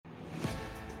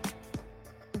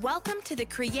Welcome to the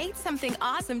Create Something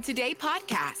Awesome Today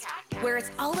podcast, where it's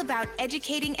all about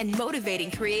educating and motivating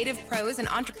creative pros and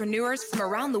entrepreneurs from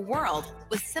around the world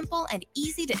with simple and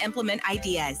easy to implement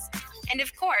ideas. And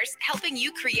of course, helping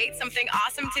you create something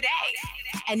awesome today.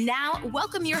 And now,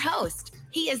 welcome your host.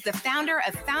 He is the founder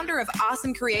of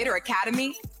Awesome Creator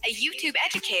Academy, a YouTube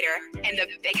educator, and the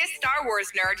biggest Star Wars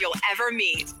nerd you'll ever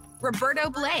meet,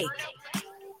 Roberto Blake.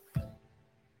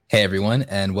 Hey everyone,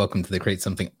 and welcome to the Create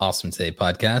Something Awesome Today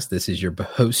podcast. This is your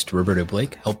host, Roberto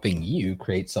Blake, helping you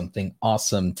create something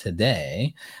awesome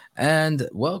today. And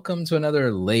welcome to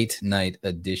another late night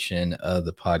edition of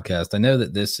the podcast. I know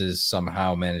that this has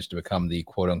somehow managed to become the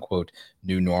quote unquote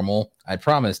new normal. I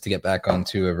promise to get back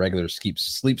onto a regular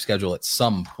sleep schedule at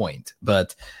some point,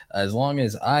 but as long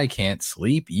as I can't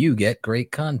sleep, you get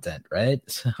great content, right?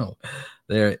 So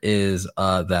there is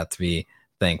that to be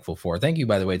thankful for. Thank you,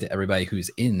 by the way, to everybody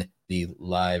who's in the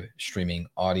live streaming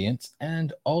audience.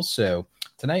 And also,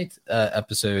 tonight's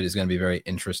episode is going to be very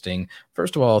interesting.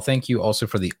 First of all, thank you also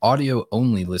for the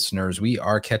audio-only listeners. We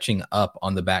are catching up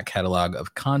on the back catalog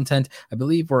of content. I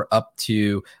believe we're up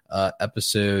to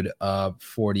episode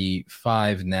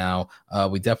 45 now.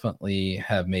 We definitely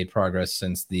have made progress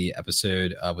since the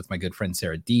episode with my good friend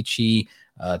Sarah Dici,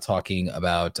 talking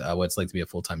about what it's like to be a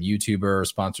full-time YouTuber,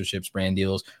 sponsorships, brand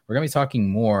deals. We're going to be talking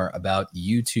more about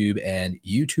YouTube and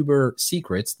YouTuber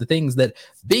secrets, the things that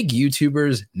big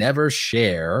YouTubers never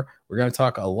share. We're going to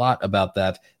talk a lot about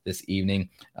that this evening,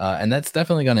 and that's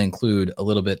definitely going to include a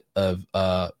little bit of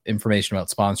information about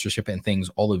sponsorship and things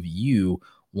all of you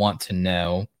want to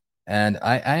know. And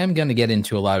I am going to get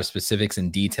into a lot of specifics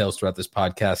and details throughout this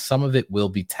podcast. Some of it will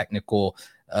be technical.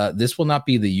 This will not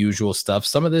be the usual stuff.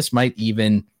 Some of this might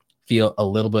even feel a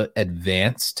little bit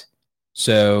advanced.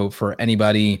 So for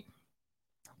anybody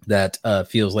that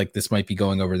feels like this might be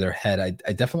going over their head,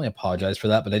 I definitely apologize for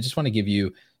that. But I just want to give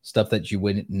you stuff that you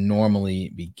wouldn't normally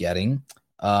be getting.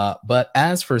 But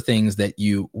as for things that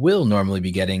you will normally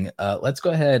be getting, let's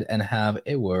go ahead and have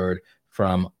a word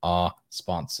from our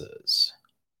sponsors.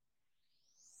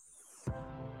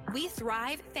 We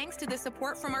thrive thanks to the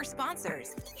support from our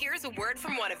sponsors. Here's a word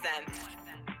from one of them.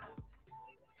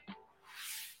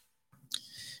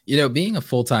 You know, being a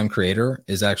full-time creator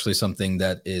is actually something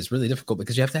that is really difficult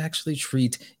because you have to actually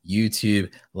treat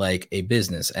YouTube like a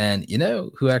business. And you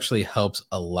know who actually helps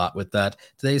a lot with that?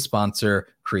 Today's sponsor,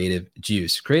 Creative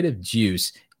Juice. Creative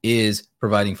Juice is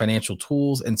providing financial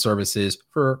tools and services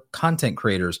for content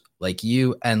creators like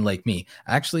you and like me.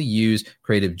 I actually use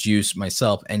Creative Juice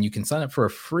myself, and you can sign up for a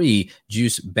free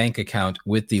Juice bank account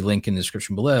with the link in the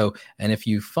description below. And if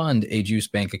you fund a Juice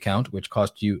bank account, which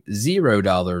costs you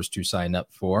 $0 to sign up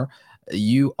for,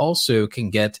 you also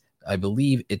can get, I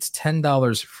believe it's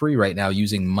 $10 free right now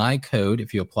using my code.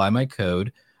 If you apply my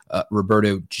code,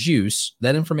 Roberto Juice.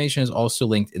 That information is also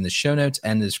linked in the show notes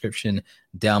and the description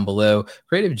down below.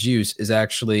 Creative Juice is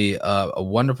actually a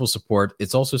wonderful support.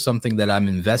 It's also something that I'm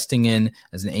investing in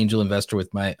as an angel investor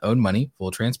with my own money,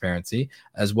 full transparency,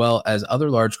 as well as other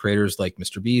large creators like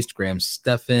Mr. Beast, Graham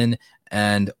Stephan,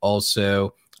 and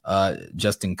also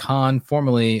Justin Kahn,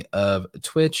 formerly of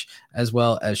Twitch, as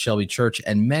well as Shelby Church,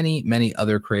 and many, many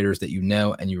other creators that you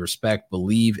know and you respect,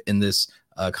 believe in this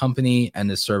company and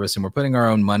this service, and we're putting our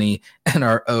own money and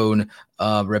our own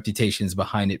reputations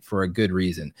behind it for a good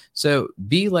reason. So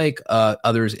be like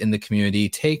others in the community.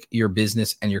 Take your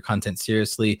business and your content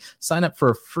seriously. Sign up for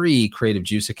a free Creative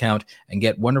Juice account and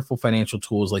get wonderful financial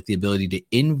tools like the ability to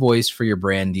invoice for your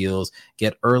brand deals,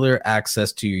 get earlier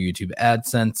access to your YouTube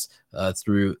AdSense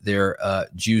through their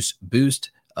Juice Boost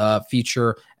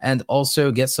feature, and also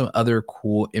get some other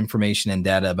cool information and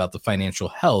data about the financial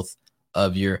health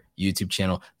of your YouTube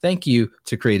channel. Thank you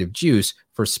to Creative Juice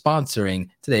for sponsoring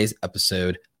today's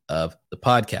episode of the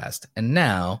podcast. And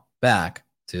now back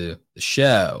to the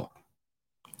show.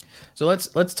 So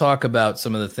let's talk about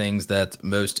some of the things that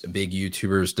most big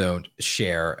YouTubers don't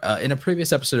share. In a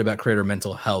previous episode about creator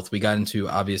mental health, we got into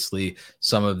obviously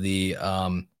some of the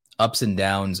ups and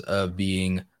downs of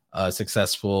being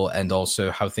successful, and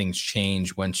also how things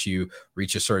change once you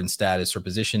reach a certain status or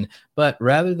position. But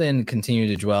rather than continue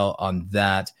to dwell on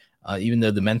that, even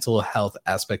though the mental health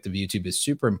aspect of YouTube is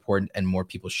super important and more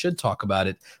people should talk about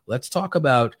it, let's talk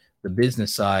about the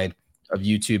business side of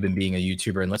YouTube and being a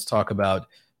YouTuber. And let's talk about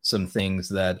some things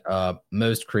that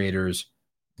most creators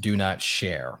do not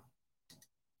share.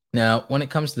 Now, when it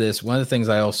comes to this, one of the things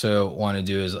I also want to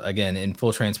do is, again, in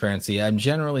full transparency, I'm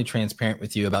generally transparent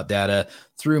with you about data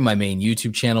through my main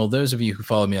YouTube channel. Those of you who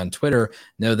follow me on Twitter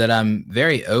know that I'm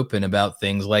very open about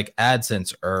things like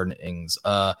AdSense earnings.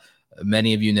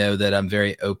 Many of you know that I'm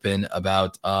very open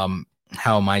about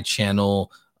how my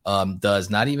channel does,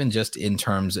 not even just in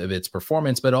terms of its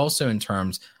performance, but also in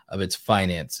terms of its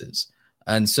finances.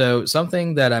 And so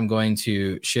something that I'm going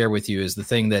to share with you is the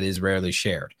thing that is rarely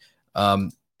shared.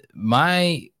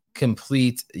 My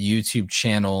complete YouTube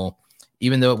channel,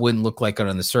 even though it wouldn't look like it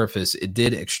on the surface, it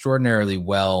did extraordinarily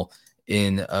well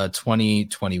in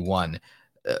 2021.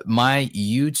 My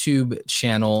YouTube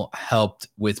channel helped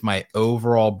with my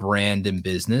overall brand and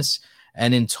business.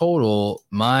 And in total,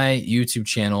 my YouTube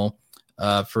channel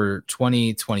for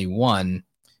 2021,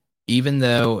 even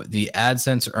though the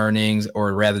AdSense earnings,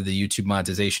 or rather the YouTube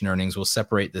monetization earnings, we'll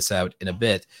separate this out in a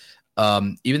bit,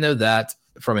 even though that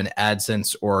from an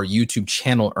AdSense or YouTube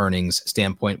channel earnings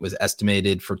standpoint was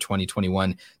estimated for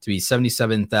 2021 to be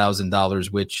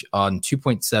 $77,000, which on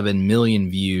 2.7 million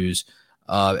views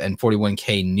and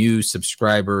 41K new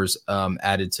subscribers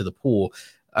added to the pool.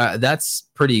 That's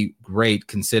pretty great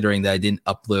considering that I didn't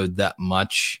upload that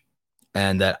much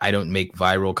and that I don't make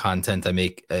viral content. I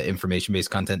make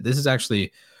information-based content. This is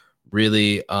actually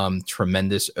really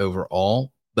tremendous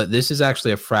overall, but this is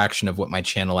actually a fraction of what my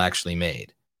channel actually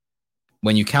made.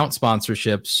 When you count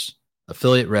sponsorships,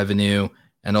 affiliate revenue,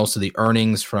 and also the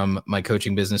earnings from my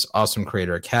coaching business, Awesome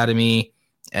Creator Academy,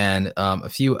 and a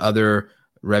few other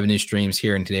revenue streams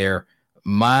here and there,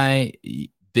 my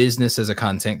business as a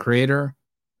content creator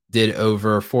did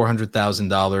over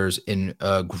 $400,000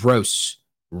 in gross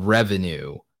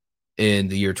revenue in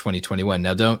the year 2021.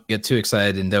 Now, don't get too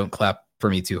excited and don't clap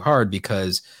for me too hard,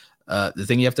 because the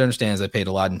thing you have to understand is I paid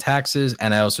a lot in taxes,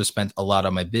 and I also spent a lot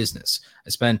on my business. I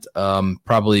spent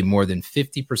probably more than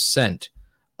 50%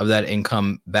 of that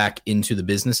income back into the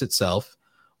business itself.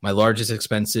 My largest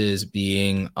expenses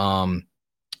being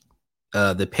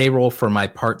the payroll for my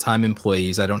part-time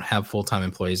employees. I don't have full-time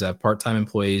employees. I have part-time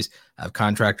employees. I have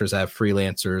contractors. I have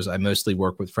freelancers. I mostly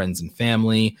work with friends and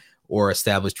family or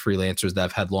established freelancers that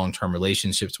I've had long-term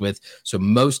relationships with. So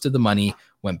most of the money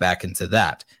went back into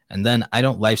that. And then I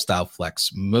don't lifestyle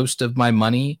flex. Most of my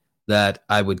money that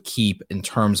I would keep in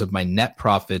terms of my net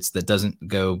profits that doesn't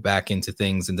go back into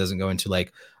things and doesn't go into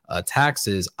like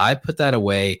taxes, I put that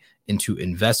away into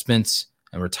investments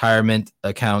and retirement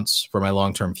accounts for my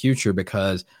long-term future,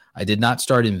 because I did not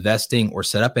start investing or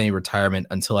set up any retirement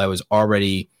until I was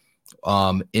already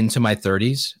into my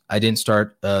 30s. I didn't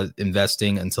start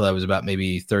investing until I was about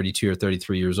maybe 32 or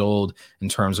 33 years old in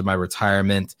terms of my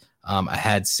retirement. I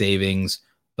had savings,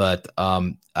 but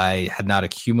I had not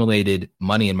accumulated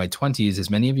money in my 20s. As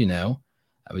many of you know,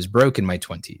 I was broke in my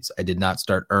 20s. I did not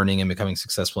start earning and becoming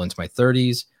successful into my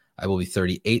 30s. I will be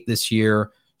 38 this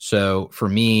year. So for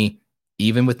me,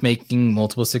 even with making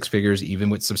multiple six figures, even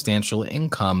with substantial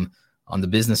income on the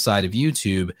business side of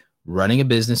YouTube, running a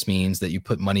business means that you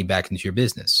put money back into your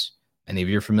business. And if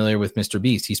you're familiar with Mr.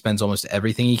 Beast, he spends almost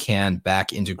everything he can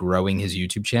back into growing his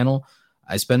YouTube channel.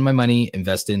 I spend my money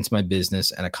invested into my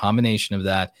business, and a combination of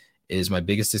that is my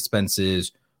biggest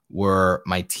expenses were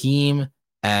my team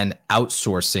and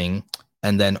outsourcing.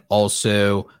 And then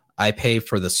also I pay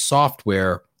for the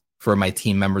software for my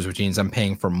team members, which means I'm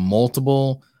paying for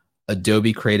multiple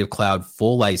Adobe Creative Cloud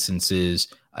full licenses.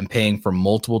 I'm paying for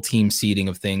multiple team seating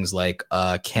of things like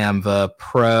Canva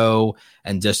Pro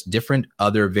and just different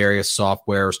other various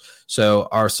softwares. So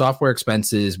our software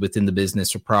expenses within the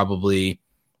business are probably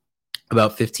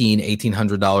about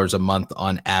 $1,800 a month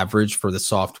on average for the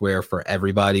software for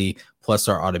everybody, plus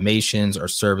our automations, our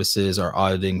services, our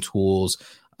auditing tools.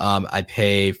 I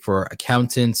pay for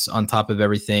accountants on top of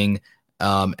everything,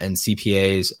 and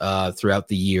CPAs throughout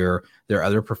the year. There are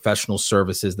other professional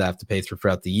services that I have to pay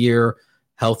throughout the year,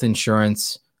 health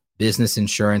insurance, business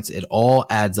insurance. It all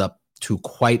adds up to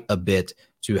quite a bit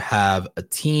to have a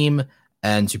team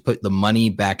and to put the money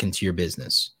back into your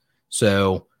business.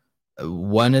 So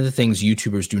one of the things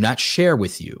YouTubers do not share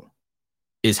with you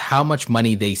is how much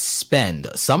money they spend.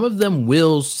 Some of them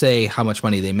will say how much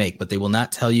money they make, but they will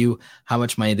not tell you how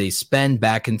much money they spend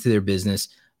back into their business,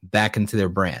 back into their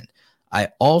brand. I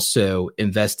also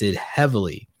invested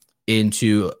heavily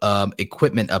into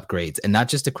equipment upgrades, and not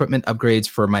just equipment upgrades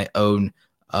for my own,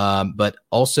 but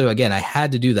also, again, I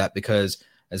had to do that because,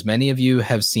 as many of you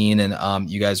have seen, and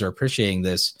you guys are appreciating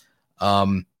this,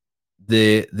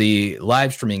 the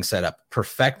live streaming setup,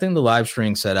 perfecting the live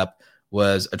streaming setup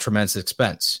was a tremendous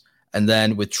expense. And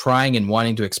then with trying and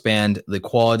wanting to expand the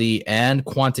quality and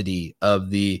quantity of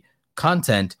the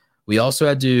content, we also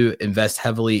had to invest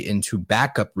heavily into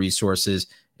backup resources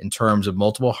in terms of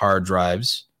multiple hard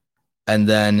drives. And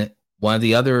then one of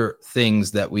the other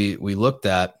things that we looked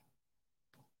at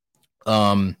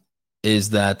is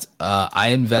that I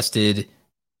invested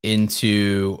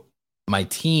into my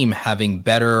team having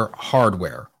better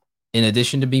hardware, in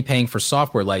addition to me paying for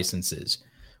software licenses.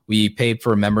 we paid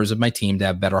for members of my team to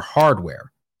have better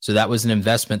hardware. So that was an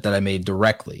investment that I made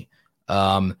directly.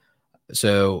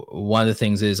 So one of the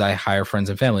things is I hire friends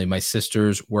and family. My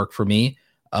sisters work for me,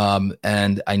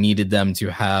 and I needed them to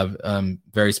have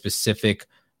very specific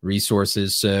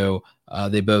resources. So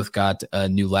they both got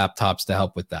new laptops to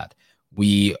help with that.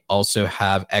 We also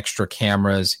have extra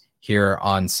cameras here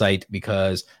on site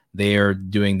because they are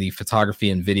doing the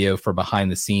photography and video for behind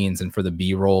the scenes and for the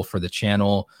B-roll for the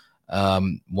channel.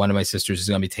 One of my sisters is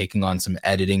going to be taking on some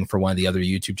editing for one of the other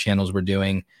YouTube channels we're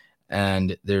doing.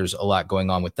 And there's a lot going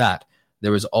on with that.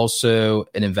 There was also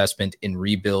an investment in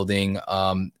rebuilding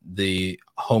the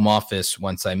home office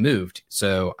once I moved.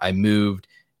 So I moved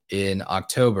in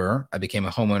October. I became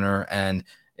a homeowner, and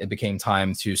it became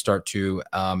time to start to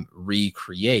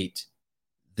recreate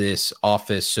this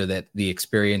office so that the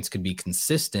experience could be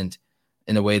consistent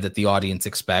in a way that the audience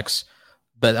expects.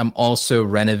 But I'm also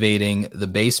renovating the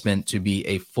basement to be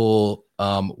a full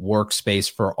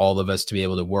workspace for all of us to be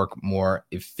able to work more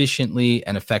efficiently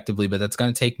and effectively. But that's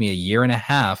going to take me a year and a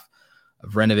half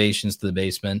of renovations to the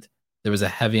basement. There was a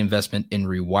heavy investment in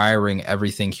rewiring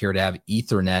everything here to have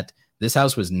Ethernet. This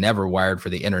house was never wired for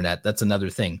the internet. That's another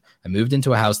thing. I moved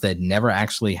into a house that never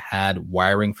actually had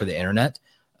wiring for the internet.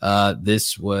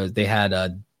 They had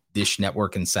a Dish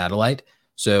Network and satellite.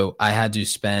 So I had to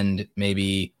spend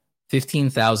maybe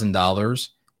 $15,000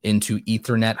 into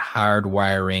Ethernet hard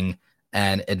wiring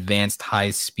and advanced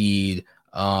high-speed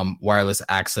wireless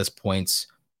access points.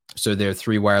 So there are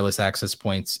 3 wireless access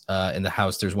points in the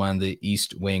house. There's one in the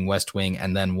east wing, west wing,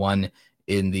 and then one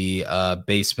in the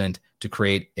basement to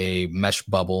create a mesh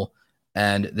bubble.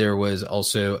 And there was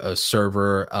also a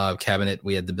server cabinet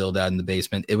we had to build out in the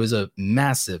basement. It was a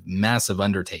massive, massive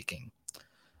undertaking.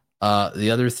 The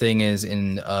other thing is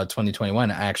in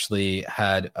 2021, I actually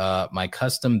had my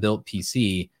custom built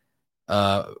PC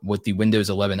with the Windows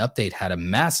 11 update had a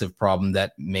massive problem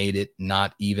that made it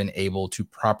not even able to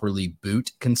properly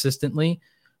boot consistently.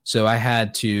 So I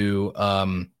had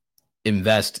to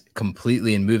invest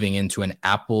completely in moving into an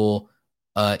Apple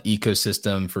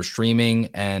ecosystem for streaming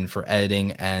and for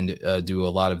editing and do a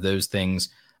lot of those things.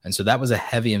 And so that was a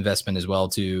heavy investment as well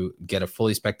to get a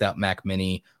fully spec'd out Mac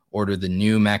Mini, order the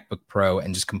new MacBook Pro,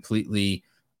 and just completely,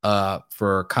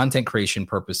 for content creation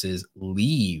purposes,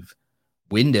 leave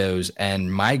Windows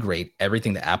and migrate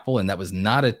everything to Apple. And that was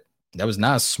not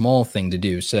a small thing to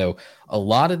do. So a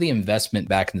lot of the investment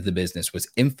back into the business was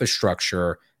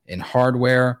infrastructure in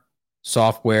hardware,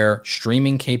 software,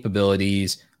 streaming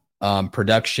capabilities,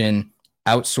 production,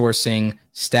 outsourcing,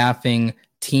 staffing,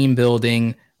 team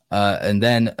building, and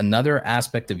then another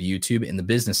aspect of YouTube in the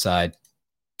business side.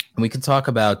 And we can talk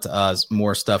about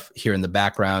more stuff here in the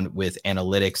background with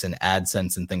analytics and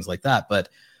AdSense and things like that. But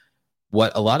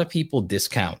what a lot of people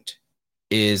discount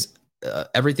is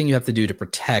everything you have to do to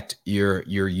protect your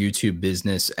YouTube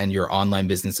business and your online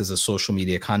business as a social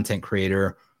media content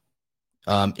creator.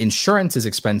 Insurance is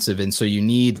expensive, and so you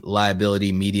need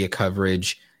liability, media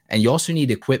coverage, and you also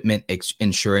need equipment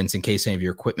insurance in case any of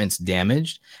your equipment's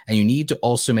damaged. And you need to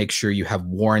also make sure you have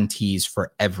warranties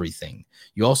for everything.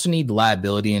 You also need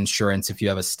liability insurance if you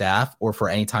have a staff or for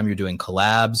any time you're doing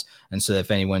collabs. And so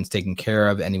if anyone's taken care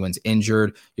of, anyone's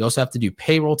injured, you also have to do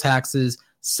payroll taxes,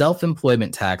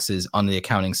 self-employment taxes on the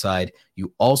accounting side.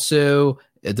 You also,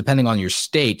 depending on your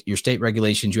state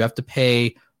regulations, you have to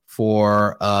pay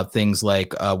for things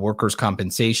like workers'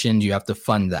 compensation. You have to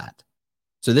fund that.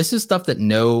 So this is stuff that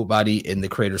nobody in the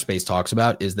creator space talks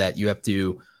about, is that you have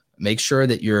to make sure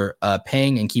that you're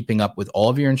paying and keeping up with all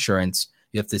of your insurance.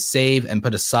 You have to save and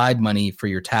put aside money for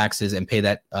your taxes and pay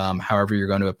that however you're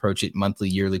going to approach it, monthly,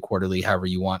 yearly, quarterly, however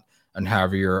you want, and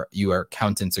however your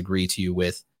accountants agree to you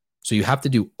with. So you have to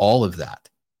do all of that.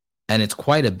 And it's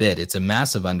quite a bit. It's a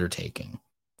massive undertaking.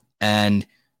 And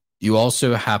you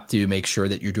also have to make sure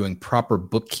that you're doing proper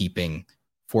bookkeeping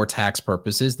for tax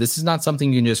purposes. This is not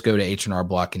something you can just go to H&R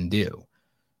Block and do.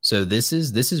 So this is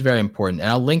very important. And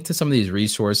I'll link to some of these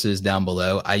resources down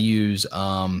below. I use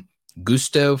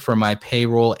Gusto for my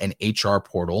payroll and HR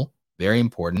portal. Very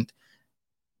important.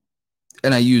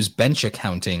 And I use Bench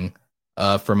Accounting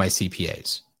for my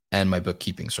CPAs and my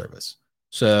bookkeeping service.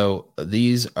 So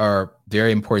these are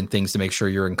very important things to make sure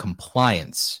you're in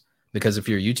compliance, because if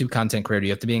you're a YouTube content creator,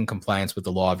 you have to be in compliance with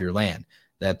the law of your land.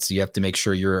 You have to make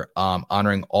sure you're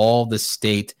honoring all the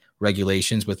state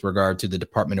regulations with regard to the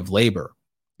Department of Labor.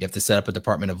 You have to set up a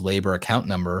Department of Labor account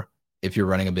number if you're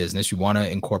running a business. You want to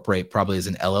incorporate probably as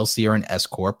an LLC or an S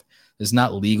Corp. This is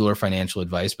not legal or financial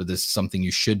advice, but this is something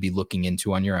you should be looking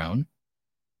into on your own.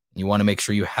 You want to make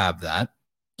sure you have that.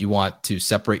 You want to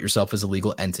separate yourself as a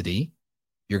legal entity.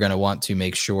 you're going to want to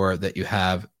make sure that you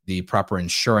have the proper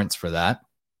insurance for that.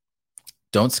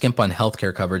 Don't skimp on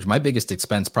healthcare coverage. My biggest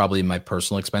expense, probably my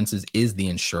personal expenses, is the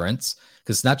insurance,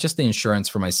 because it's not just the insurance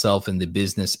for myself and the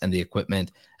business and the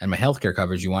equipment and my healthcare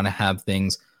coverage. You want to have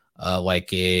things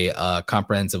like a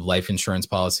comprehensive life insurance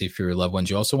policy for your loved ones.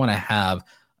 You also want to have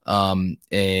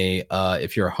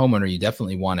if you're a homeowner, you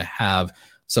definitely want to have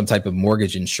some type of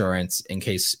mortgage insurance in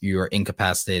case you're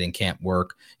incapacitated and can't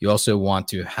work. You also want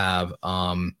to have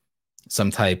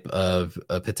some type of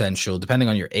potential, depending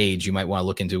on your age, you might want to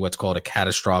look into what's called a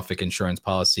catastrophic insurance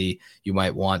policy. You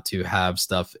might want to have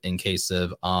stuff in case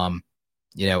of,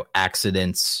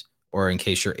 accidents, or in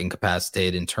case you're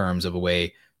incapacitated, in terms of a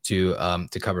way to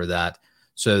cover that.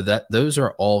 So that those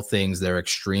are all things that are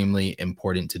extremely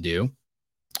important to do.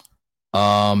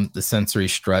 The Sensory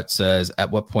Strut says, at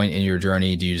what point in your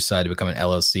journey do you decide to become an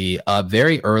LLC?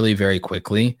 Very early, very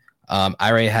quickly. I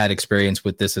already had experience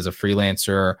with this as a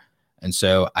freelancer. And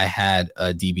so I had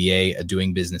a DBA, a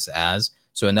doing business as.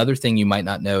 So another thing you might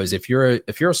not know is if you're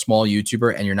a small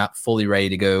YouTuber and you're not fully ready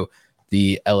to go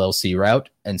the LLC route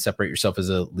and separate yourself as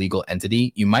a legal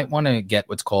entity, you might want to get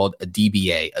what's called a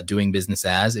DBA, a doing business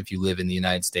as, if you live in the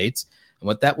United States. And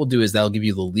what that will do is that'll give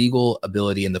you the legal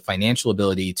ability and the financial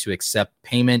ability to accept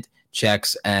payment,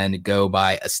 checks, and go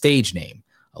by a stage name.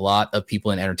 A lot of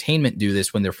people in entertainment do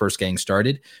this when they're first getting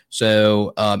started.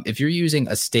 So if you're using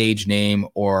a stage name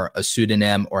or a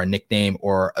pseudonym or a nickname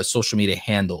or a social media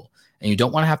handle, and you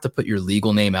don't want to have to put your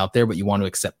legal name out there, but you want to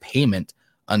accept payment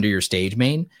under your stage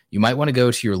name, you might want to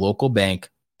go to your local bank,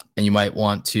 and you might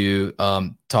want to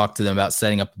talk to them about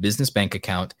setting up a business bank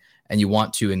account, and you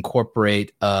want to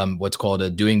incorporate what's called a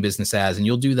doing business as. And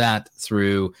you'll do that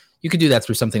through, you could do that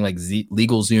through something like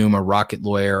LegalZoom or Rocket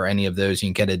Lawyer or any of those.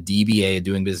 You can get a DBA, a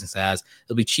doing business as.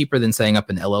 It'll be cheaper than setting up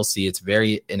an LLC. It's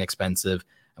very inexpensive.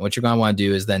 And what you're going to want to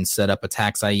do is then set up a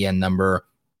tax IEN number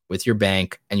with your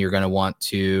bank, and you're going to want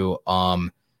to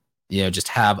just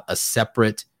have a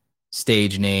separate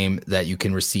stage name that you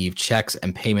can receive checks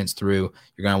and payments through.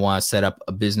 You're going to want to set up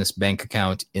a business bank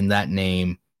account in that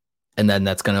name, and then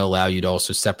that's going to allow you to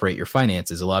also separate your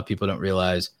finances. A lot of people don't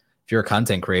realize, if you're a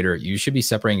content creator, you should be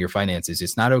separating your finances.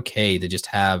 It's not okay to just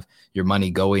have your money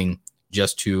going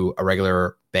just to a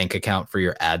regular bank account for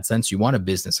your AdSense. You want a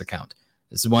business account.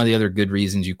 This is one of the other good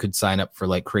reasons you could sign up for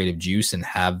like Creative Juice and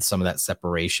have some of that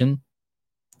separation,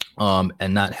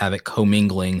 and not have it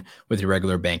commingling with your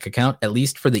regular bank account. At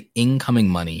least for the incoming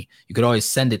money, you could always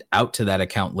send it out to that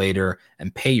account later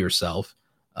and pay yourself.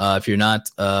 If you're not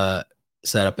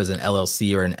set up as an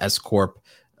LLC or an S Corp,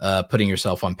 putting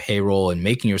yourself on payroll and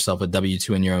making yourself a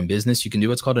W-2 in your own business, you can do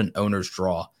what's called an owner's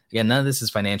draw. Again, none of this is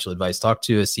financial advice. Talk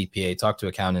to a CPA, talk to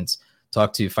accountants,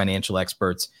 talk to financial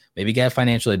experts, maybe get a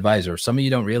financial advisor. Some of you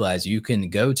don't realize you can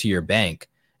go to your bank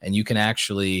and you can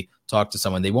actually talk to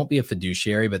someone. They won't be a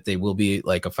fiduciary, but they will be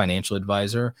like a financial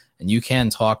advisor, and you can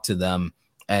talk to them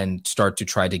and start to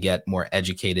try to get more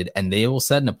educated, and they will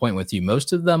set an appointment with you.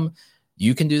 Most of them,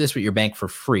 you can do this with your bank for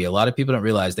free. A lot of people don't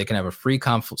realize they can have a free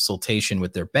consultation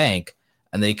with their bank,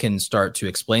 and they can start to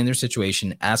explain their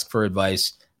situation, ask for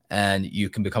advice, and you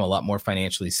can become a lot more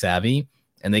financially savvy,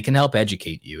 and they can help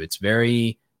educate you. It's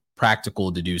very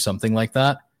practical to do something like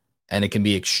that, and it can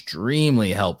be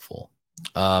extremely helpful.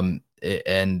 I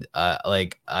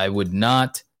would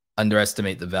not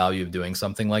underestimate the value of doing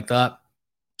something like that.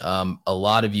 A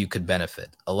lot of you could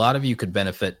benefit. A lot of you could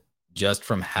benefit just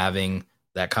from having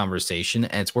that conversation,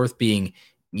 and it's worth being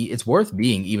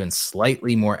even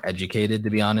slightly more educated, to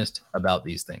be honest, about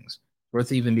these things.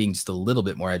 Worth even being just a little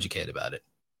bit more educated about it.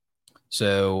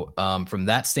 So from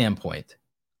that standpoint,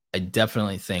 I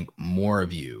definitely think more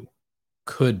of you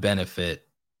could benefit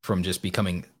from just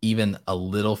becoming even a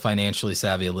little financially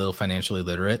savvy, a little financially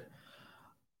literate.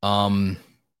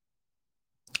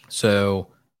 So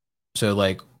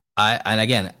like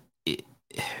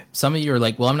some of you are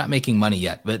like, well, I'm not making money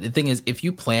yet. But the thing is, if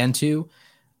you plan to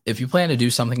do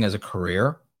something as a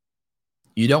career,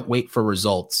 you don't wait for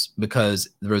results, because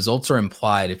the results are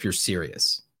implied if you're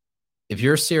serious. If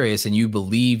you're serious and you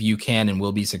believe you can and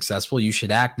will be successful, you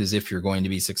should act as if you're going to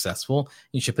be successful.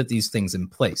 You should put these things in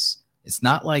place. It's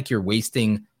not like you're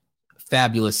wasting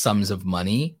fabulous sums of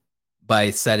money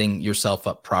by setting yourself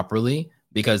up properly,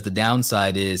 because the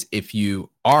downside is if you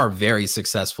are very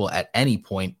successful at any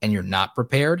point and you're not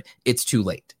prepared, it's too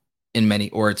late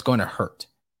or it's going to hurt.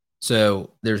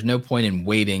 So there's no point in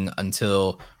waiting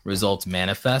until results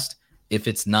manifest if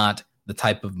it's not the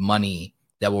type of money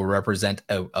that will represent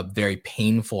a very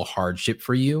painful hardship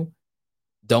for you.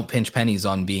 Don't pinch pennies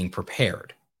on being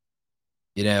prepared.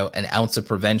 An ounce of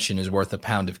prevention is worth a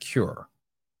pound of cure.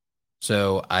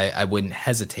 So I wouldn't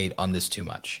hesitate on this too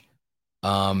much.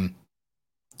 There's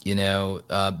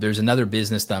another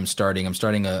business that I'm starting. I'm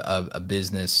starting a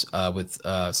business with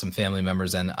some family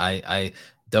members, and I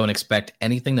don't expect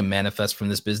anything to manifest from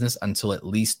this business until at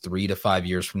least 3 to 5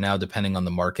 years from now, depending on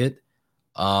the market.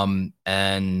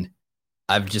 And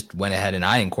I've just went ahead and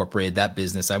I incorporated that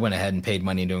business. I went ahead and paid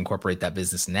money to incorporate that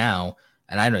business now,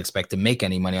 and I don't expect to make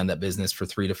any money on that business for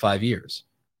 3 to 5 years.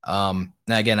 Now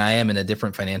again, I am in a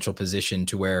different financial position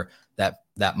to where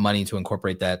that money to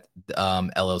incorporate that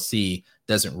LLC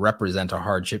doesn't represent a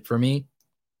hardship for me,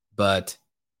 but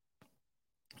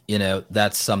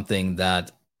that's something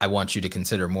that I want you to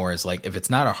consider more, is like, if it's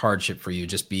not a hardship for you,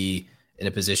 just be in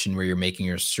a position where you're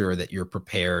making sure that you're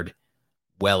prepared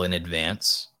well in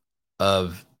advance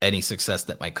of any success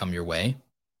that might come your way.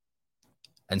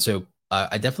 And so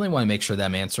I definitely want to make sure that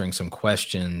I'm answering some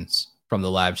questions from the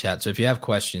live chat. So if you have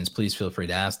questions, please feel free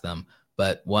to ask them.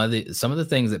 But some of the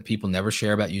things that people never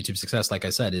share about YouTube success, like I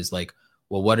said, is like,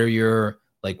 well, what do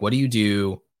you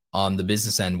do on the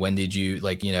business end? When did you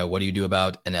what do you do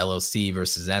about an LLC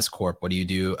versus an S Corp? What do you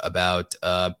do about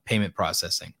payment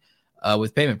processing?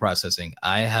 With payment processing,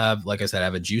 I have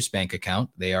a Juice Bank account.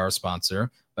 They are a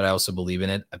sponsor, but I also believe in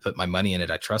it. I put my money in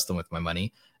it. I trust them with my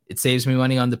money. It saves me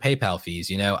money on the PayPal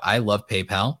fees. I love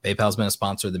PayPal. PayPal's been a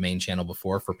sponsor of the main channel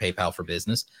before for PayPal for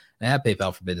Business. And I have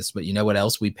PayPal for Business, but you know what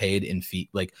else we paid in fee?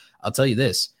 Like, I'll tell you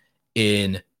this,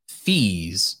 in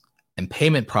fees and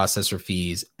payment processor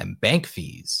fees and bank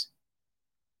fees,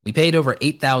 we paid over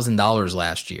 $8,000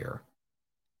 last year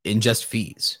in just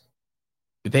fees.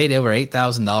 We paid over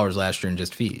 $8,000 last year in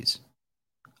just fees.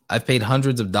 I've paid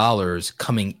hundreds of dollars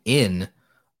coming in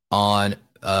on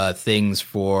things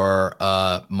for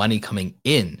money coming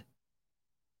in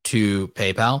to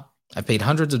PayPal. I've paid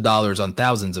hundreds of dollars on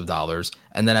thousands of dollars,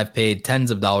 and then I've paid tens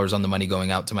of dollars on the money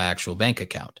going out to my actual bank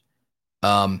account.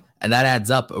 And that adds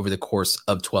up over the course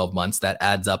of 12 months. That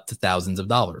adds up to thousands of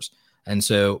dollars. And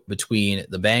so between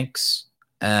the banks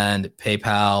and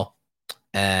PayPal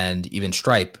and even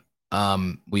Stripe,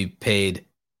 we've paid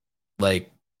over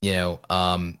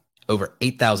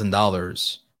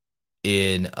 $8,000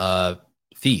 in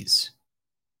fees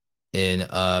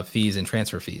and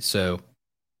transfer fees. So,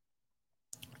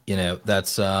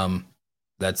 that's the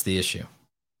issue.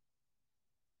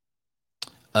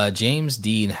 James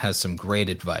Dean has some great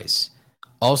advice.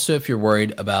 Also, if you're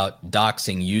worried about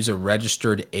doxing, use a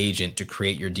registered agent to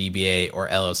create your DBA or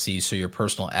LLC so your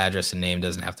personal address and name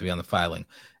doesn't have to be on the filing.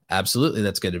 Absolutely,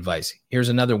 that's good advice. Here's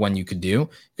another one you could do. You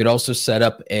could also set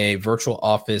up a virtual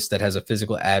office that has a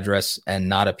physical address and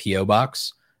not a PO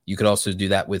box. You could also do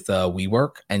that with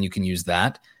WeWork, and you can use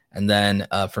that. And then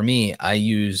for me, I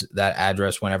use that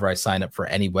address whenever I sign up for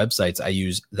any websites. I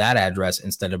use that address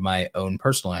instead of my own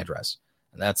personal address.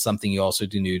 And that's something you also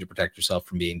do to protect yourself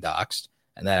from being doxxed.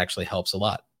 And that actually helps a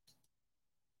lot.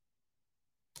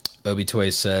 Bobby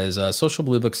Toys says, Social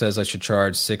Blue Book says I should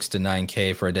charge 6 to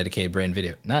 9K for a dedicated brand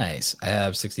video. Nice. I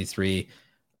have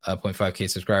 63.5K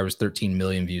subscribers, 13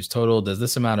 million views total. Does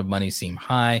this amount of money seem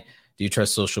high? Do you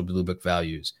trust Social Blue Book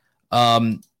values?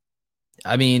 I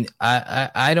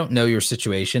don't know your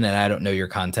situation, and I don't know your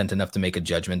content enough to make a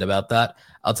judgment about that.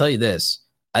 I'll tell you this.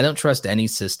 I don't trust any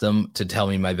system to tell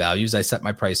me my values. I set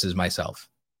my prices myself.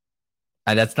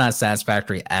 And that's not a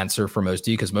satisfactory answer for most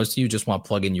of you, because most of you just want to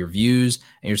plug in your views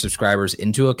and your subscribers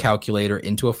into a calculator,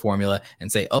 into a formula, and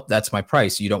say, oh, that's my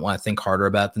price. You don't want to think harder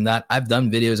about it than that. I've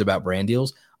done videos about brand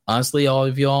deals. Honestly, all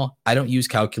of y'all, I don't use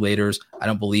calculators. I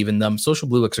don't believe in them. Social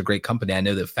Blue Book's a great company. I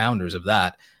know the founders of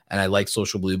that, and I like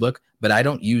Social Blue Book, but I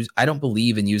don't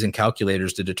believe in using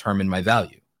calculators to determine my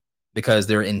value, because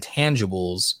they're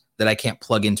intangibles that I can't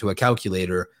plug into a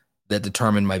calculator that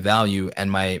determine my value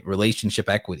and my relationship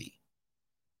equity.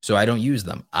 So I don't use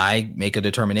them. I make a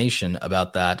determination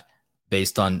about that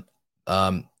based on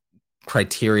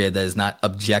criteria that is not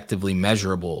objectively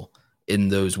measurable in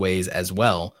those ways as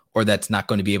well, or that's not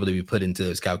going to be able to be put into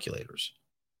those calculators.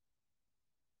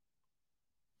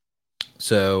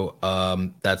 So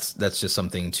that's just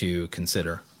something to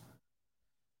consider.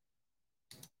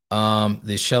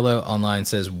 The Shello Online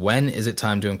says, when is it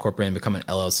time to incorporate and become an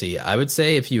LLC? I would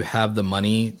say if you have the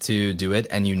money to do it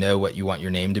and you know what you want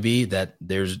your name to be, that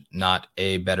there's not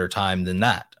a better time than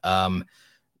that.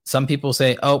 Some people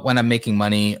say, oh, when I'm making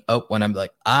money, oh, when I'm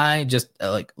look, I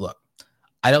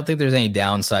don't think there's any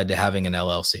downside to having an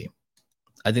LLC.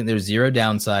 I think there's zero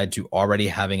downside to already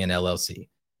having an LLC.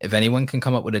 If anyone can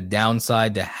come up with a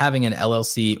downside to having an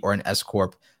LLC or an S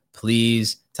Corp,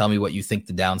 please tell me what you think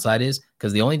the downside is,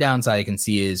 because the only downside I can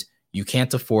see is you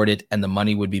can't afford it and the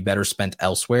money would be better spent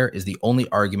elsewhere is the only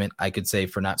argument I could say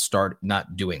for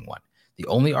not doing one. The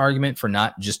only argument for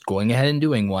not just going ahead and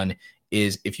doing one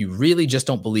is if you really just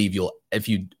don't believe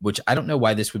which I don't know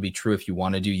why this would be true if you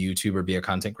want to do YouTube or be a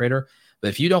content creator, but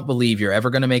if you don't believe you're ever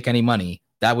going to make any money,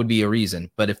 that would be a reason.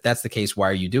 But if that's the case, why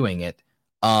are you doing it?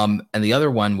 And the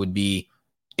other one would be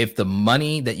if the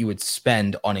money that you would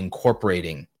spend on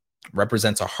incorporating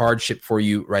represents a hardship for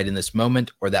you right in this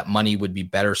moment, or that money would be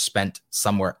better spent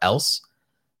somewhere else,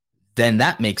 then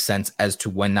that makes sense as to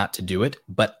when not to do it.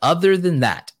 But other than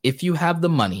that, if you have the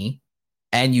money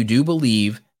and you do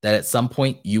believe that at some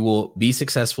point you will be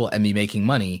successful and be making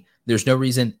money, there's no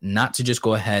reason not to just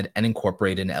go ahead and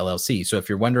incorporate an LLC. So if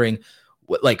you're wondering,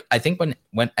 like, I think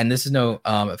when and this is no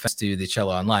offense to the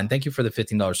Cello Online, thank you for the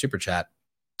 $15 super chat.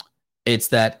 It's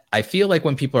that I feel like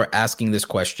when people are asking this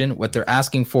question, what they're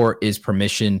asking for is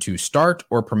permission to start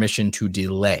or permission to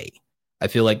delay. I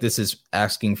feel like this is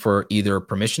asking for either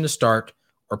permission to start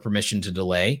or permission to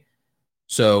delay.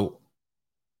 So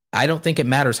I don't think it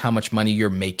matters how much money you're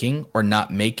making or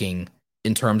not making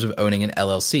in terms of owning an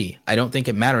LLC. I don't think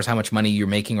it matters how much money you're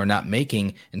making or not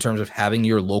making in terms of having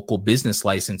your local business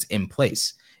license in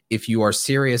place. If you are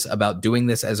serious about doing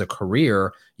this as a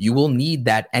career, you will need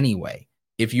that anyway.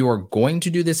 If you are going to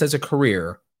do this as a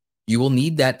career, you will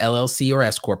need that LLC or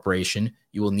S corporation.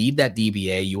 You will need that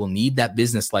DBA. You will need that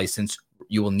business license.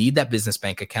 You will need that business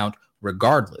bank account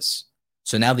regardless.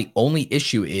 So now the only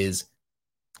issue is,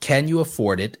 can you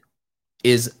afford it?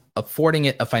 Is affording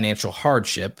it a financial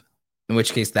hardship, in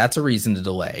which case that's a reason to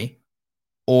delay?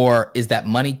 Or is that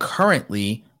money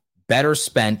currently better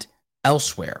spent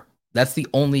elsewhere? That's the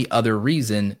only other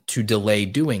reason to delay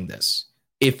doing this.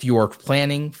 If you're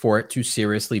planning for it to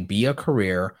seriously be a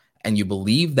career and you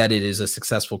believe that it is a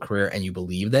successful career and you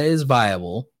believe that it is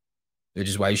viable, which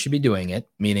is why you should be doing it,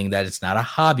 meaning that it's not a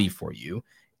hobby for you.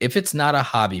 If it's not a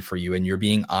hobby for you and you're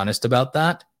being honest about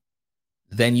that,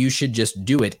 then you should just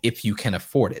do it if you can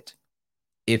afford it.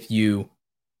 If you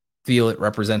feel it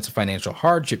represents a financial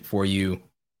hardship for you,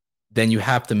 then you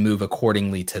have to move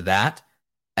accordingly to that.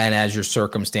 And as your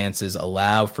circumstances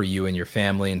allow for you and your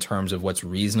family in terms of what's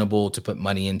reasonable to put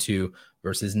money into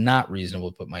versus not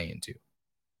reasonable to put money into.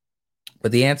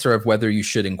 But the answer of whether you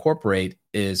should incorporate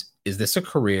is this a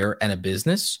career and a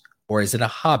business, or is it a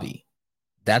hobby?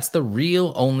 That's the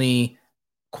real only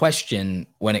question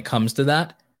when it comes to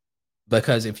that.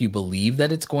 Because if you believe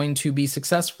that it's going to be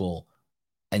successful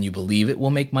and you believe it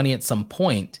will make money at some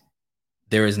point,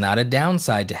 there is not a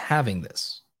downside to having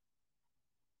this.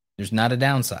 There's not a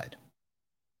downside.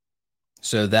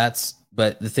 So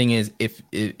but the thing is,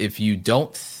 if you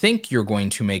don't think you're going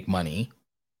to make money,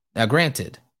 now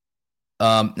granted,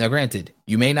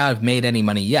 you may not have made any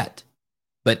money yet,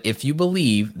 but if you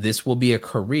believe this will be a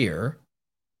career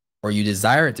or you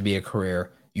desire it to be a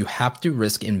career, you have to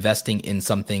risk investing in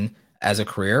something as a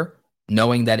career,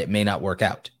 knowing that it may not work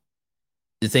out.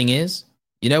 The thing is,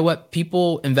 you know what?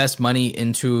 People invest money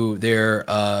into their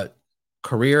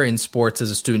career in sports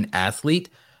as a student athlete,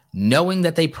 knowing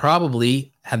that they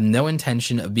probably have no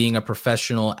intention of being a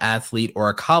professional athlete or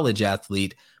a college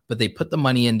athlete, but they put the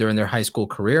money in during their high school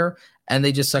career and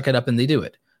they just suck it up and they do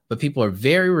it. But people are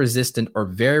very resistant or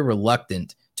very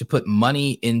reluctant to put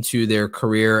money into their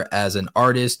career as an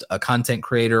artist, a content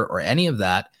creator, or any of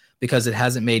that, because it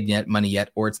hasn't made money yet,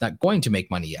 or it's not going to make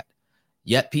money yet.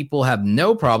 Yet people have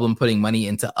no problem putting money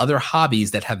into other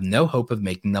hobbies that have no hope of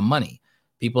making them money.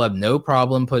 People have no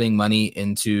problem putting money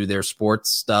into their sports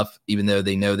stuff, even though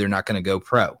they know they're not going to go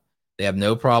pro. They have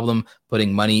no problem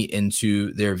putting money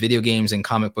into their video games and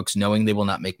comic books, knowing they will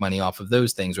not make money off of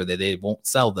those things, or that they won't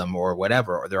sell them or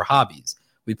whatever, or their hobbies.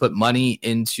 We put money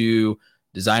into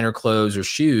designer clothes or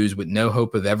shoes with no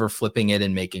hope of ever flipping it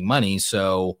and making money.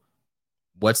 So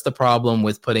what's the problem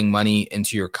with putting money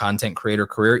into your content creator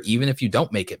career, even if you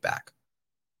don't make it back?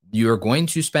 You're going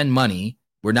to spend money.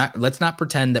 Let's not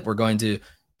pretend that we're going to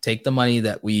take the money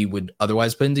that we would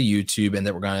otherwise put into YouTube and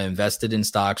that we're going to invest it in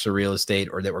stocks or real estate,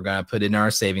 or that we're going to put in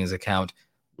our savings account.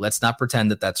 Let's not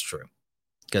pretend that that's true,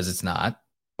 because it's not.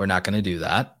 We're not going to do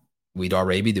that. We'd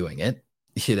already be doing it,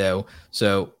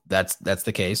 so that's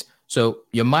the case. So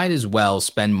you might as well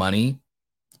spend money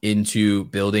into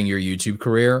building your YouTube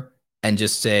career and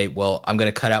just say, well, I'm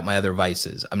going to cut out my other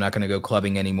vices. I'm not going to go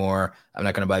clubbing anymore. I'm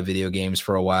not going to buy video games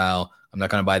for a while. I'm not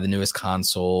going to buy the newest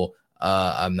console.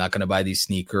 I'm not going to buy these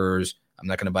sneakers. I'm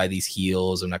not going to buy these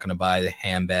heels. I'm not going to buy the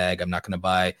handbag. I'm not going to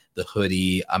buy the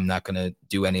hoodie. I'm not going to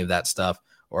do any of that stuff.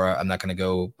 Or I'm not going to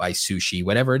go buy sushi,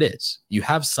 whatever it is. You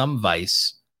have some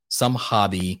vice, some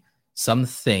hobby,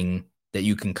 something that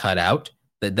you can cut out,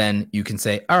 that then you can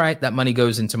say, all right, that money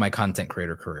goes into my content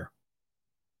creator career.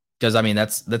 Because I mean,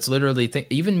 that's literally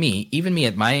even me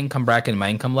at my income bracket and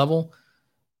my income level,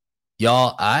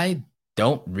 Y'all, I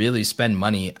don't really spend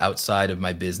money outside of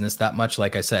my business that much.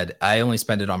 Like I said, I only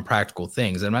spend it on practical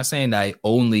things. I'm not saying I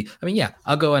mean, yeah,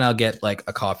 I'll go and I'll get like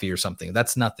a coffee or something.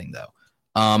 That's nothing though.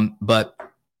 But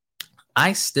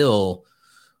I still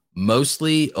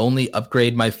mostly only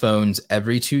upgrade my phones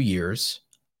every 2 years.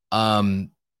 I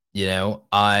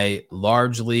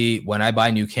largely, when I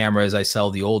buy new cameras, I sell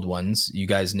the old ones. You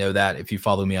guys know that if you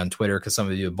follow me on Twitter, because some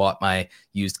of you have bought my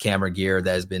used camera gear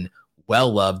that has been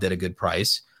well loved at a good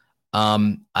price.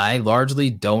 I largely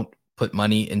don't put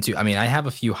money into, I mean, I have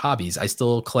a few hobbies. I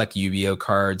still collect Yu-Gi-Oh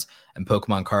cards and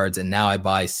Pokemon cards, and now I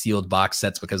buy sealed box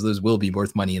sets because those will be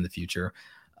worth money in the future.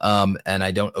 And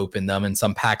I don't open them. And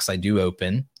some packs I do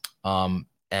open. I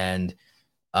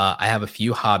have a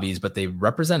few hobbies, but they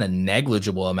represent a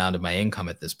negligible amount of my income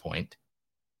at this point.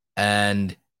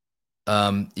 And,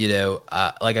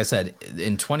 like I said,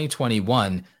 in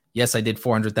 2021, yes, I did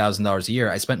 $400,000 a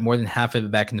year. I spent more than half of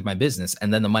it back into my business.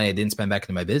 And then the money I didn't spend back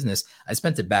into my business, I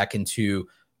spent it back into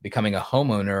becoming a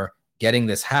homeowner, getting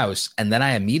this house. And then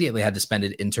I immediately had to spend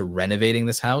it into renovating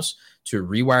this house, to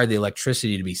rewire the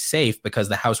electricity to be safe because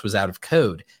the house was out of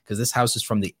code, because this house is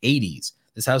from the 80s.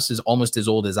 This house is almost as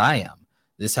old as I am.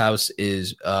 This house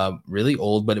is really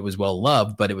old, but it was well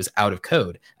loved, but it was out of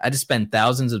code. I had to spend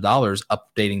thousands of dollars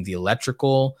updating the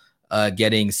electrical,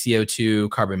 getting CO2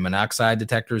 carbon monoxide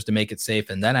detectors to make it safe.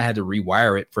 And then I had to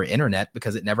rewire it for internet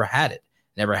because it never had it.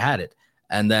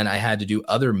 And then I had to do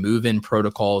other move-in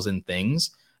protocols and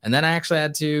things. And then I actually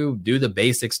had to do the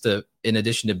basics in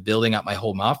addition to building out my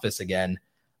home office again.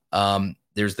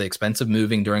 There's the expense of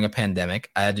moving during a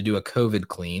pandemic. I had to do a COVID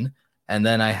clean. And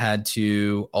then I had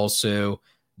to also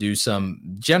do some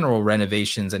general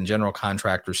renovations and general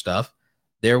contractor stuff.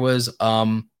 There was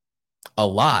a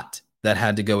lot that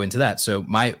had to go into that. So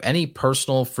any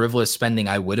personal frivolous spending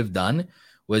I would have done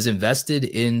was invested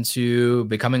into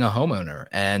becoming a homeowner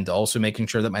and also making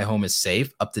sure that my home is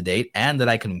safe, up to date, and that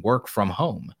I can work from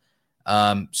home.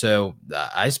 So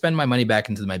I spend my money back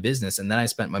into my business, and then I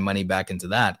spent my money back into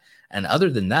that. And other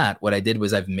than that, what I did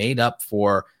was I've made up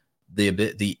for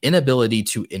the inability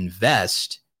to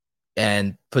invest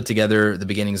and put together the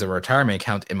beginnings of a retirement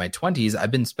account in my 20s.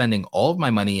 I've been spending all of my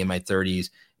money in my 30s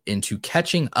into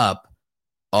catching up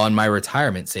on my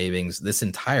retirement savings this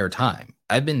entire time.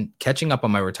 I've been catching up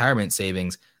on my retirement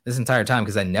savings this entire time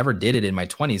because I never did it in my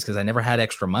 20s because I never had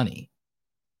extra money.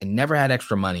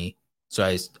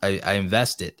 So I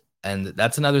invested. And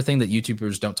that's another thing that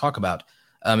YouTubers don't talk about.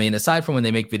 I mean, aside from when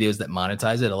they make videos that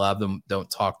monetize it, a lot of them don't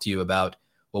talk to you about,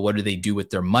 well, what do they do with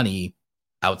their money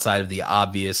outside of the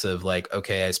obvious of like,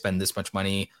 okay, I spend this much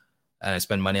money and I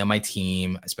spend money on my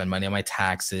team. I spend money on my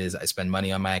taxes. I spend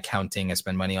money on my accounting. I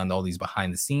spend money on all these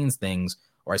behind the scenes things,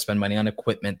 or I spend money on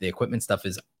equipment. The equipment stuff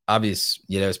is obvious,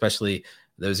 especially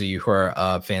those of you who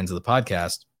are fans of the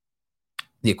podcast.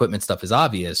 The equipment stuff is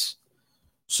obvious.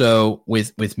 So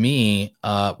with me,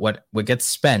 what gets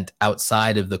spent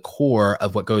outside of the core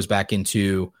of what goes back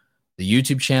into the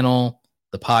YouTube channel,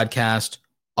 the podcast,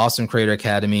 Awesome Creator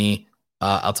Academy.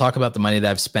 I'll talk about the money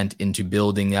that I've spent into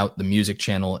building out the music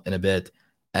channel in a bit,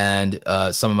 and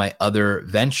some of my other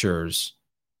ventures.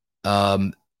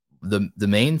 The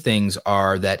main things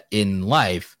are that in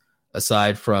life,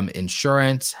 aside from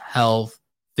insurance, health,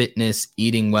 fitness,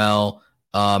 eating well,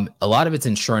 a lot of it's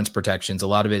insurance protections. A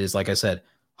lot of it is, like I said,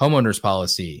 homeowners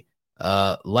policy,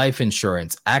 life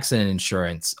insurance, accident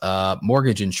insurance,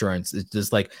 mortgage insurance. It's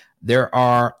just like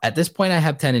at this point, I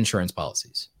have 10 insurance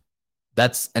policies.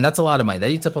 That's a lot of money.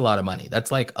 That eats up a lot of money.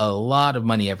 That's like a lot of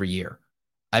money every year.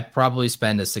 I probably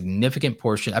spend a significant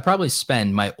portion. I probably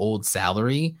spend my old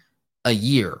salary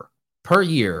per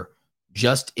year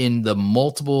just in the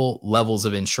multiple levels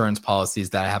of insurance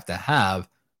policies that I have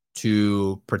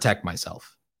to protect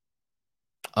myself.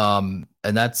 And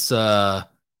that's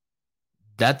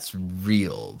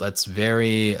real. It's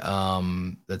very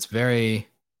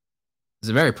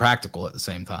practical at the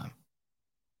same time.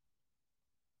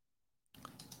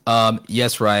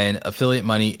 Yes, Ryan, affiliate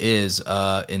money is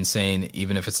insane,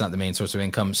 even if it's not the main source of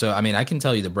income. So, I mean, I can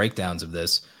tell you the breakdowns of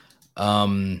this.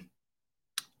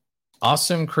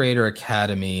 Awesome Creator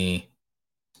Academy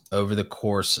over the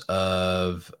course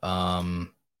of,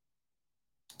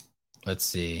 let's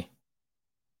see.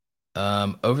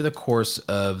 Over the course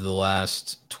of the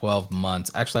last 12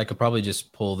 months, actually, I could probably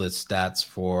just pull the stats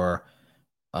for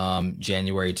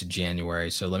January to January.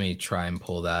 So let me try and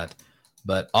pull that.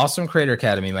 But Awesome Creator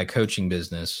Academy, my coaching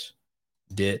business,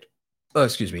 did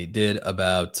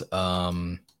about I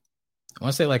want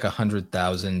to say like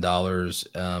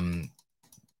 $100,000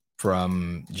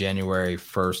 from January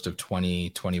 1st of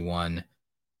 2021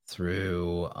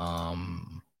 through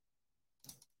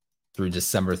through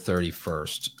December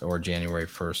 31st or January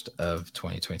 1st of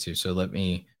 2022. So let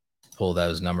me pull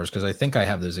those numbers because I think I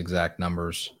have those exact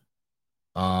numbers.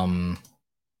 Let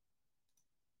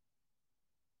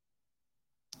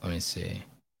me see.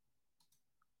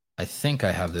 I think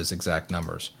I have those exact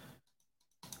numbers.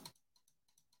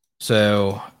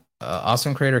 So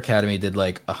Awesome Creator Academy did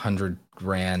like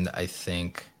 $100,000, I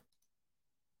think.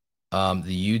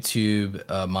 The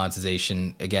YouTube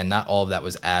monetization, again, not all of that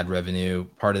was ad revenue.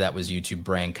 Part of that was YouTube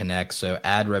Brand Connect. So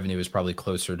ad revenue is probably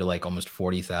closer to like almost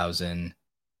 40,000.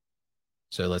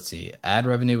 So let's see. Ad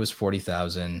revenue was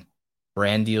 40,000.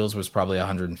 Brand deals was probably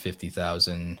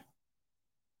 150,000.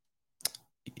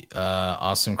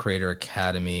 Awesome Creator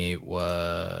Academy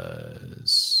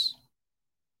was.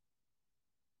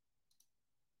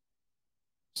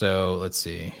 So let's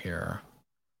see here.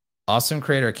 Awesome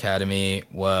Creator Academy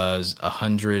was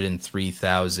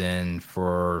 103,000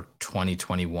 for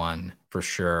 2021 for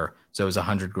sure. So it was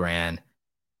 $100,000.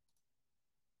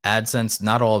 AdSense,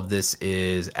 not all of this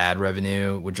is ad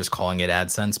revenue. We're just calling it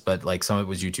AdSense, but like some of it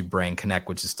was YouTube Brand Connect,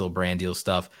 which is still brand deal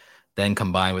stuff. Then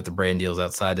combined with the brand deals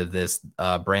outside of this,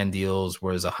 brand deals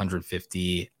was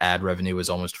 150. Ad revenue was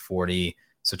almost 40.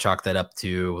 So chalk that up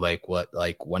to like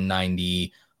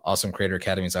 190. Awesome Creator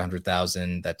Academy is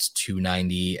 100,000. That's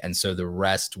 290. And so the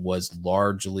rest was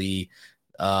largely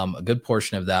a good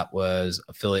portion of that was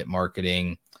affiliate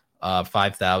marketing.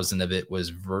 5,000 of it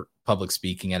was public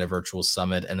speaking at a virtual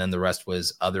summit. And then the rest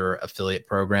was other affiliate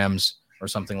programs or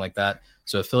something like that.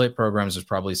 So affiliate programs was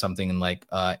probably something in like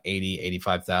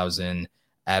 85,000.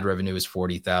 Ad revenue was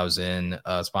 40,000.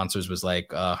 Sponsors was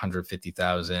like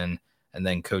 150,000. And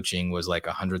then coaching was like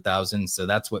 100,000. So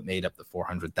that's what made up the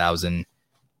 400,000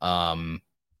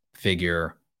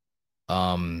 figure.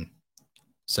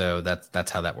 So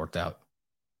that's how that worked out.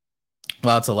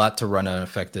 Well, it's a lot to run an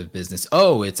effective business.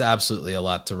 Oh, it's absolutely a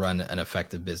lot to run an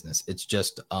effective business. It's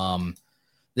just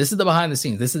this is the behind the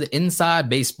scenes. This is the inside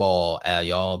baseball,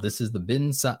 y'all. This is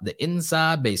the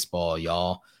inside baseball,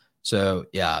 y'all. So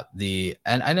yeah,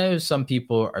 and I know some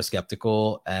people are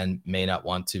skeptical and may not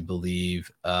want to believe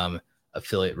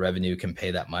affiliate revenue can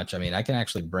pay that much. I mean, I can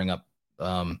actually bring up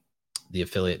the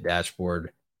affiliate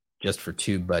dashboard just for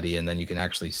TubeBuddy, and then you can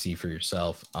actually see for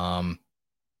yourself.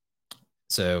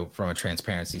 So from a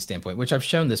transparency standpoint, which I've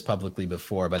shown this publicly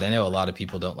before, but I know a lot of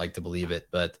people don't like to believe it.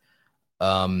 But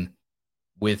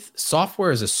with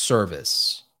software as a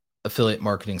service, affiliate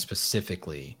marketing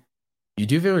specifically, you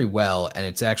do very well. And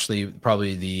it's actually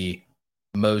probably the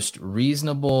most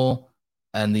reasonable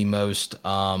and the most, it's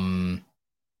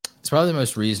probably the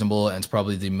most reasonable and it's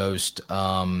probably the most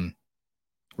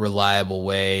reliable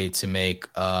way to make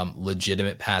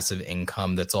legitimate passive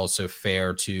income that's also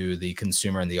fair to the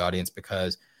consumer and the audience.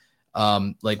 Because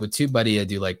like with TubeBuddy, I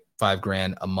do like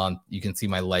 $5,000 a month. You can see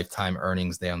my lifetime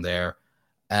earnings down there.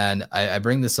 And I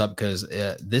bring this up because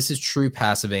this is true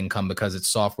passive income because it's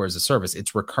software as a service.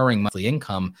 It's recurring monthly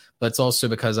income, but it's also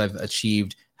because I've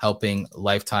achieved helping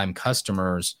lifetime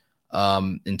customers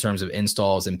in terms of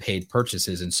installs and paid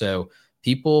purchases. And so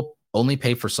people only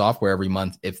pay for software every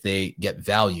month if they get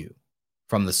value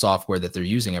from the software that they're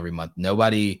using every month.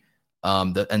 Nobody,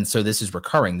 and so this is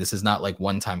recurring. This is not like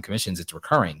one-time commissions, it's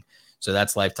recurring. So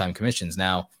that's lifetime commissions.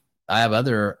 Now, I have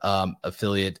other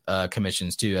affiliate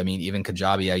commissions too. I mean, even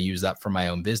Kajabi, I use that for my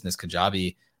own business.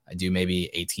 Kajabi, I do maybe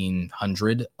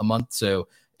 1,800 a month. So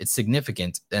it's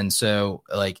significant. And so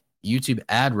like YouTube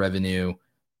ad revenue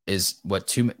is what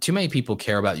too many people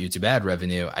care about YouTube ad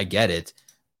revenue. I get it.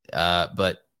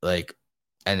 But like,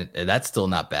 and that's still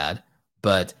not bad,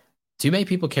 but too many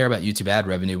people care about YouTube ad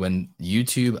revenue when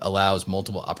YouTube allows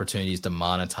multiple opportunities to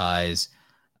monetize.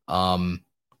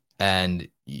 And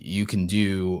you can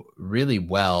do really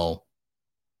well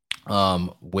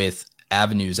with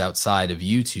avenues outside of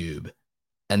YouTube.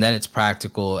 And then it's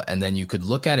practical. And then you could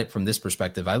look at it from this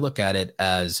perspective. I look at it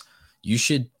as you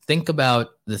should think about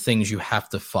the things you have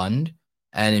to fund.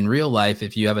 And in real life,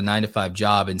 if you have a 9-to-5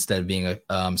 job, instead of being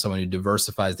someone who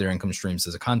diversifies their income streams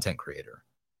as a content creator,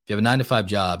 if you have a 9-to-5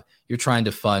 job, you're trying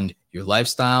to fund your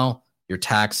lifestyle, your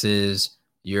taxes,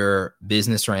 your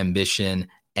business or ambition,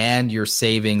 and your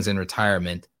savings and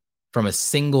retirement from a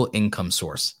single income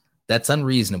source. That's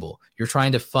unreasonable. You're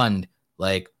trying to fund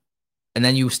and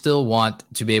then you still want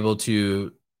to be able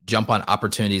to jump on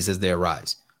opportunities as they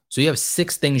arise. So you have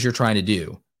 6 things you're trying to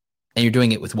do, and you're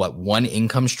doing it with one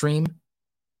income stream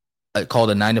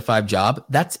called a 9-to-5 job.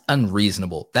 That's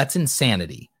unreasonable. That's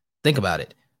insanity. Think about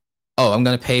it. Oh, I'm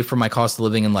going to pay for my cost of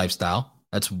living and lifestyle.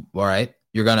 That's all right.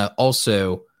 You're going to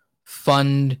also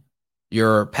fund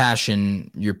your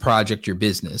passion, your project, your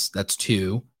business. That's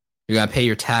 2. You're going to pay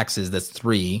your taxes. That's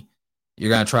 3. You're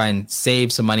going to try and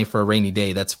save some money for a rainy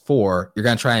day. That's 4. You're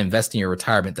going to try and invest in your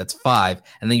retirement. That's 5.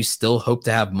 And then you still hope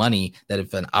to have money that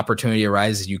if an opportunity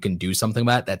arises, you can do something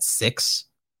about it. That's 6.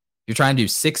 You're trying to do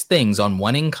 6 things on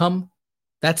one income.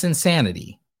 That's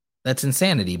insanity. That's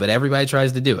insanity. But everybody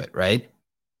tries to do it, right?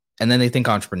 And then they think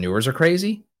entrepreneurs are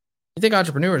crazy. You think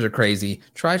entrepreneurs are crazy?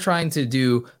 Try trying to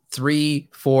do 3,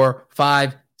 4,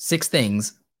 5, 6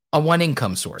 things on one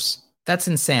income source. That's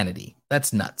insanity.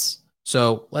 That's nuts.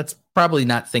 So let's probably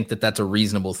not think that that's a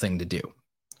reasonable thing to do.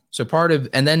 So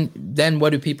and then what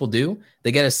do people do?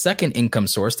 They get a second income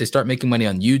source. They start making money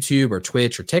on YouTube or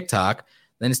Twitch or TikTok.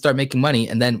 Then they start making money.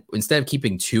 And then instead of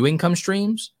keeping 2 income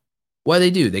streams, what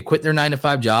do? They quit their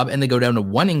 9-to-5 job and they go down to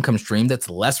 1 income stream that's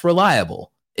less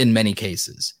reliable in many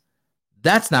cases.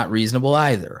 That's not reasonable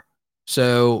either.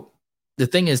 So the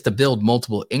thing is to build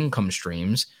multiple income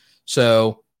streams.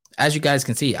 So as you guys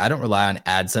can see, I don't rely on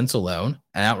AdSense alone.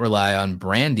 I don't rely on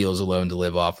brand deals alone to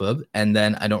live off of. And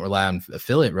then I don't rely on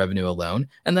affiliate revenue alone.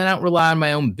 And then I don't rely on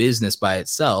my own business by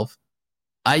itself.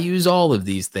 I use all of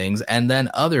these things and then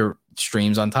other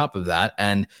streams on top of that.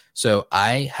 And so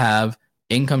I have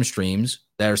income streams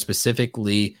that are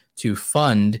specifically to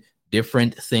fund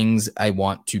different things I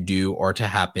want to do or to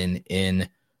happen in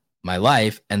my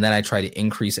life. And then I try to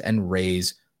increase and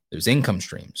raise those income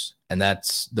streams. And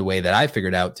that's the way that I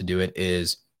figured out to do it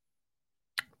is,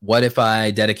 what if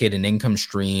I dedicate an income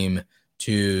stream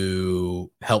to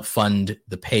help fund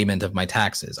the payment of my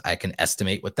taxes? I can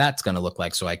estimate what that's going to look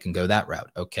like so I can go that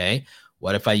route. Okay.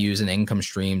 What if I use an income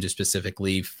stream to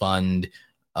specifically fund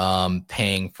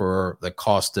paying for the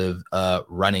cost of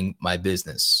running my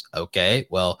business? Okay.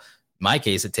 Well, in my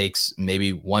case, it takes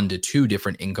maybe 1 to 2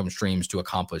 different income streams to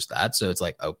accomplish that. So it's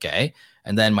like, okay.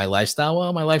 And then my lifestyle,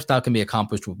 well, my lifestyle can be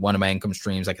accomplished with one of my income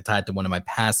streams. I could tie it to one of my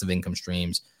passive income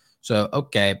streams. So,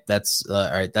 okay, that's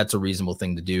all right. That's a reasonable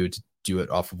thing to do it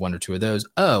off of 1 or 2 of those.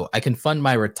 Oh, I can fund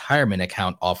my retirement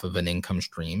account off of an income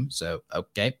stream. So,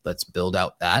 okay, let's build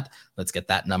out that. Let's get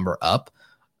that number up.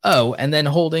 Oh, and then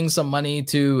holding some money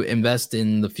to invest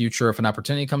in the future if an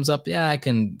opportunity comes up. Yeah, I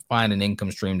can find an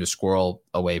income stream to squirrel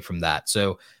away from that.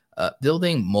 So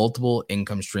building multiple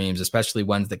income streams, especially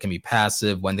ones that can be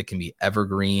passive, one that can be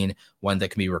evergreen, one that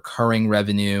can be recurring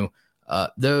revenue,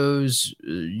 those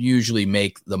usually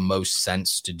make the most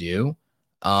sense to do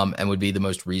and would be the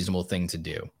most reasonable thing to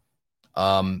do.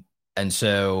 And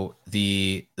so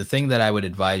the thing that I would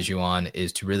advise you on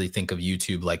is to really think of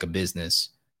YouTube like a business.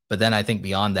 But then I think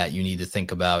beyond that, you need to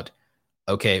think about,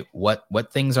 okay,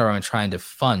 what things are I trying to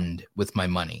fund with my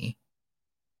money?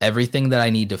 Everything that I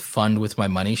need to fund with my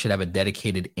money should have a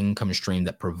dedicated income stream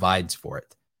that provides for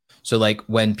it. So like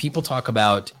when people talk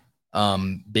about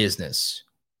business,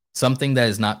 something that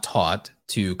is not taught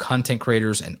to content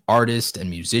creators and artists and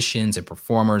musicians and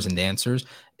performers and dancers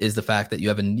is the fact that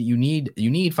you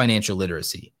need financial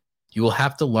literacy. You will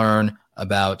have to learn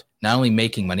about not only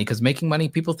making money, because making money,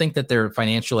 people think that their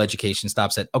financial education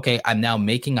stops at, okay, I'm now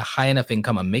making a high enough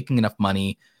income, I'm making enough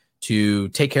money to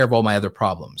take care of all my other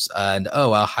problems. And,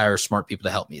 oh, I'll hire smart people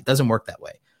to help me. It doesn't work that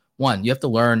way. One, you have to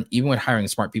learn, even when hiring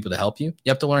smart people to help you, you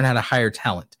have to learn how to hire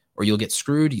talent, or you'll get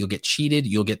screwed, you'll get cheated,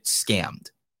 you'll get scammed.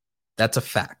 That's a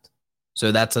fact.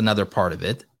 So that's another part of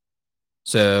it.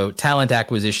 So talent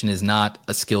acquisition is not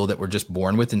a skill that we're just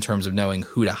born with in terms of knowing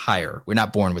who to hire. We're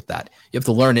not born with that. You have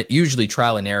to learn it, usually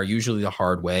trial and error, usually the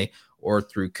hard way or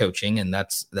through coaching. And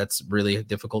that's really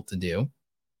difficult to do.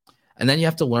 And then you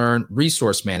have to learn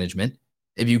resource management.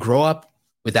 If you grow up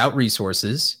without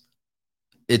resources,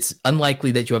 it's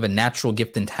unlikely that you have a natural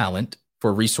gift and talent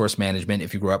for resource management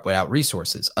if you grew up without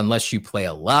resources, unless you play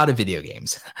a lot of video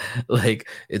games. Like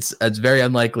it's very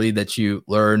unlikely that you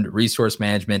learned resource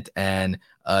management and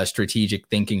strategic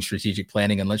thinking, strategic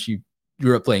planning, unless you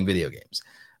grew up playing video games.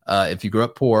 If you grew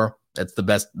up poor, that's the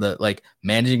best. Like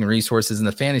managing resources in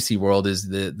the fantasy world is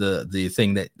the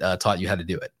thing that taught you how to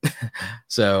do it.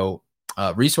 So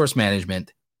resource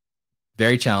management,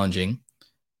 very challenging.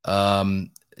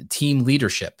 Team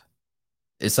leadership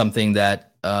is something that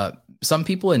some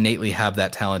people innately have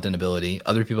that talent and ability.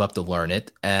 Other people have to learn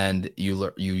it, and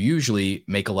you usually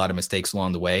make a lot of mistakes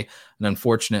along the way. And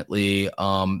unfortunately,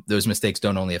 those mistakes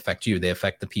don't only affect you; they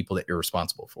affect the people that you're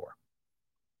responsible for.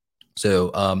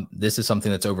 So this is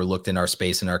something that's overlooked in our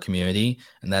space, in our community,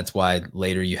 and that's why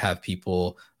later you have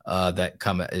people that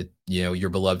come, your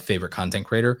beloved favorite content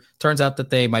creator. Turns out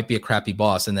that they might be a crappy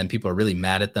boss, and then people are really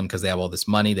mad at them because they have all this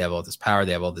money, they have all this power,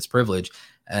 they have all this privilege,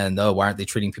 and why aren't they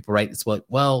treating people right? It's like,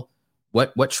 well,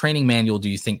 What training manual do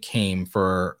you think came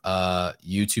for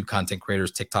YouTube content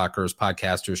creators, TikTokers,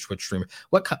 podcasters, Twitch streamers?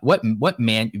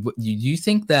 Do you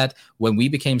think that when we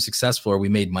became successful or we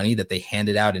made money that they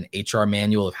handed out an HR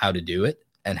manual of how to do it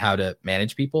and how to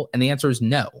manage people? And the answer is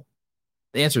no.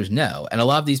 The answer is no. And a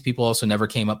lot of these people also never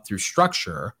came up through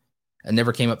structure and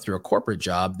never came up through a corporate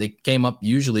job. They came up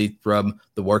usually from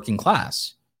the working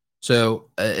class. So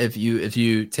if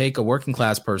you take a working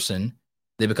class person,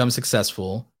 they become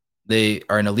successful, they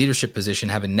are in a leadership position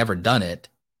having never done it,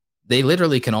 they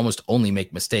literally can almost only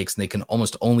make mistakes, and they can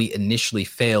almost only initially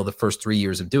fail the first 3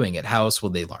 years of doing it. How else will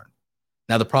they learn?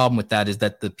 Now, the problem with that is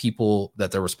that the people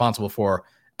that they're responsible for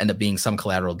end up being some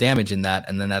collateral damage in that.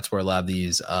 And then that's where a lot of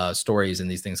these stories and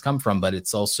these things come from. But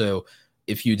it's also,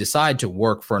 if you decide to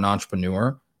work for an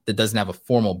entrepreneur that doesn't have a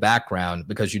formal background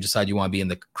because you decide you want to be in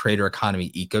the creator economy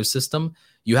ecosystem,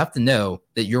 you have to know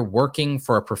that you're working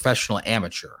for a professional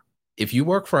amateur. If you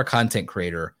work for a content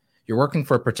creator, you're working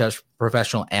for a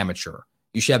professional amateur.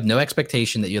 You should have no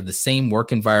expectation that you have the same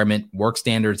work environment, work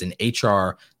standards, and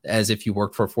HR as if you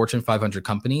work for a Fortune 500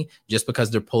 company just because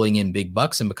they're pulling in big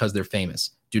bucks and because they're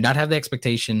famous. Do not have the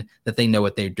expectation that they know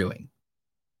what they're doing.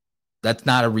 That's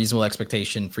not a reasonable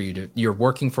expectation for you to. You're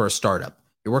working for a startup.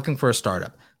 You're working for a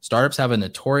startup. Startups have a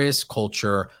notorious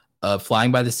culture of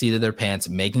flying by the seat of their pants,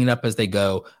 making it up as they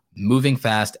go, moving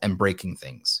fast, and breaking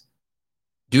things.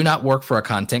 Do not work for a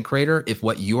content creator if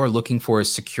what you are looking for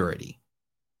is security.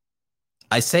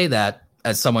 I say that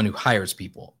as someone who hires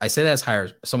people. I say that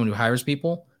as someone who hires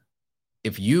people.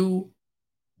 If you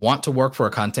want to work for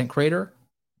a content creator,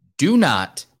 do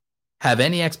not have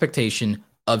any expectation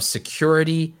of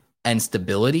security and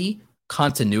stability,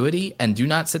 continuity, and do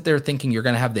not sit there thinking you're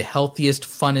going to have the healthiest,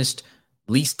 funnest,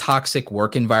 least toxic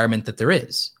work environment that there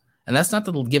is. And that's not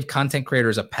to give content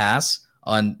creators a pass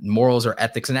on morals or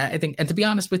ethics. And I think, and to be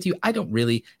honest with you,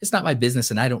 it's not my business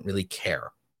and I don't really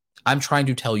care. I'm trying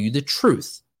to tell you the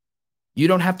truth. You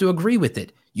don't have to agree with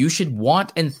it. You should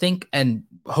want and think and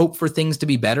hope for things to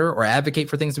be better or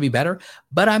advocate for things to be better.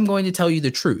 But I'm going to tell you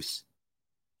the truth.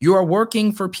 You are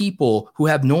working for people who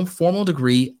have no formal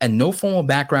degree and no formal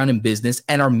background in business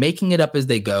and are making it up as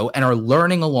they go and are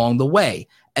learning along the way.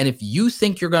 And if you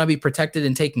think you're going to be protected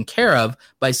and taken care of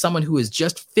by someone who is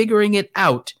just figuring it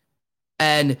out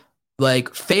and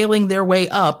like failing their way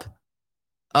up,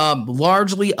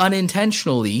 largely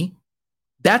unintentionally,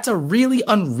 that's a really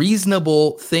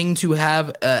unreasonable thing to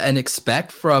have and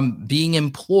expect from being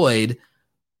employed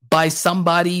by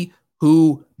somebody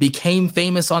who became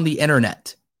famous on the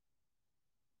internet.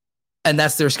 And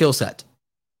that's their skill set.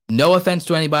 No offense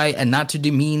to anybody, and not to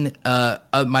demean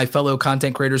my fellow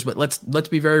content creators, but let's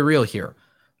be very real here.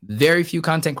 Very few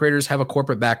content creators have a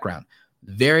corporate background.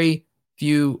 Very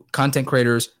few content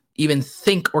creators even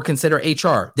think or consider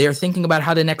HR. They are thinking about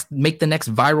how to make the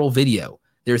next viral video.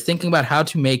 They're thinking about how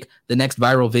to make the next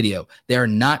viral video. They're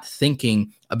not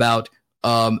thinking about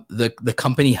the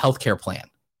company healthcare plan.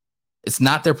 It's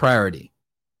not their priority.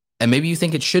 And maybe you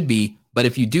think it should be, but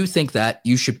if you do think that,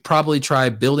 you should probably try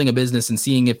building a business and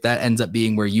seeing if that ends up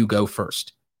being where you go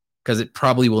first, because it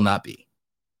probably will not be.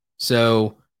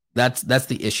 So that's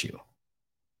the issue.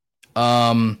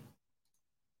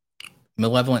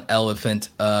 Malevolent Elephant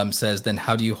says, then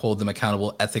how do you hold them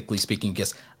accountable, ethically speaking?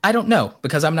 Guess I don't know,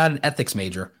 because I'm not an ethics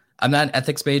major. I'm not an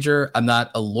ethics major. I'm not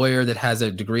a lawyer that has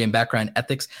a degree and background in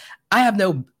ethics. I have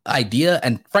no idea,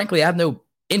 and frankly, I have no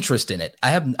interest in it.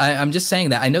 I'm just saying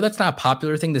that. I know that's not a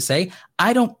popular thing to say.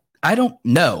 I don't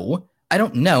know.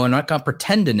 I'm not going to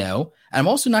pretend to know. And I'm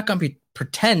also not going to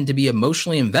pretend to be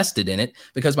emotionally invested in it,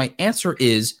 because my answer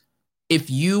is, if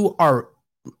you are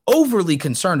overly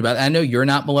concerned about it, I know you're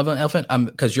not, Malevolent Elephant,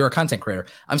 because you're a content creator.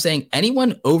 I'm saying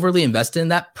anyone overly invested in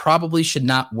that probably should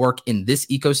not work in this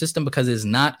ecosystem, because it is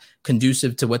not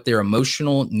conducive to what their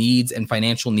emotional needs and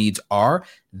financial needs are.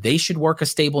 They should work a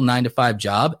stable 9-to-5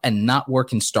 job and not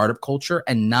work in startup culture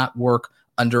and not work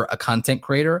under a content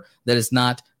creator that is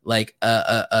not like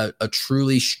a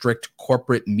truly strict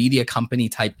corporate media company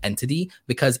type entity,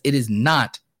 because it is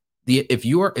not if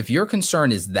your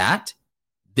concern is that,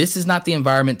 this is not the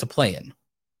environment to play in,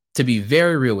 to be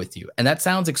very real with you. And that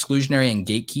sounds exclusionary and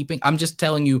gatekeeping. I'm just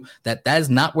telling you that is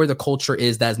not where the culture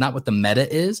is. That is not what the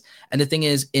meta is. And the thing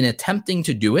is, in attempting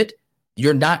to do it,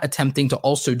 you're not attempting to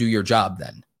also do your job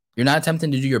then. You're not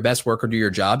attempting to do your best work or do your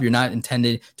job. You're not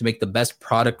intended to make the best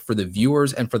product for the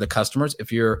viewers and for the customers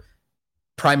if your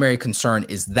primary concern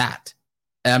is that.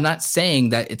 And I'm not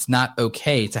saying that it's not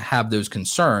okay to have those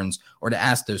concerns or to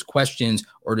ask those questions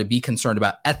or to be concerned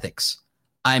about ethics.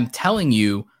 I'm telling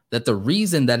you that the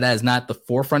reason that is not the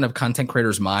forefront of content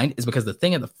creators' mind is because the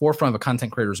thing at the forefront of a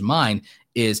content creator's mind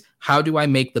is, how do I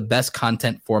make the best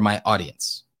content for my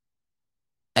audience?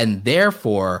 And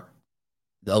therefore,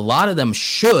 a lot of them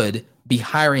should be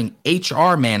hiring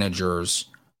HR managers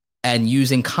and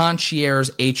using concierge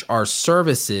HR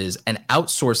services and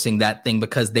outsourcing that thing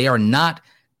because they are not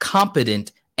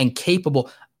competent and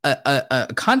capable. A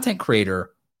content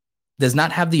creator does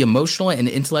not have the emotional and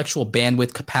intellectual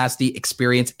bandwidth, capacity,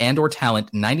 experience, and or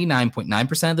talent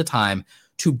 99.9% of the time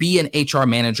to be an HR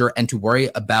manager and to worry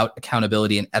about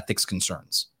accountability and ethics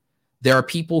concerns. There are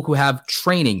people who have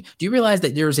training. Do you realize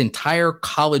that there's entire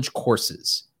college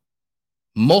courses,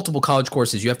 multiple college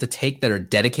courses you have to take that are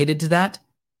dedicated to that?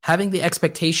 Having the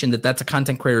expectation that that's a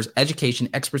content creator's education,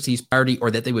 expertise, priority, or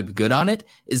that they would be good on it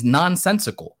is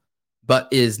nonsensical. But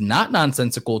is not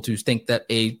nonsensical to think that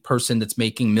a person that's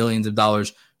making millions of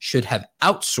dollars should have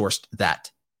outsourced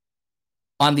that.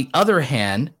 On the other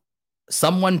hand,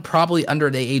 someone probably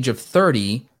under the age of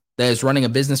 30 that is running a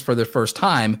business for the first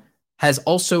time has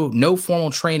also no formal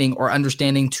training or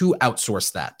understanding to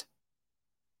outsource that.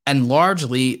 And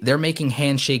largely, they're making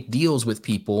handshake deals with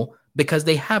people because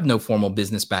they have no formal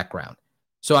business background.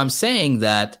 So I'm saying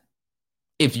that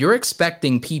if you're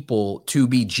expecting people to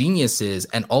be geniuses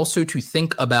and also to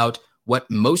think about what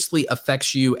mostly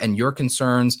affects you and your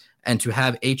concerns and to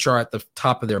have HR at the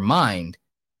top of their mind,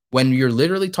 when you're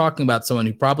literally talking about someone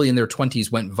who probably in their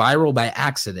 20s went viral by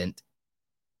accident,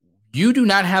 you do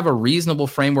not have a reasonable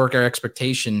framework or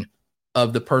expectation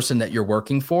of the person that you're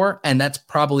working for. And that's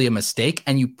probably a mistake.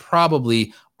 And you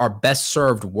probably are best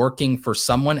served working for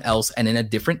someone else and in a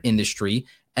different industry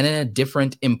and in a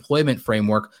different employment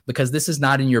framework, because this is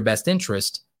not in your best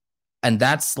interest. And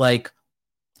that's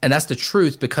the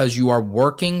truth, because you are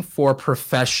working for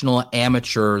professional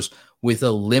amateurs with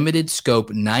a limited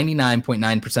scope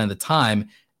 99.9% of the time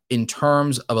in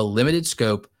terms of a limited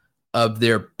scope of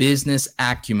their business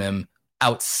acumen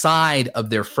outside of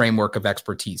their framework of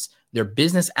expertise. Their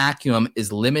business acumen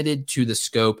is limited to the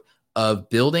scope of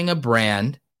building a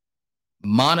brand,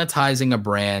 monetizing a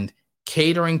brand,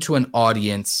 catering to an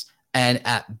audience, and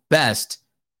at best,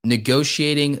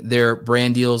 negotiating their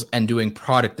brand deals and doing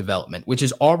product development, which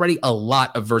is already a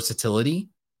lot of versatility.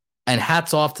 And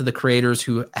hats off to the creators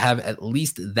who have at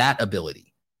least that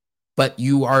ability. But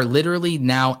you are literally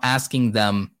now asking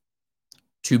them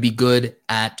to be good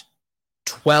at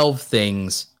 12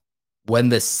 things when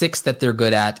the 6 that they're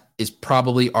good at is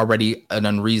probably already an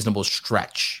unreasonable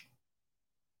stretch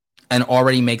and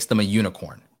already makes them a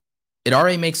unicorn. It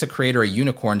already makes a creator a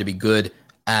unicorn to be good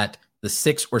at the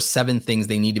 6 or 7 things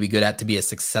they need to be good at to be a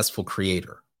successful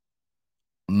creator.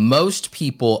 Most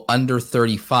people under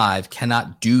 35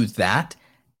 cannot do that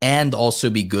and also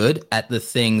be good at the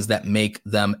things that make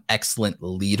them excellent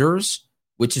leaders,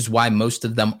 which is why most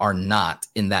of them are not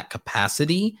in that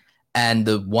capacity. And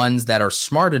the ones that are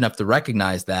smart enough to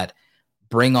recognize that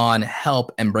bring on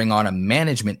help and bring on a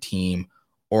management team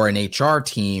or an HR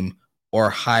team or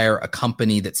hire a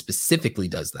company that specifically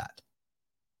does that.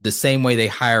 The same way they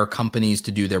hire companies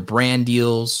to do their brand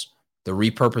deals, the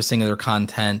repurposing of their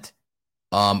content,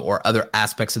 or other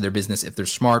aspects of their business if they're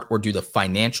smart, or do the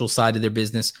financial side of their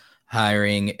business,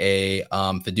 hiring a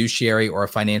fiduciary or a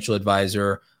financial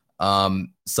advisor.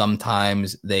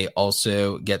 Sometimes they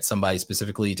also get somebody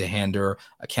specifically to handle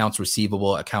accounts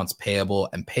receivable, accounts payable,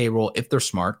 and payroll if they're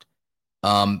smart.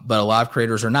 But a lot of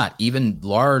creators are not. Even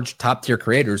large top tier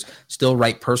creators still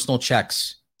write personal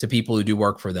checks to people who do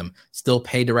work for them, still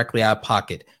pay directly out of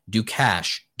pocket, do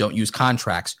cash, don't use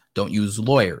contracts, don't use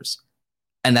lawyers.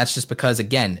 And that's just because,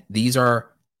 again, these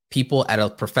are people at a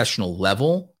professional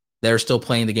level. They're still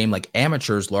playing the game like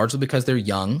amateurs, largely because they're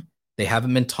young. They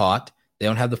haven't been taught. They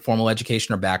don't have the formal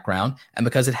education or background, and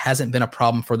because it hasn't been a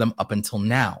problem for them up until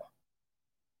now.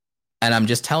 And I'm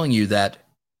just telling you that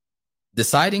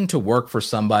deciding to work for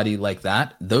somebody like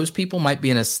that, those people might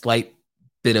be in a slight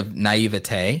bit of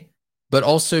naivete, but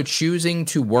also choosing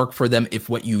to work for them if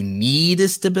what you need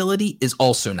is stability is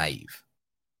also naive.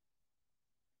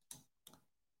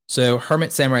 So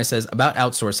Hermit Samurai says, about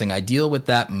outsourcing, I deal with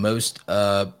that most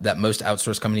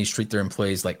outsourced companies treat their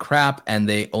employees like crap and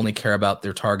they only care about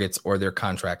their targets or their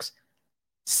contracts.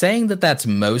 Saying that that's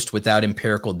most without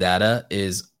empirical data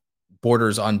is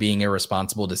borders on being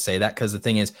irresponsible to say that, because the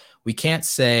thing is, we can't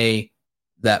say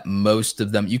that most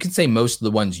of them, you can say most of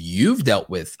the ones you've dealt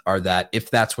with are that,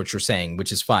 if that's what you're saying,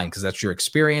 which is fine because that's your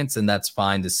experience and that's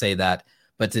fine to say that.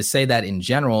 But to say that in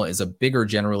general is a bigger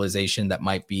generalization that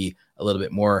might be a little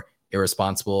bit more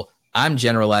irresponsible. I'm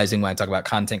generalizing when I talk about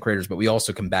content creators, but we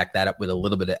also can back that up with a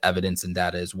little bit of evidence and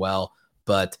data as well.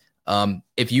 But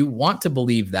If you want to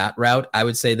believe that route, I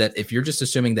would say that if you're just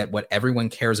assuming that what everyone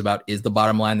cares about is the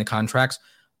bottom line, the contracts,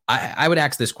 I would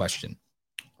ask this question.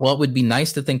 Well, it would be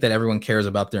nice to think that everyone cares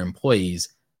about their employees.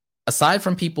 Aside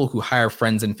from people who hire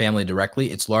friends and family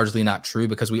directly, it's largely not true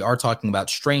because we are talking about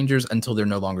strangers until they're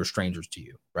no longer strangers to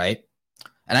you, right?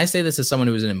 And I say this as someone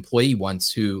who was an employee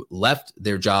once who left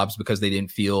their jobs because they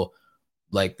didn't feel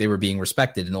like they were being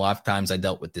respected. And a lot of times I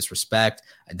dealt with disrespect.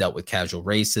 I dealt with casual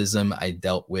racism. I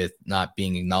dealt with not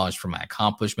being acknowledged for my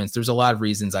accomplishments. There's a lot of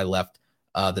reasons I left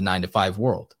the 9-to-5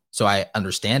 world. So I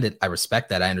understand it. I respect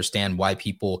that. I understand why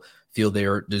people feel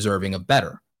they're deserving of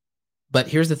better. But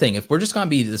here's the thing. If we're just going to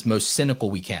be this most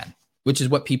cynical we can, which is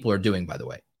what people are doing, by the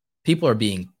way, people are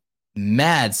being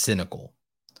mad cynical.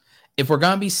 If we're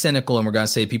going to be cynical and we're going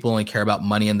to say people only care about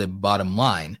money and the bottom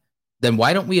line, then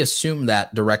why don't we assume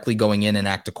that directly going in and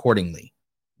act accordingly?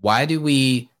 Why do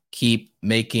we keep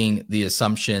making the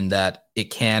assumption that it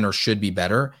can or should be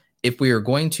better if we are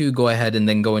going to go ahead and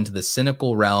then go into the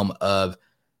cynical realm of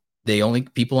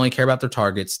people only care about their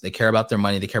targets, they care about their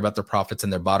money, they care about their profits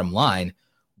and their bottom line?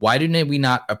 Why do we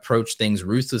not approach things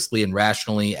ruthlessly and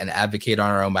rationally and advocate on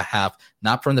our own behalf,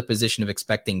 not from the position of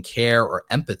expecting care or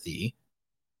empathy?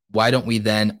 Why don't we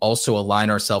then also align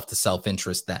ourselves to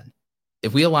self-interest then?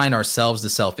 If we align ourselves to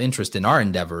self-interest in our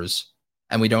endeavors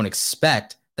and we don't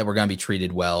expect that we're going to be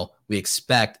treated well, we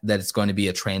expect that it's going to be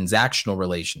a transactional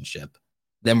relationship,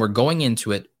 then we're going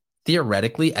into it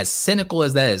theoretically, as cynical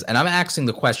as that is. And I'm asking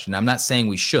the question. I'm not saying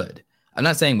we should. I'm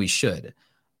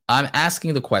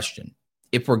asking the question.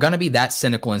 If we're going to be that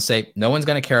cynical and say, no one's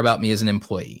going to care about me as an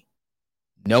employee,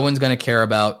 no one's going to care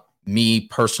about me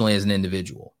personally as an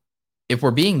individual. If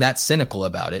we're being that cynical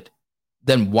about it,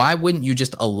 then why wouldn't you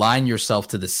just align yourself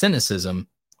to the cynicism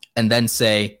and then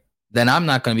say, then I'm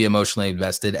not going to be emotionally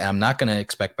invested and I'm not going to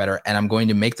expect better and I'm going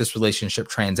to make this relationship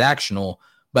transactional,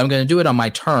 but I'm going to do it on my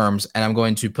terms and I'm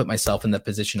going to put myself in the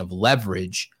position of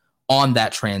leverage on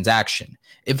that transaction.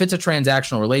 If it's a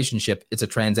transactional relationship, it's a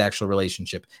transactional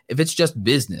relationship. If it's just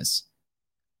business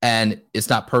and it's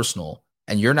not personal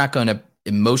and you're not going to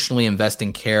emotionally invest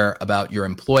in care about your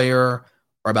employer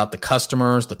or about the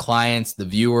customers, the clients, the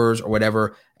viewers or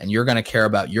whatever, and you're going to care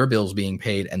about your bills being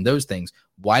paid and those things,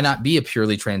 why not be a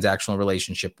purely transactional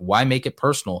relationship? Why make it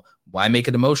personal? Why make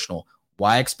it emotional?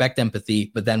 Why expect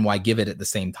empathy, but then why give it at the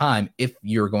same time if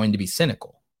you're going to be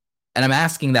cynical? And I'm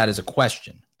asking that as a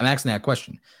question. I'm asking that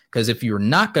question because if you're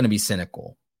not going to be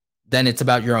cynical, then it's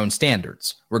about your own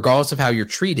standards. Regardless of how you're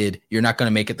treated, you're not going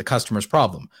to make it the customer's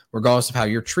problem. Regardless of how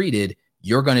you're treated,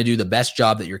 you're going to do the best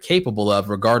job that you're capable of,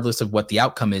 regardless of what the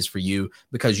outcome is for you,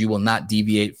 because you will not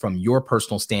deviate from your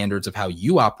personal standards of how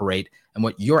you operate and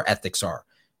what your ethics are.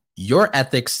 Your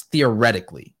ethics,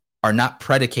 theoretically, are not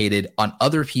predicated on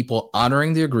other people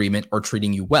honoring the agreement or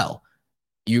treating you well.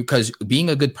 Because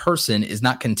being a good person is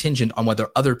not contingent on whether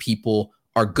other people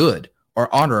are good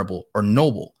or honorable or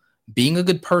noble. Being a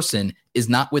good person is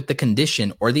not with the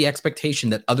condition or the expectation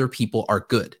that other people are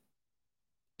good.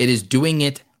 It is doing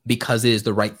it because it is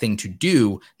the right thing to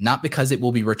do, not because it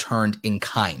will be returned in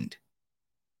kind.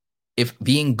 If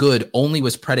being good only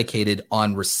was predicated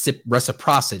on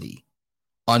reciprocity,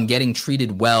 on getting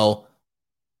treated well,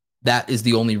 that is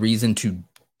the only reason to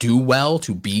do well,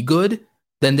 to be good,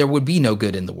 then there would be no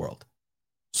good in the world.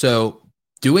 So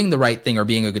doing the right thing or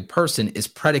being a good person is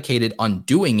predicated on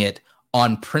doing it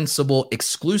on principle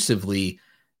exclusively,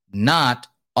 not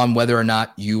on whether or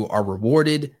not you are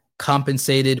rewarded,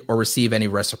 compensated, or receive any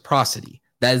reciprocity.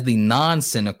 That is the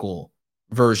non-cynical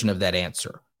version of that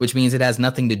answer, which means it has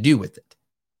nothing to do with it.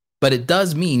 But it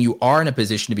does mean you are in a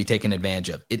position to be taken advantage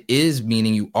of. It is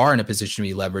meaning you are in a position to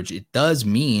be leveraged. It does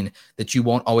mean that you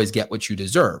won't always get what you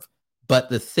deserve. But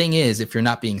the thing is, if you're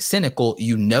not being cynical,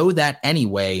 you know that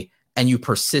anyway, and you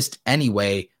persist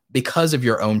anyway because of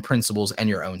your own principles and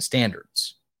your own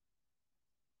standards.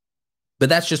 But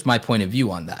that's just my point of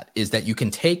view on that, is that you can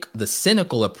take the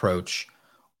cynical approach,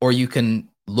 or you can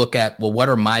look at, well, what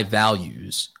are my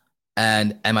values?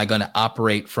 And am I going to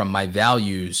operate from my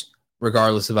values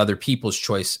regardless of other people's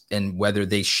choice and whether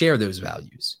they share those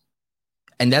values?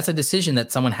 And that's a decision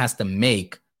that someone has to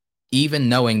make, even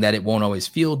knowing that it won't always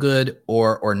feel good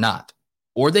or not.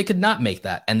 Or they could not make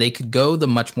that, and they could go the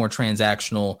much more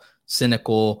transactional,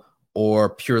 cynical, or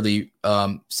purely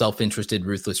self-interested,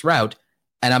 ruthless route.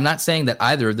 And I'm not saying that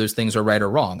either of those things are right or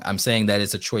wrong. I'm saying that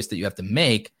it's a choice that you have to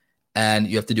make, and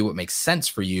you have to do what makes sense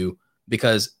for you,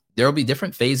 because there will be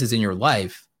different phases in your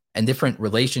life and different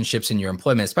relationships in your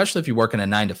employment, especially if you work in a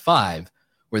 9-to-5,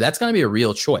 where that's going to be a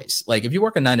real choice. Like if you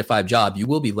work a 9-to-5 job, you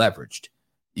will be leveraged.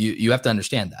 You have to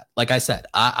understand that. Like I said,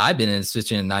 I've been in a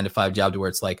 9-to-5 job to where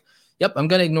it's like, yep, I'm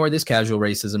going to ignore this casual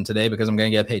racism today because I'm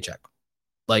going to get a paycheck.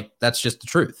 Like, that's just the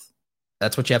truth.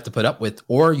 That's what you have to put up with,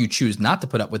 or you choose not to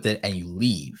put up with it and you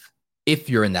leave if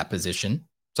you're in that position.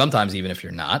 Sometimes even if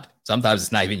you're not, sometimes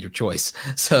it's not even your choice.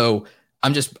 So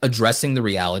I'm just addressing the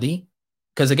reality,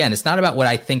 because again, it's not about what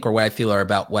I think or what I feel, or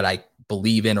about what I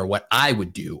believe in or what I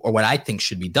would do or what I think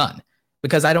should be done,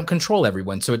 because I don't control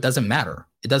everyone. So it doesn't matter.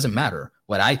 It doesn't matter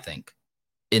what I think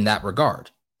in that regard.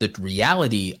 The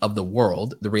reality of the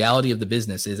world, the reality of the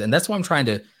business is, and that's why I'm trying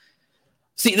to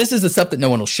see, this is the stuff that no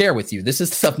one will share with you. This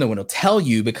is the stuff no one will tell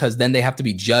you, because then they have to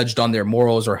be judged on their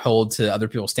morals or hold to other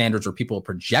people's standards, or people will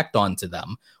project onto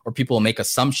them, or people will make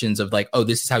assumptions of like, oh,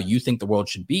 this is how you think the world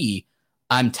should be.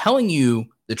 I'm telling you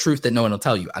the truth that no one will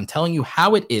tell you. I'm telling you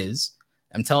how it is.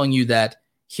 I'm telling you that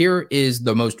here is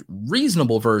the most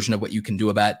reasonable version of what you can do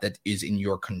about it that is in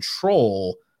your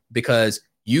control, because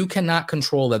you cannot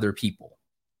control other people.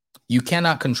 You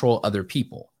cannot control other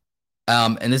people.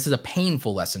 And this is a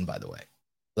painful lesson, by the way.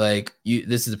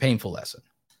 This is a painful lesson.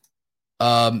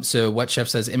 So what Chef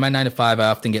says, in my 9 to 5, I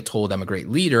often get told I'm a great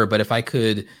leader, but if I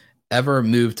could ever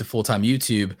move to full-time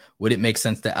YouTube, would it make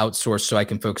sense to outsource so I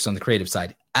can focus on the creative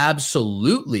side?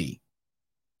 Absolutely.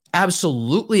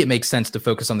 Absolutely, it makes sense to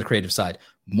focus on the creative side.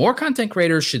 More content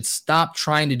creators should stop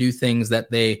trying to do things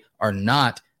that they are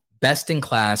not best in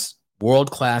class, world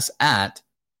class at,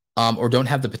 or don't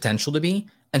have the potential to be,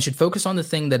 and should focus on the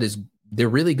thing that is they're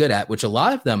really good at, which a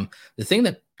lot of them, the thing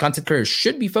that content creators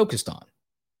should be focused on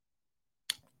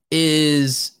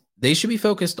is they should be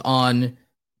focused on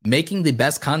making the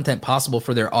best content possible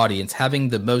for their audience, having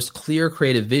the most clear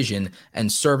creative vision,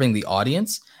 and serving the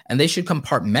audience. And they should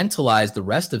compartmentalize the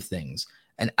rest of things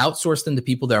and outsource them to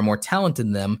people that are more talented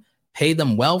than them, pay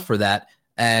them well for that,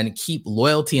 and keep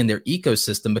loyalty in their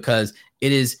ecosystem, because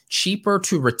it is cheaper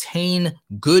to retain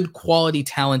good quality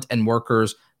talent and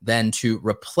workers than to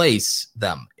replace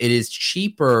them. It is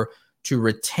cheaper to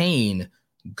retain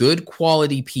good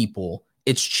quality people.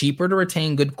 It's cheaper to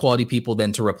retain good quality people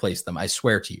than to replace them. I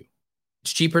swear to you.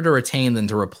 It's cheaper to retain than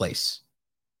to replace.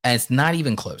 And it's not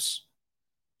even close.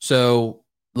 So,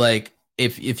 like,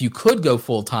 if you could go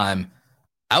full-time,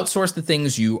 outsource the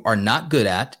things you are not good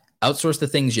at, outsource the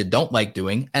things you don't like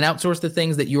doing, and outsource the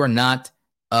things that you are not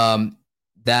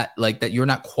that you're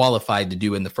not qualified to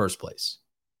do in the first place.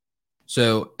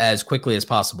 So as quickly as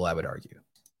possible, I would argue.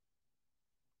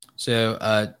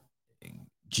 So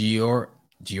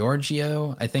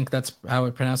Giorgio, I think that's how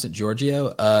I pronounce it.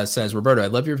 Giorgio says, Roberto, I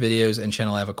love your videos and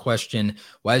channel. I have a question.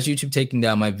 Why is YouTube taking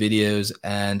down my videos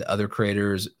and other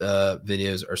creators'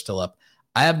 videos are still up?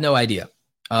 I have no idea.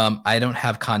 I don't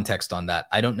have context on that.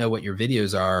 I don't know what your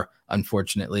videos are,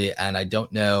 unfortunately, and I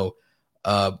don't know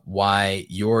why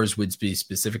yours would be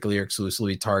specifically or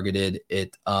exclusively targeted.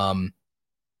 It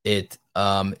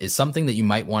is something that you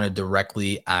might want to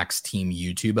directly ask Team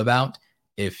YouTube about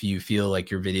if you feel like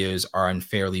your videos are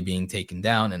unfairly being taken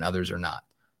down and others are not.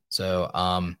 So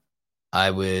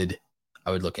I would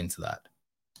look into that.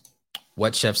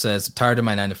 What Chef says, tired of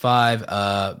my 9 to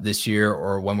 5 this year,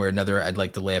 or one way or another, I'd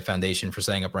like to lay a foundation for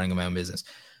setting up running my own business.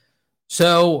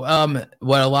 So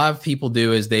what a lot of people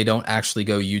do is they don't actually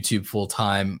go YouTube full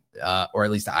time, or at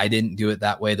least I didn't do it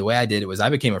that way. The way I did it was I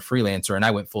became a freelancer and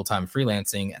I went full time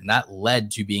freelancing, and that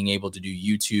led to being able to do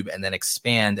YouTube and then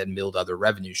expand and build other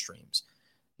revenue streams.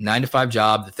 9 to 5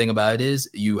 job, the thing about it is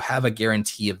you have a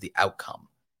guarantee of the outcome.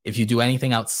 If you do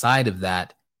anything outside of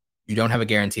that, you don't have a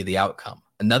guarantee of the outcome.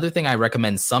 Another thing I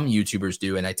recommend some YouTubers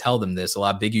do, and I tell them this, a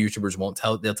lot of big YouTubers won't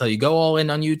tell, they'll tell you, go all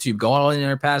in on YouTube, go all in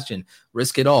your passion,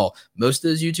 risk it all. Most of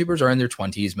those YouTubers are in their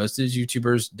 20s. Most of those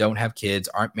YouTubers don't have kids,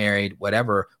 aren't married,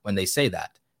 whatever, when they say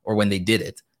that, or when they did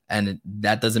it. And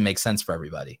that doesn't make sense for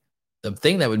everybody. The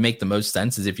thing that would make the most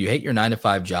sense is if you hate your 9 to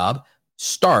 5 job,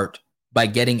 start by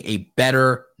getting a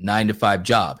better 9 to 5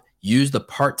 job. Use the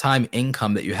part-time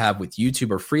income that you have with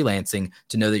YouTube or freelancing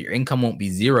to know that your income won't be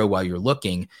zero while you're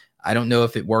looking. I don't know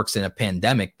if it works in a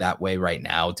pandemic that way right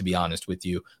now, to be honest with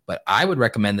you, but I would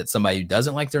recommend that somebody who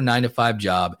doesn't like their 9 to 5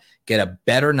 job get a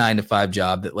better 9 to 5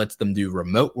 job that lets them do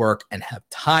remote work and have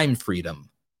time freedom,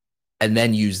 and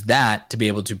then use that to be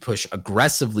able to push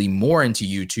aggressively more into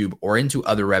YouTube or into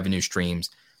other revenue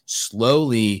streams,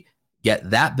 slowly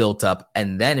get that built up.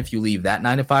 And then if you leave that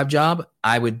 9 to 5 job,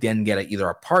 I would then get either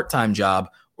a part-time job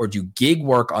or do gig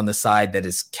work on the side that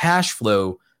is cash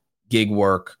flow gig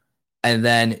work. And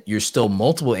then you're still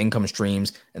multiple income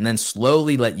streams, and then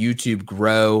slowly let YouTube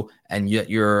grow and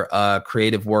your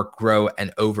creative work grow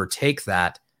and overtake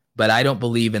that. But I don't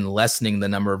believe in lessening the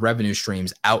number of revenue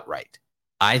streams outright.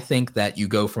 I think that you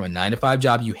go from a 9 to 5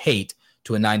 job you hate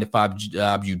to a 9 to 5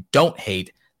 job you don't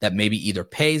hate, that maybe either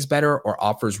pays better or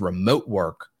offers remote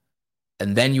work,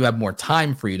 and then you have more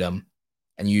time freedom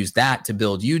and use that to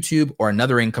build YouTube or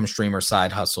another income stream or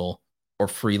side hustle or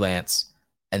freelance.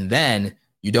 And then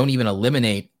you don't even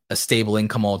eliminate a stable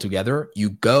income altogether.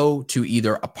 You go to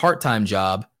either a part-time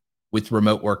job with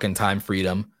remote work and time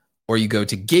freedom, or you go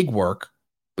to gig work,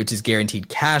 which is guaranteed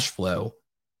cash flow,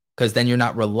 because then you're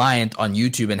not reliant on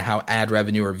YouTube and how ad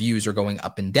revenue or views are going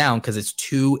up and down because it's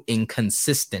too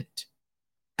inconsistent.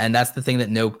 And that's the thing that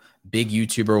no big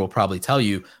YouTuber will probably tell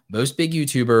you. Most big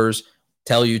YouTubers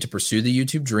tell you to pursue the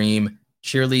YouTube dream,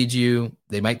 cheerlead you.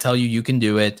 They might tell you you can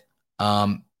do it.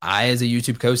 I, as a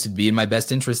YouTube coach, it'd be in my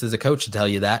best interest as a coach to tell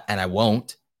you that, and I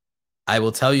won't. I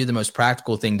will tell you the most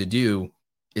practical thing to do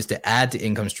is to add to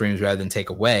income streams rather than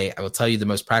take away. I will tell you the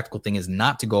most practical thing is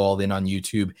not to go all in on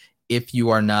YouTube if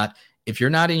you're not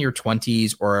in your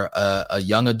 20s or a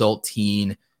young adult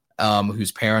teen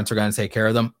whose parents are going to take care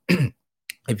of them.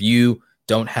 If you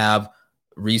don't have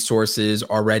resources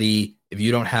already, if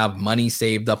you don't have money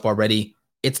saved up already,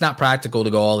 it's not practical to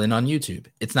go all in on YouTube.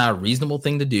 It's not a reasonable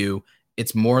thing to do.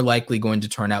 It's more likely going to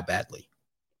turn out badly.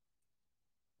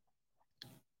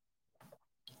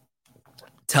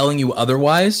 Telling you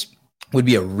otherwise would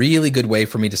be a really good way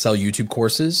for me to sell YouTube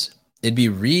courses. It'd be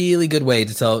a really good way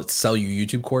to sell you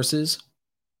YouTube courses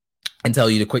and tell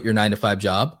you to quit your 9-to-5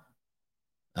 job.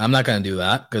 I'm not going to do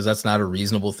that because that's not a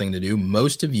reasonable thing to do.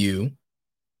 Most of you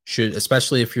should,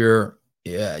 especially if you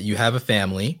have a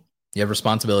family, you have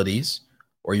responsibilities,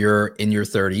 or you're in your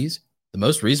 30s, the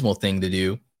most reasonable thing to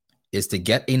do is to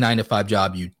get a 9-to-5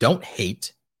 job you don't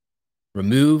hate,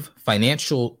 remove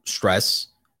financial stress,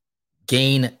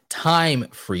 gain time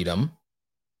freedom,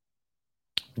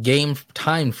 and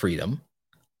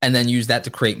then use that to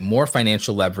create more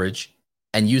financial leverage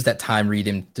and use that time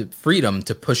freedom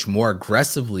to push more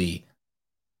aggressively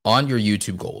on your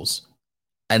YouTube goals,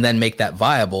 and then make that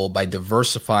viable by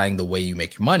diversifying the way you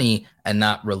make your money and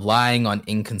not relying on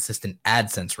inconsistent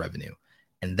AdSense revenue,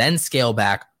 and then scale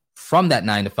back from that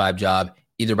 9-to-5 job,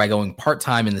 either by going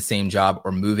part-time in the same job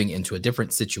or moving into a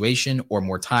different situation or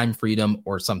more time freedom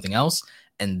or something else.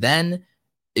 And then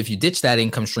if you ditch that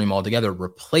income stream altogether,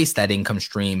 replace that income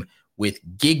stream with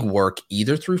gig work,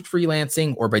 either through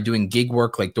freelancing or by doing gig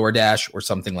work like DoorDash or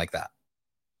something like that.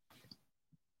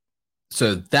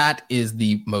 So that is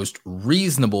the most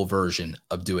reasonable version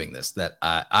of doing this that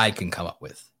I can come up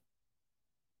with.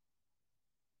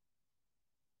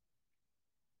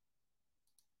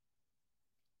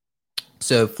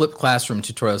 So Flip Classroom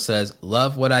Tutorial says,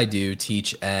 love what I do,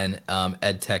 teach and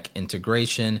ed tech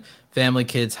integration, family,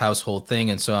 kids, household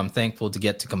thing. And so I'm thankful to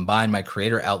get to combine my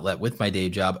creator outlet with my day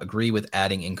job. Agree with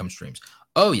adding income streams.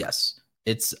 Oh, yes.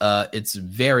 It's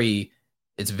very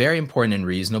important and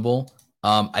reasonable.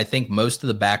 I think most of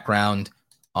the background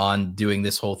on doing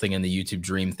this whole thing in the YouTube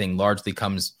dream thing largely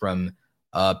comes from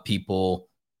people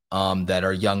that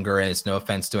are younger, and it's no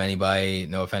offense to anybody,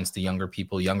 no offense to younger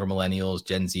people, younger millennials,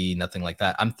 Gen Z, nothing like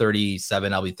that. I'm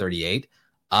 37, I'll be 38.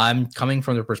 I'm coming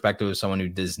from the perspective of someone who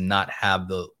did not have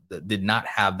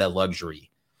that luxury.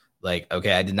 Like,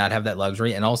 okay, I did not have that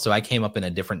luxury. And also I came up in a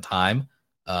different time.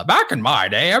 Back in my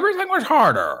day, everything was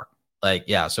harder. Like,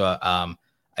 yeah. So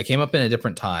I came up in a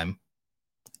different time,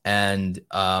 and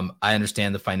I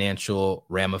understand the financial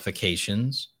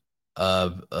ramifications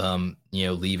of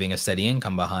leaving a steady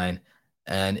income behind,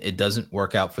 and it doesn't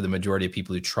work out for the majority of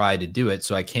people who try to do it.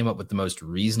 So I came up with the most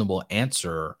reasonable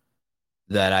answer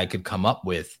that I could come up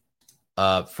with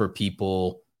for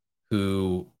people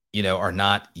who are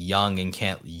not young and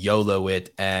can't YOLO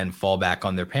it and fall back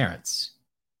on their parents.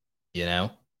 So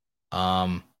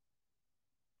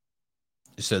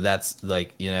that's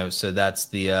like,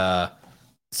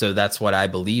 so that's what I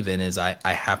believe in, is I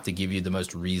have to give you the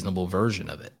most reasonable version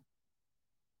of it.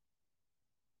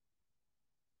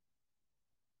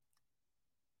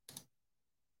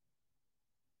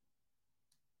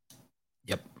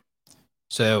 Yep.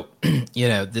 So,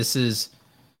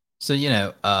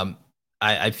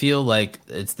 I feel like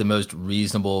it's the most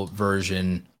reasonable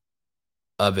version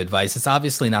of advice. It's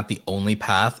obviously not the only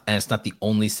path, and it's not the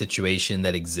only situation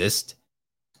that exists,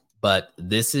 but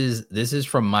this is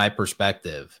from my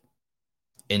perspective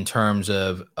in terms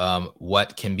of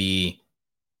what can be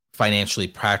financially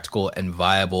practical and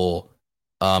viable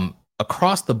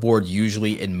across the board,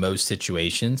 usually in most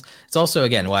situations. It's also,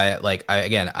 again, why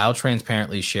I'll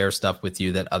transparently share stuff with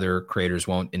you that other creators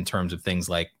won't, in terms of things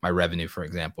like my revenue, for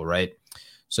example, right?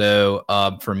 So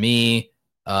for me,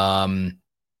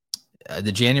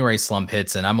 the January slump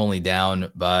hits, and I'm only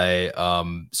down by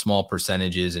small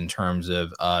percentages in terms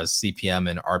of CPM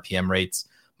and RPM rates.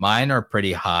 Mine are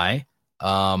pretty high.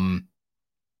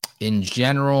 In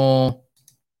general,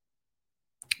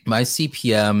 My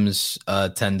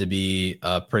CPMs tend to be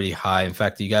pretty high. In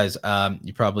fact, you guys,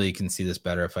 you probably can see this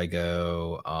better if I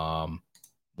go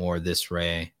more this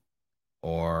way,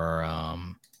 or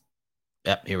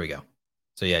yep, here we go.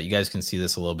 So yeah, you guys can see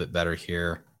this a little bit better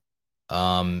here.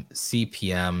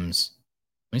 CPMs.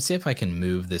 Let me see if I can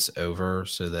move this over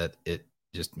so that it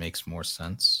just makes more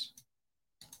sense.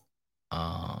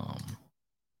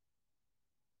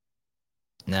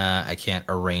 Nah, I can't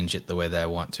arrange it the way that I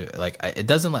want to. Like, it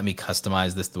doesn't let me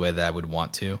customize this the way that I would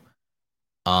want to.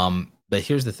 But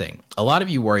here's the thing. A lot of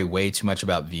you worry way too much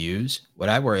about views. What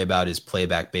I worry about is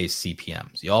playback-based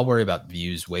CPMs. You all worry about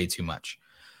views way too much.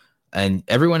 And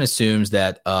everyone assumes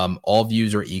that all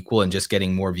views are equal and just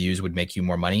getting more views would make you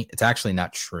more money. It's actually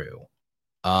not true.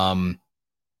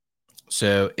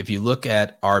 So if you look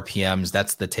at RPMs,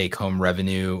 that's the take-home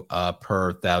revenue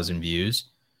per 1,000 views.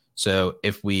 So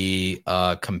if we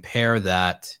compare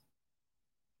that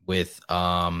with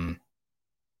the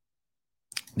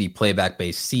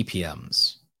playback-based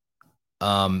CPMs,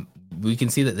 we can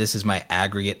see that this is my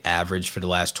aggregate average for the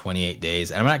last 28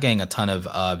 days. And I'm not getting a ton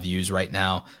of views right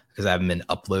now because I haven't been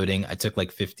uploading. I took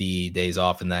like 50 days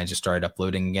off and then I just started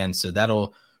uploading again. So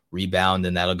that'll rebound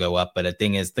and that'll go up. But the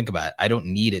thing is, think about it. I don't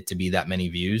need it to be that many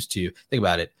views to think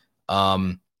about it.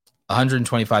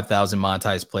 125,000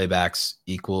 monetized playbacks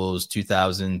equals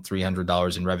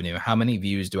 $2,300 in revenue. How many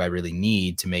views do I really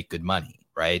need to make good money,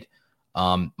 right?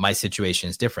 My situation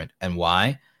is different. And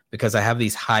why? Because I have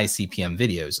these high CPM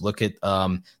videos. Look at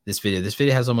this video. This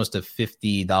video has almost a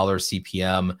 $50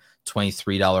 CPM,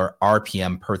 $23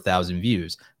 RPM per 1,000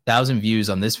 views. 1,000 views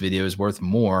on this video is worth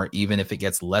more, even if it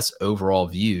gets less overall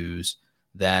views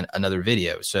than another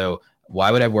video. So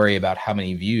why would I worry about how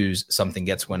many views something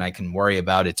gets when I can worry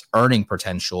about its earning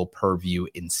potential per view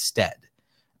instead?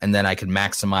 And then I can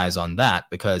maximize on that,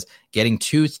 because getting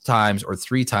 2 times or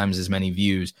 3 times as many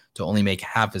views to only make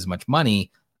half as much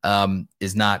money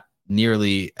is not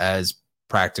nearly as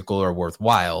practical or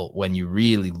worthwhile when you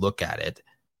really look at it.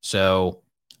 So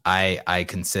I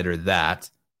consider that.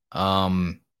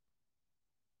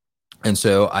 And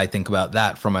so I think about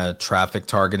that from a traffic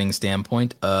targeting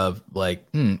standpoint of like,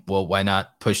 well, why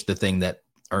not push the thing that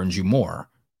earns you more?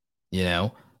 You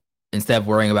know, instead of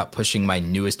worrying about pushing my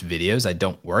newest videos, I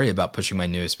don't worry about pushing my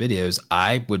newest videos.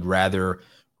 I would rather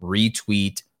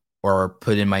retweet or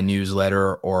put in my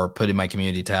newsletter or put in my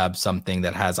community tab something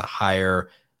that has a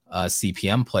higher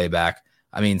CPM playback.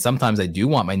 I mean, sometimes I do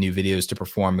want my new videos to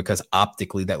perform because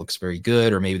optically that looks very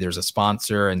good, or maybe there's a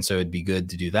sponsor, and so it'd be good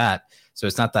to do that. So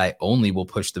it's not that I only will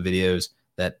push the videos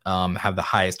that have the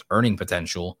highest earning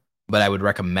potential, but I would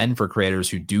recommend for creators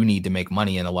who do need to make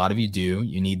money, and a lot of you do,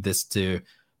 you need this to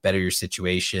better your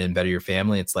situation, better your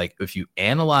family. It's like, if you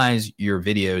analyze your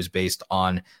videos based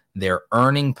on their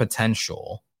earning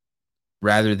potential,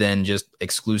 rather than just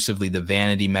exclusively the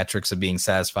vanity metrics of being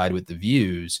satisfied with the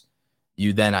views,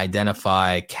 you then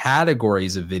identify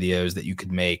categories of videos that you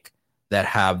could make that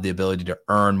have the ability to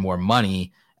earn more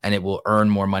money, and it will earn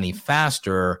more money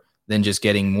faster than just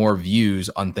getting more views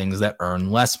on things that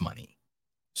earn less money.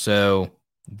 So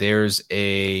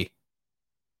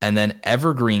and then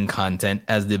evergreen content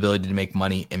has the ability to make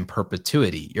money in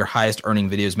perpetuity. Your highest earning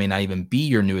videos may not even be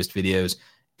your newest videos.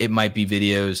 It might be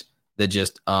videos that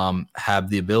just have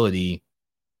the ability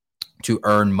to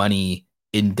earn money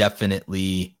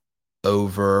indefinitely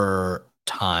over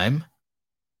time.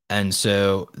 And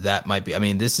so that might be, I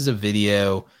mean, this is a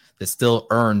video that still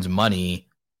earns money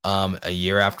a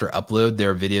year after upload. There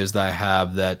are videos that I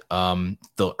have that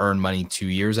still earn money 2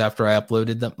 years after I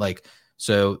uploaded them. Like,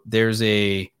 so there's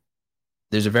a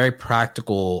very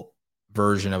practical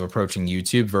version of approaching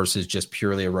YouTube versus just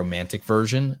purely a romantic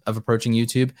version of approaching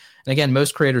YouTube. And again,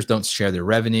 most creators don't share their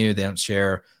revenue. They don't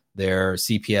share their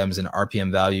CPMs and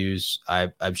RPM values.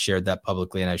 I've shared that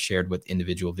publicly, and I've shared what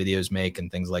individual videos make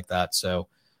and things like that. So,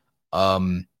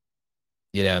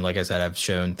 you know, and like I said, I've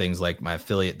shown things like my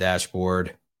affiliate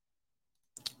dashboard.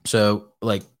 So,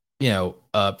 like, you know,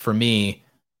 for me,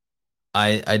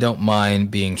 I don't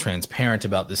mind being transparent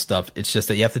about this stuff. It's just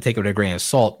that you have to take it with a grain of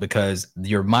salt, because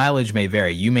your mileage may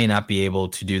vary. You may not be able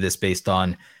to do this based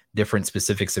on different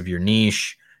specifics of your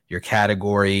niche, your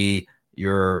category,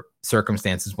 your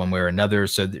circumstances one way or another.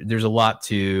 So there's a lot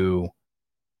to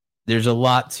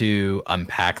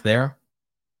unpack there.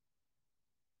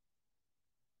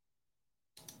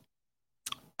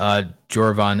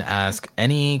 Jorvan asked,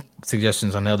 any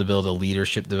suggestions on how to build a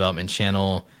leadership development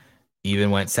channel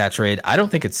even when it's saturated? I don't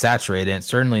think it's saturated, and it's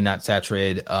certainly not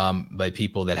saturated by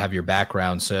people that have your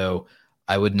background. So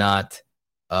I would not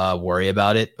worry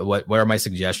about it. What are my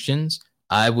suggestions?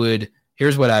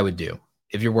 Here's what I would do.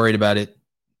 If you're worried about it,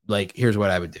 like, here's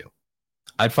what I would do.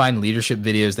 I'd find leadership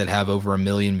videos that have over 1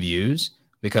 million views,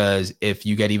 because if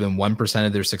you get even 1%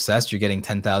 of their success, you're getting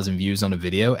 10,000 views on a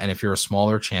video. And if you're a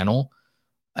smaller channel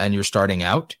and you're starting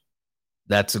out,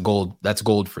 that's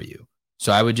gold for you.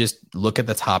 So I would just look at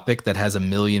the topic that has 1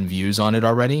 million views on it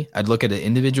already. I'd look at an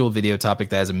individual video topic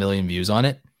that has 1 million views on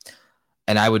it,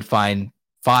 and I would find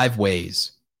 5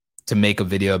 ways to make a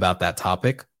video about that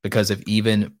topic. Because if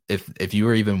you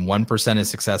were even 1% as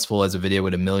successful as a video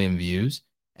with 1 million views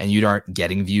and you aren't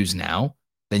getting views now,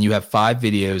 then you have 5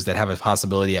 videos that have a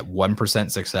possibility at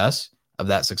 1% success of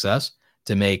that success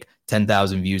to make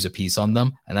 10,000 views a piece on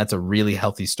them. And that's a really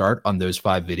healthy start on those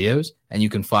 5 videos. And you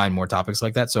can find more topics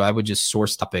like that. So I would just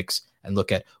source topics and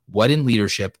look at what in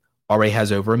leadership already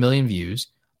has over 1 million views.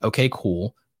 Okay,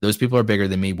 cool. Those people are bigger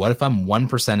than me. What if I'm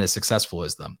 1% as successful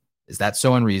as them? Is that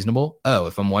so unreasonable? Oh,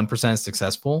 if I'm 1% as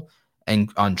successful and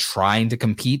on trying to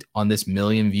compete on this 1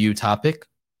 million view topic,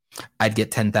 I'd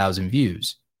get 10,000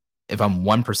 views if I'm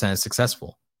 1% as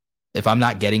successful. If I'm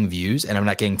not getting views and I'm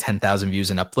not getting 10,000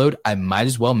 views in upload, I might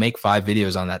as well make 5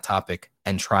 videos on that topic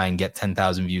and try and get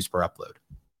 10,000 views per upload.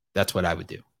 That's what I would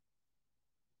do.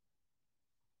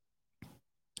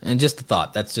 And just a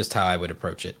thought, that's just how I would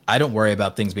approach it. I don't worry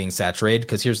about things being saturated,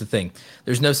 because here's the thing.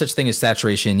 There's no such thing as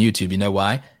saturation in YouTube. You know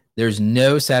why? There's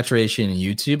no saturation in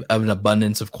YouTube of an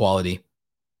abundance of quality.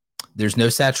 There's no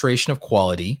saturation of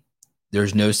quality.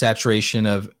 There's no saturation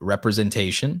of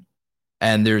representation.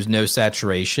 And there's no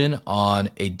saturation on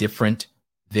a different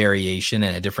variation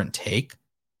and a different take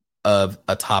of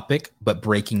a topic, but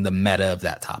breaking the meta of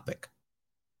that topic.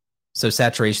 So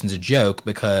saturation is a joke,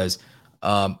 because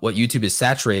what YouTube is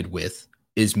saturated with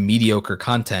is mediocre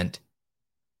content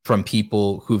from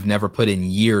people who've never put in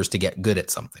years to get good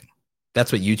at something.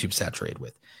 That's what YouTube's saturated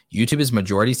with. YouTube is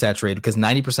majority saturated because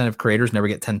 90% of creators never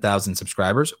get 10,000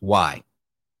 subscribers. Why?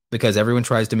 Because everyone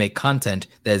tries to make content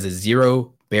that is a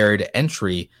zero barrier to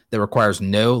entry that requires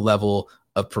no level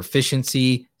of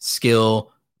proficiency,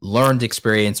 skill, learned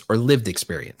experience, or lived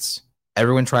experience.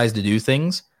 Everyone tries to do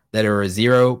things that are a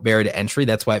zero barrier to entry.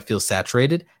 That's why it feels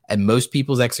saturated. And most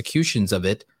people's executions of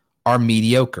it are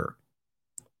mediocre.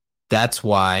 That's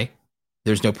why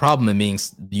there's no problem in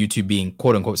YouTube being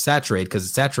quote unquote saturated, because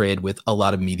it's saturated with a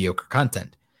lot of mediocre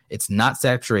content. It's not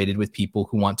saturated with people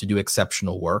who want to do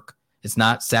exceptional work. It's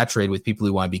not saturated with people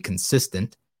who want to be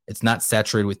consistent. It's not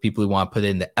saturated with people who want to put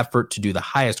in the effort to do the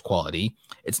highest quality.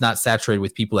 It's not saturated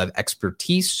with people who have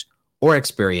expertise or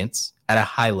experience at a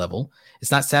high level.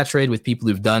 It's not saturated with people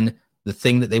who've done the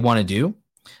thing that they want to do.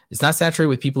 It's not saturated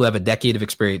with people who have a decade of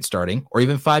experience starting, or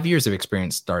even 5 years of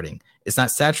experience starting. It's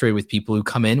not saturated with people who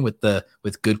come in with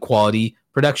good quality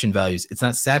production values. It's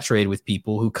not saturated with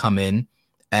people who come in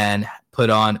and put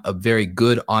on a very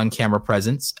good on-camera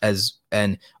presence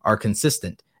and are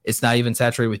consistent. It's not even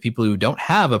saturated with people who don't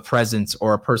have a presence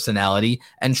or a personality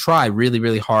and try really,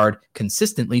 really hard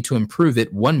consistently to improve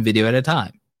it one video at a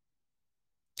time.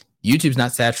 YouTube's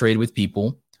not saturated with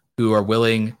people who are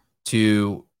willing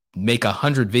to make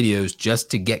 100 videos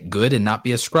just to get good and not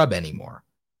be a scrub anymore.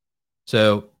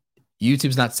 So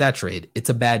YouTube's not saturated. It's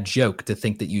a bad joke to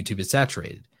think that YouTube is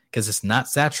saturated, because it's not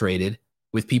saturated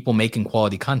with people making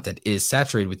quality content. It is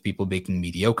saturated with people making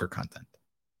mediocre content.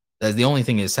 That's the only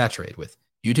thing it is saturated with.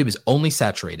 YouTube is only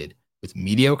saturated with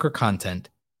mediocre content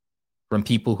from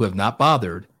people who have not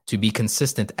bothered to be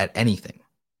consistent at anything.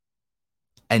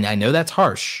 And I know that's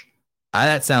harsh.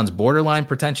 That sounds borderline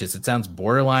pretentious. It sounds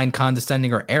borderline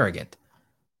condescending or arrogant.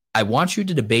 I want you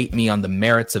to debate me on the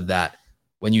merits of that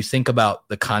when you think about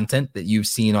the content that you've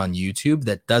seen on YouTube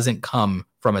that doesn't come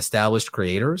from established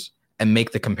creators, and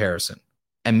make the comparison.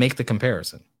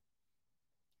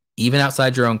 Even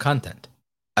outside your own content.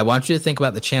 I want you to think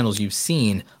about the channels you've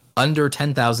seen under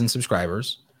 10,000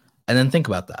 subscribers, and then think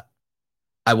about that.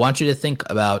 I want you to think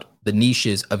about the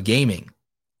niches of gaming,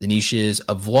 the niches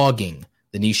of vlogging,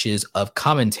 the niches of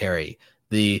commentary,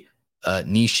 the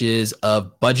niches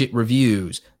of budget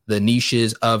reviews, the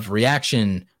niches of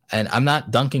reaction. And I'm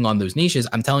not dunking on those niches.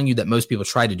 I'm telling you that most people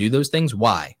try to do those things.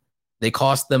 Why? They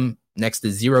cost them next to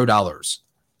 $0.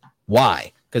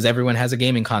 Why? Because everyone has a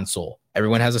gaming console.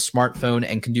 Everyone has a smartphone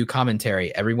and can do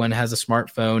commentary. Everyone has a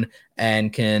smartphone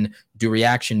and can do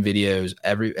reaction videos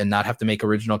and not have to make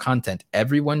original content.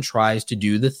 Everyone tries to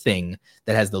do the thing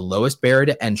that has the lowest barrier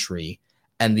to entry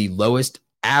and the lowest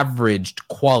averaged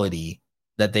quality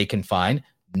that they can find.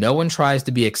 No one tries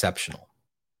to be exceptional.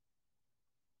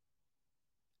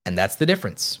 And that's the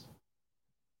difference.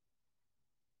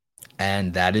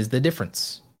 And that is the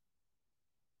difference.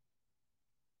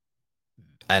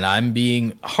 And I'm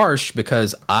being harsh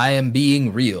because I am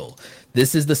being real.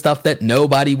 This is the stuff that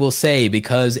nobody will say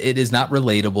because it is not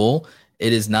relatable.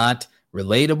 It is not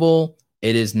relatable.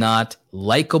 It is not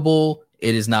likable.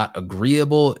 It is not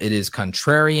agreeable. It is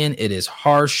contrarian. It is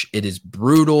harsh. It is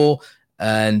brutal.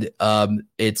 And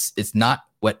it's not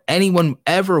what anyone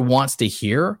ever wants to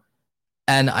hear.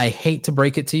 And I hate to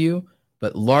break it to you,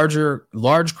 but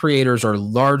large creators are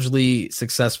largely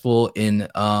successful in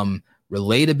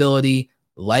relatability,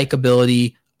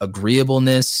 likability,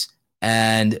 agreeableness,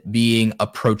 and being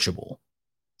approachable.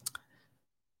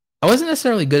 I wasn't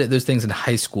necessarily good at those things in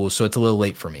high school, so it's a little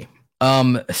late for me.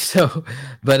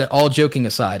 But all joking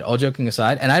aside,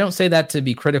 and I don't say that to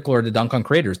be critical or to dunk on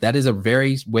creators. That is a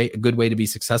good way to be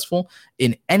successful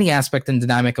in any aspect and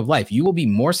dynamic of life. You will be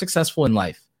more successful in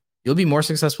life. You'll be more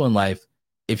successful in life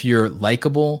if you're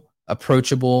likable,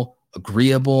 approachable,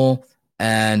 agreeable,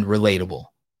 and relatable,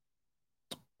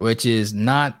 which is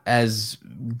not as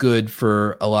good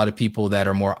for a lot of people that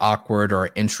are more awkward or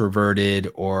introverted,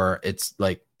 or it's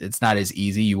not as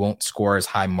easy. You won't score as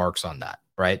high marks on that,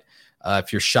 right?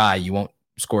 If you're shy, you won't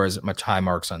score as much high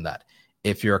marks on that.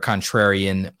 If you're a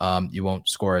contrarian, you won't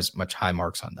score as much high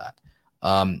marks on that.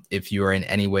 If you're in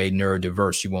any way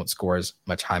neurodiverse, you won't score as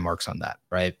much high marks on that,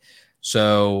 right?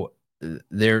 So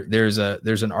there's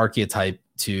an archetype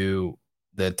to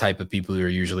the type of people who are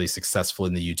usually successful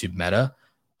in the YouTube meta,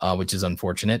 which is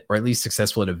unfortunate, or at least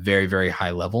successful at a very, very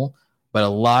high level. But a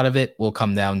lot of it will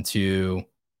come down to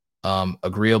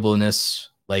agreeableness,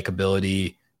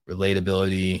 likability,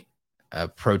 relatability,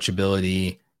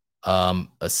 approachability,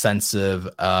 a sense of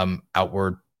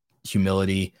outward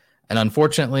humility. And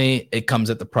unfortunately, it comes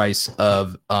at the price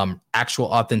of actual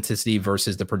authenticity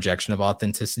versus the projection of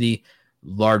authenticity,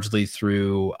 largely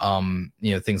through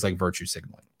things like virtue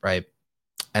signaling, right?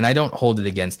 And I don't hold it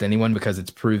against anyone because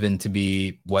it's proven to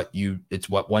be what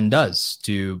one does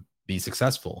to be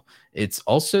successful. It's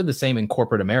also the same in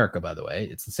corporate America, by the way.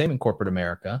 It's the same in corporate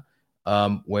America,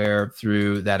 where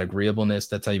through that agreeableness,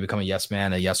 that's how you become a yes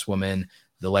man, a yes woman.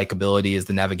 The likability is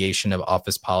the navigation of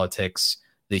office politics.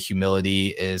 The humility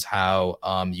is how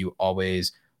you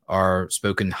always are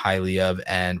spoken highly of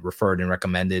and referred and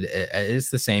recommended. It's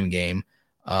the same game,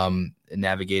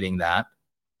 navigating that.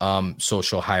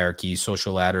 Social hierarchy,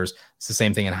 social ladders. It's the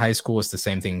same thing in high school. It's the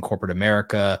same thing in corporate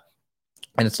America.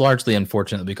 And it's largely,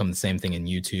 unfortunately, become the same thing in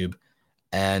YouTube.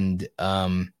 And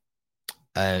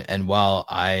while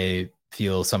I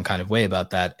feel some kind of way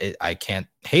about that, I can't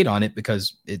hate on it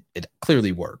because it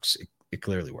clearly works. It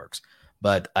clearly works.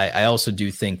 But I also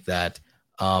do think that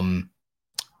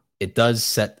it does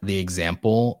set the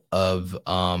example of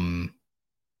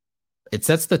it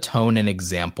sets the tone and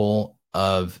example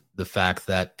of the fact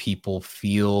that people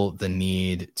feel the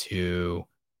need to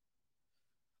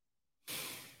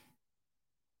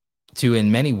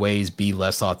in many ways be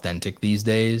less authentic these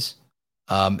days.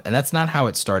 And that's not how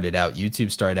it started out.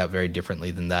 YouTube started out very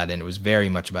differently than that, and it was very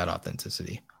much about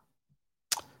authenticity.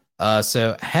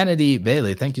 So Hannity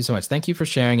Bailey, thank you so much. Thank you for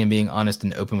sharing and being honest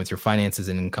and open with your finances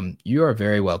and income. You are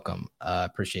very welcome.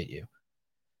 Appreciate you.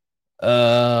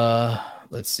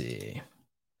 Let's see.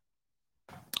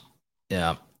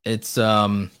 Yeah, it's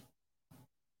yep.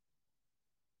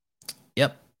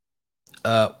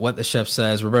 What the chef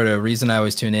says, Roberto, reason I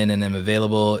always tune in and am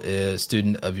available is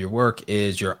student of your work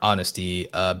is your honesty.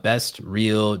 Best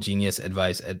real genius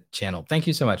advice at channel. Thank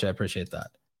you so much. I appreciate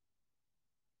that.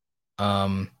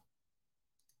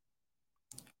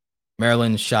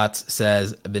 Marilyn Schatz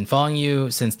says, I've been following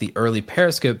you since the early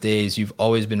Periscope days. You've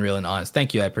always been real and honest.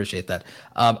 Thank you. I appreciate that.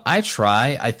 I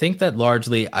try. I think that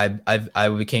largely I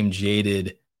became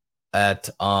jaded at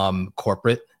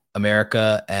corporate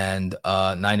America and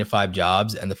 9-to-5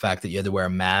 jobs, and the fact that you had to wear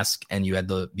a mask and you had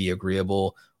to be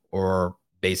agreeable or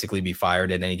basically be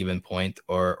fired at any given point,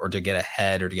 or to get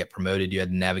ahead or to get promoted, you had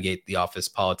to navigate the office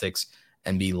politics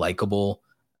and be likable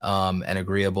and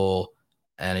agreeable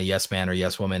and a yes man or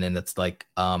yes woman. And it's like,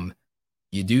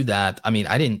 you do that. I mean,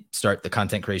 I didn't start the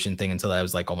content creation thing until I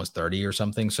was like almost 30 or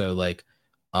something. So like,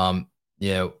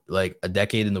 like a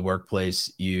decade in the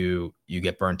workplace, you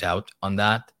get burnt out on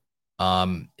that.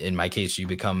 In my case, you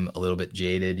become a little bit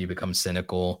jaded, you become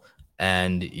cynical,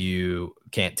 and you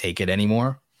can't take it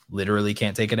anymore, literally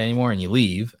can't take it anymore, and you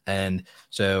leave. And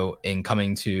so in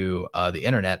coming to the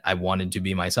internet, I wanted to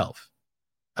be myself.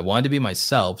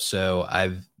 So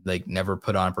I've like never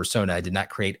put on a persona. I did not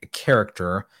create a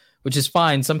character, which is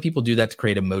fine. Some people do that to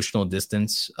create emotional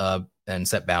distance and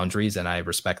set boundaries, and I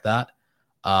respect that.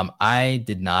 I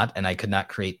did not, and I could not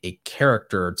create a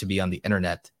character to be on the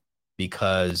internet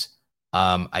because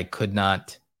I could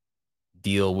not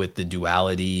deal with the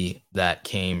duality that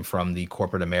came from the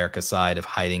corporate America side of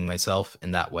hiding myself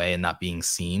in that way and not being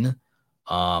seen.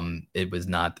 It was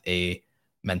not a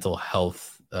mental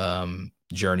health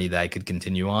journey that I could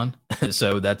continue on.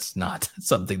 So that's not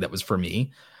something that was for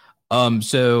me.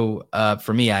 So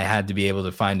for me, I had to be able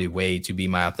to find a way to be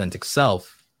my authentic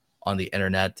self on the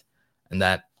internet. And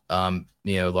that,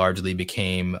 largely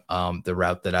became the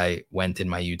route that I went in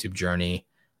my YouTube journey.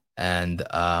 And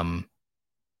I'm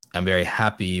very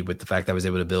happy with the fact that I was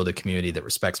able to build a community that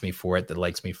respects me for it, that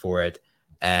likes me for it,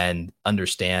 and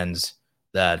understands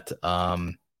that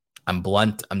I'm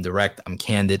blunt, I'm direct, I'm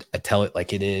candid. I tell it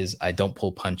like it is. I don't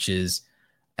pull punches.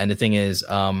 And the thing is,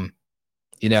 I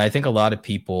think a lot of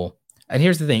people, and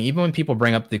here's the thing, even when people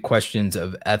bring up the questions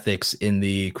of ethics in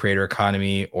the creator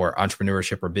economy or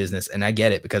entrepreneurship or business, and I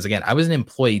get it because, again, I was an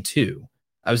employee too,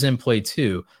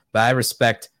 but I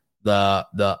respect the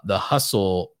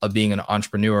hustle of being an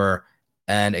entrepreneur.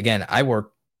 And again, I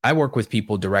work with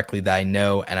people directly that I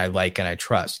know and I like and I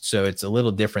trust. So it's a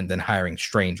little different than hiring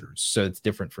strangers. So it's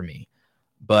different for me.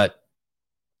 But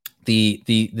the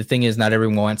thing is, not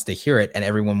everyone wants to hear it, and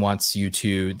everyone wants you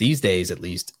to, these days, at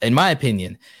least, in my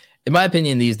opinion,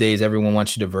 these days, everyone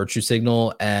wants you to virtue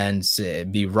signal and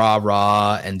be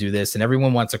rah and do this. And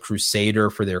everyone wants a crusader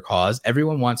for their cause.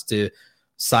 Everyone wants to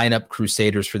sign up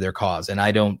crusaders for their cause. And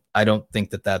I don't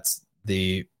think that that's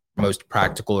the most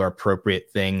practical or appropriate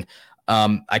thing.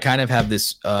 I kind of have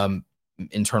this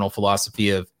internal philosophy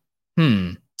of,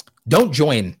 don't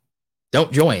join.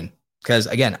 Because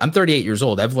again, I'm 38 years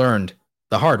old. I've learned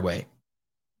the hard way.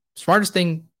 Smartest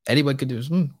thing anyone could do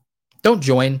is don't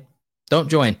join.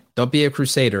 Don't be a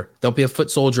crusader. Don't be a foot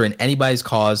soldier in anybody's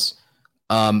cause.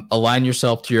 Align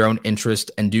yourself to your own interest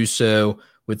and do so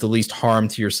with the least harm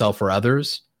to yourself or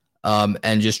others.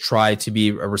 And just try to be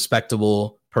a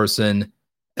respectable person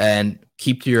and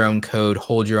keep to your own code,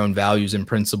 hold your own values and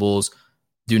principles.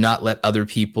 Do not let other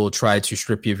people try to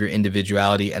strip you of your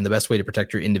individuality. And the best way to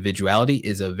protect your individuality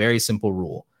is a very simple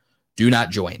rule. Do not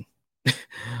join.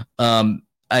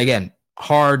 Again,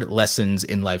 hard lessons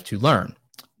in life to learn.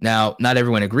 Now, not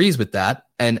everyone agrees with that.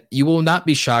 And you will not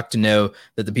be shocked to know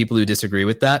that the people who disagree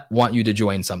with that want you to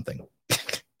join something.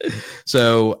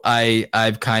 So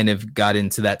I've kind of got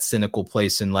into that cynical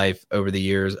place in life over the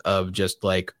years of just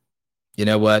like, you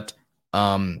know what?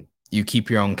 You keep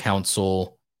your own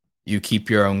counsel, you keep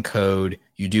your own code,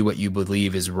 you do what you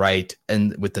believe is right.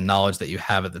 And with the knowledge that you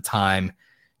have at the time,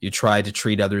 you try to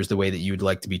treat others the way that you would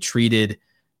like to be treated.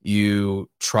 You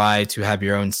try to have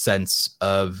your own sense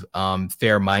of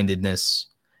fair-mindedness,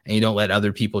 and you don't let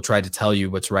other people try to tell you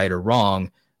what's right or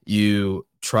wrong. You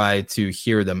try to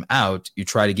hear them out. You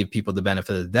try to give people the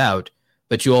benefit of the doubt,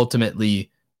 but you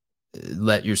ultimately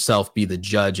let yourself be the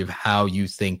judge of how you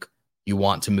think you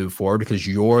want to move forward, because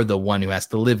you're the one who has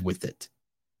to live with it.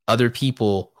 Other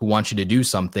people who want you to do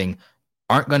something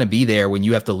aren't going to be there when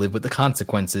you have to live with the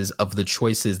consequences of the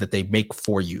choices that they make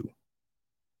for you.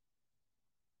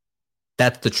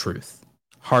 That's the truth.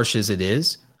 Harsh as it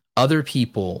is, other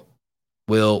people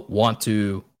will want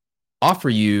to offer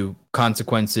you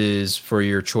consequences for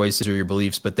your choices or your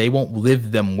beliefs, but they won't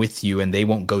live them with you and they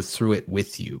won't go through it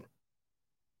with you.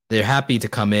 They're happy to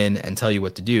come in and tell you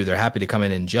what to do. They're happy to come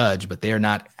in and judge, but they are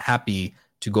not happy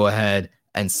to go ahead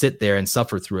and sit there and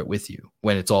suffer through it with you.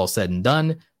 When it's all said and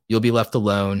done, you'll be left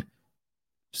alone,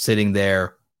 sitting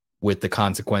there with the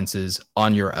consequences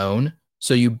on your own.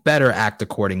 So you better act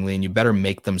accordingly, and you better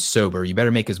make them sober. You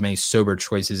better make as many sober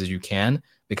choices as you can,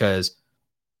 because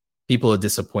people will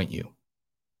disappoint you.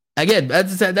 Again,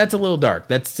 that's a little dark.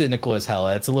 That's cynical as hell.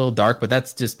 That's a little dark, but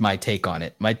that's just my take on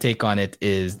it. My take on it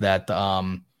is that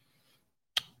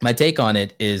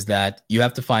you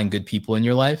have to find good people in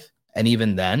your life, and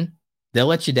even then, they'll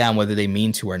let you down whether they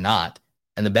mean to or not.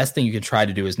 And the best thing you can try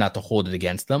to do is not to hold it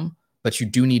against them, but you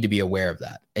do need to be aware of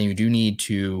that, and you do need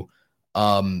to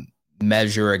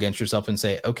measure against yourself and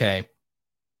say, okay,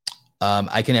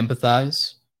 I can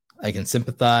empathize, I can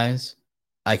sympathize,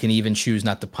 I can even choose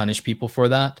not to punish people for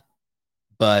that.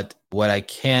 But what I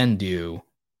can do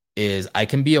is I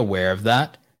can be aware of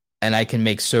that, and I can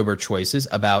make sober choices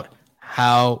about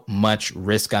how much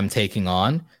risk I'm taking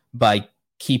on by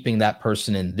keeping that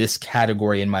person in this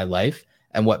category in my life,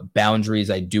 and what boundaries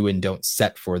I do and don't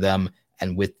set for them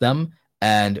and with them,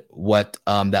 and what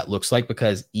that looks like.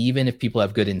 Because even if people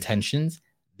have good intentions,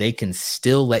 they can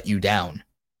still let you down.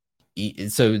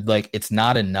 So like, it's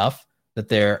not enough that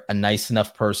they're a nice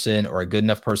enough person or a good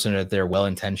enough person, or that they're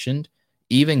well-intentioned.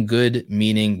 Even good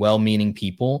meaning, well-meaning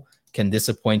people can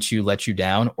disappoint you, let you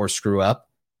down, or screw up.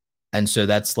 And so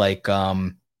that's like,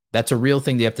 that's a real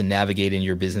thing that you have to navigate in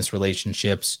your business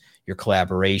relationships, your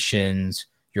collaborations,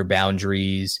 your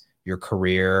boundaries, your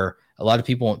career. a lot of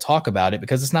people won't talk about it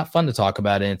because it's not fun to talk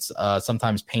about. And it's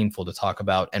sometimes painful to talk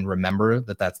about and remember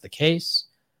that that's the case.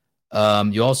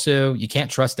 You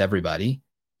can't trust everybody,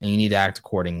 and you need to act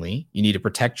accordingly. You need to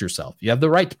protect yourself. You have the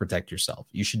right to protect yourself.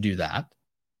 You should do that.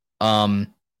 And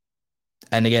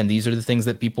again, these are the things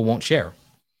that people won't share.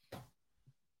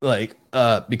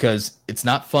 Because it's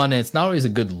not fun and it's not always a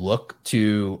good look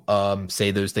to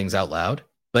say those things out loud,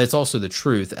 but it's also the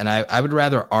truth. And I would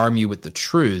rather arm you with the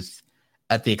truth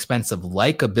at the expense of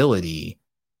likability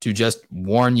to just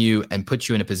warn you and put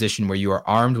you in a position where you are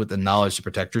armed with the knowledge to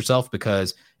protect yourself,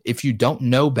 because if you don't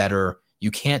know better, you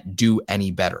can't do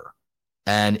any better.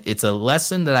 And it's a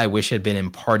lesson that I wish had been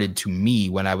imparted to me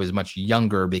when I was much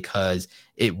younger, because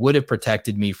it would have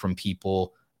protected me from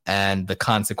people and the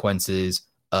consequences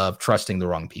of trusting the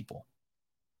wrong people,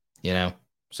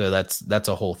 so that's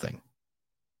a whole thing.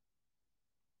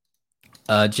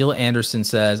 Jill Anderson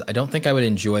says, I don't think I would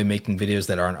enjoy making videos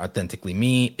that aren't authentically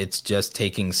me. It's just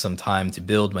taking some time to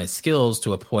build my skills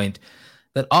to a point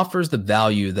that offers the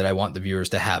value that I want the viewers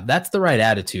to have. That's the right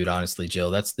attitude, honestly,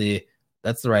 Jill. That's the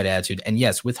right attitude. And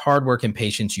yes, with hard work and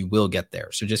patience, you will get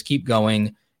there. So just keep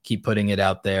going, keep putting it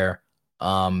out there.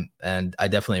 And I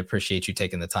definitely appreciate you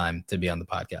taking the time to be on the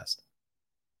podcast.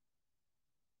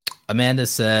 Amanda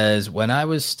says, when I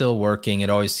was still working, it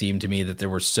always seemed to me that there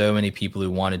were so many people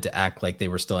who wanted to act like they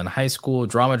were still in high school.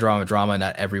 Drama, drama, drama.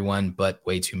 Not everyone, but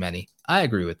way too many. I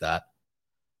agree with that.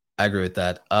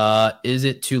 Is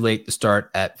it too late to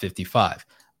start at 55?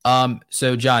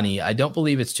 So Johnny, I don't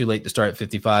believe it's too late to start at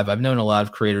 55. I've known a lot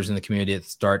of creators in the community that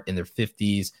start in their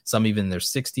 50s, some even in their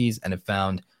 60s, and have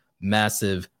found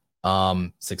massive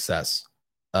success.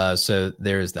 So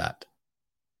there is that.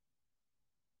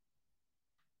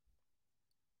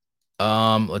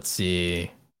 Let's see.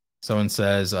 Someone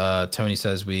says, Tony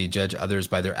says, we judge others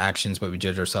by their actions, but we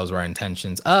judge ourselves by our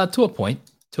intentions. To a point.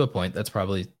 There's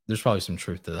probably some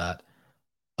truth to that.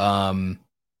 There's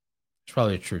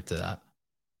probably a truth to that.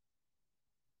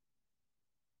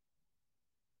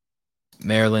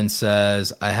 Marilyn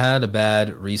says, I had a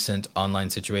bad recent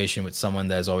online situation with someone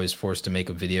that is always forced to make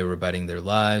a video rebutting their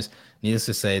lies. Needless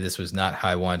to say, this was not how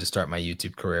I wanted to start my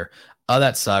YouTube career. Oh,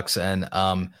 that sucks. And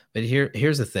but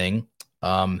here's the thing.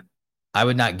 I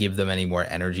would not give them any more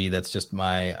energy. That's just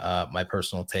my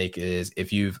personal take, is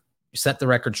if you've set the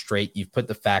record straight, you've put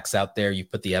the facts out there,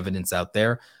 you've put the evidence out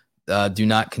there, do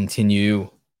not continue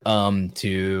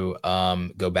to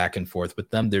go back and forth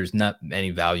with them. There's not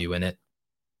any value in it,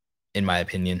 in my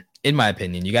opinion.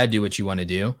 You got to do what you want to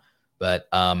do. But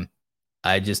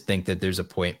I just think that there's a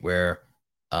point where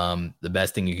the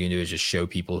best thing you can do is just show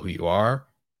people who you are,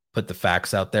 put the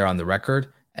facts out there on the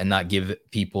record, and not give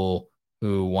people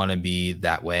who want to be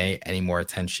that way any more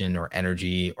attention or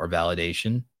energy or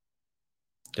validation,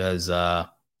 because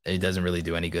it doesn't really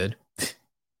do any good.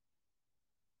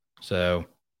 So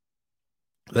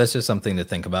that's just something to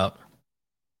think about.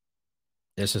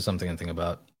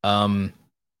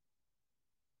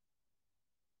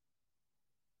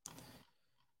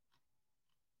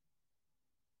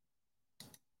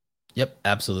 Yep,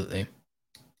 absolutely.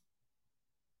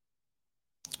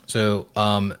 So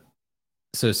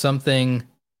something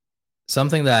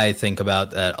that I think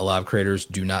about that a lot of creators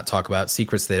do not talk about,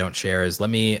 secrets they don't share, is let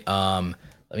me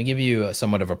give you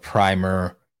somewhat of a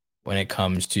primer when it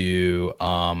comes to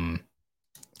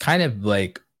kind of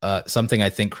like something I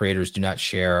think creators do not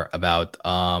share about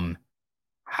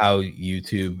how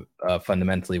YouTube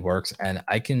fundamentally works. And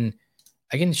I can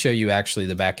show you actually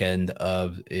the back end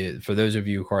of it for those of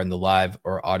you who are in the live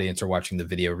or audience or watching the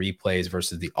video replays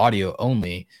versus the audio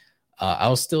only.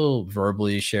 I'll still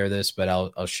verbally share this, but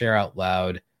I'll share out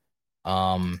loud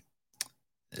some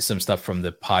stuff from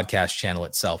the podcast channel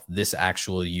itself, this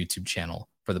actual YouTube channel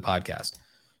for the podcast.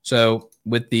 So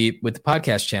with the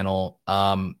podcast channel,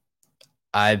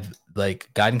 I've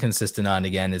gotten consistent on,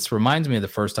 again, this reminds me of the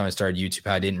first time I started YouTube,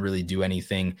 how I didn't really do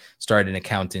anything, started an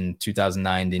account in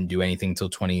 2009, didn't do anything until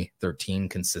 2013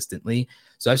 consistently.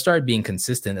 So I've started being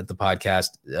consistent at the podcast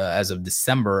as of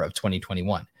December of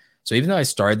 2021. So even though I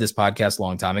started this podcast a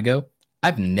long time ago,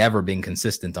 I've never been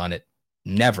consistent on it.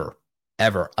 Never,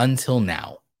 ever, until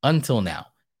now.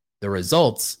 The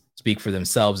results speak for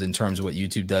themselves in terms of what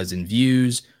YouTube does in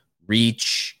views,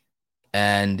 reach,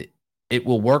 and it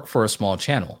will work for a small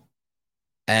channel.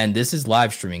 And this is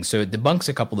live streaming, so it debunks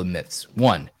a couple of myths.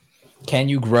 One, can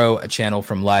you grow a channel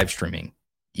from live streaming?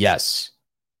 Yes.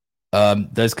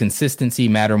 Does consistency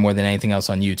matter more than anything else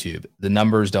on YouTube? The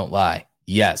numbers don't lie.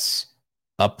 Yes.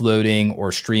 Uploading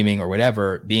or streaming or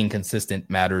whatever, being consistent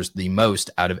matters the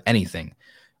most out of anything.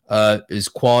 is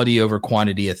quality over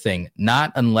quantity a thing?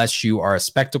 Not unless you are a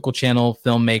spectacle channel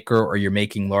filmmaker, or you're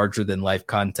making larger than life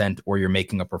content, or you're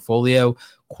making a portfolio.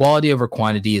 Quality over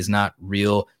quantity is not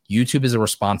real. YouTube is a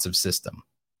responsive system.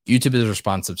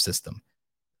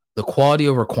 The quality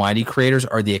over quantity creators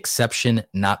are the exception,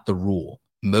 not the rule.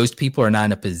 Most people are not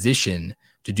in a position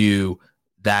to do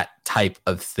that type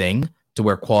of thing to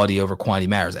where quality over quantity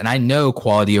matters. And I know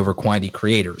quality over quantity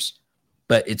creators,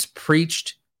 but it's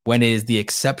preached when it is the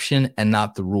exception and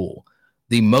not the rule.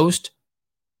 The most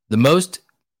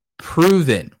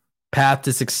proven path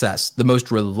to success, the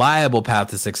most reliable path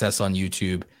to success on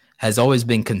YouTube has always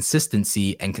been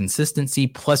consistency, and consistency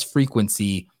plus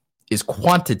frequency is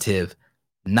quantitative,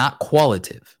 not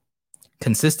qualitative.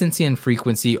 Consistency and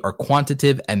frequency are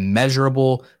quantitative and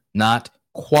measurable, not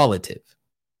qualitative.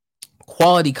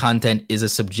 Quality content is a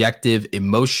subjective,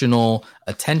 emotional,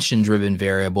 attention-driven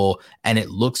variable, and it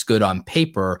looks good on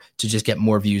paper to just get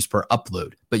more views per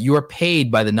upload. But you are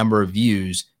paid by the number of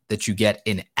views that you get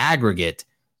in aggregate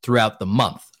throughout the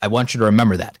month. I want you to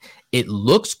remember that. It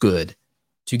looks good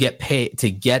to get paid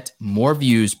to get more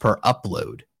views per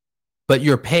upload, but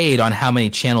you're paid on how many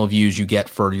channel views you get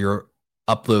for your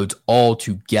uploads all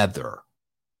together.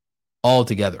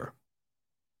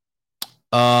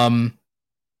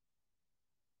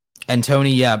 And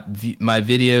Tony, yeah, my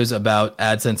videos about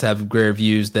AdSense have greater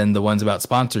views than the ones about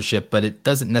sponsorship, but it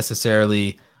doesn't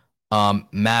necessarily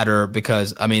matter,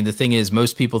 because, I mean, the thing is,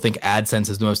 most people think AdSense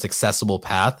is the most accessible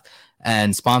path,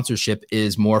 and sponsorship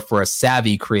is more for a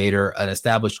savvy creator, an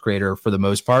established creator for the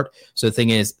most part. So the thing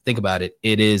is, think about it.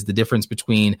 It is the difference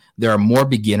between there are more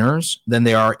beginners than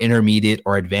there are intermediate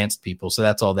or advanced people. So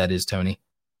that's all that is, Tony.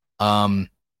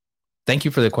 Thank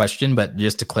you for the question, but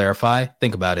just to clarify,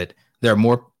 think about it. There are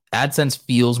more AdSense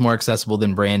feels more accessible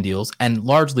than brand deals, and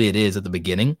largely it is at the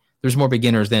beginning. There's more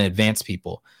beginners than advanced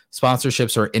people.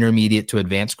 Sponsorships are intermediate to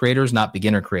advanced creators, not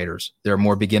beginner creators. There are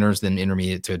more beginners than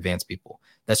intermediate to advanced people.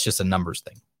 That's just a numbers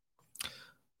thing.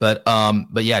 But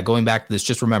yeah, going back to this,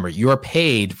 just remember, you're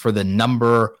paid for the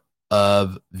number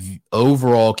of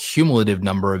overall cumulative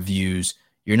number of views.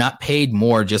 You're not paid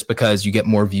more just because you get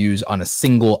more views on a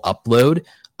single upload.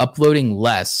 Uploading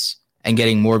less and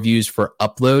getting more views for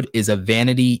upload is a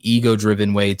vanity,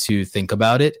 ego-driven way to think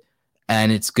about it.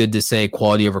 And it's good to say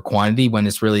quality over quantity when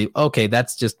it's really, okay,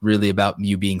 that's just really about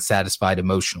you being satisfied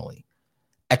emotionally.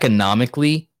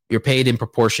 Economically, you're paid in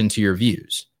proportion to your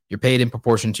views. You're paid in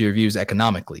proportion to your views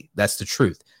economically. That's the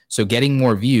truth. So getting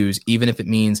more views, even if it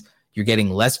means you're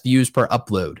getting less views per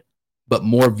upload, but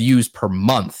more views per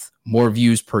month, more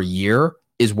views per year,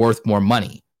 is worth more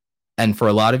money. And for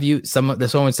a lot of you, someone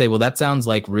would say, well, that sounds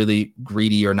like really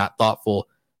greedy or not thoughtful.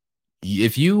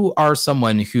 If you are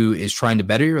someone who is trying to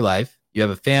better your life, you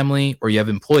have a family or you have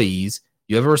employees,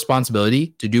 you have a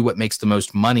responsibility to do what makes the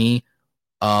most money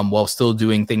while still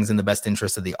doing things in the best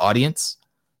interest of the audience.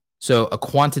 So a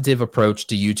quantitative approach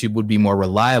to YouTube would be more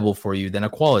reliable for you than a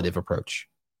qualitative approach.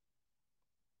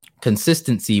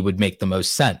 Consistency would make the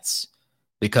most sense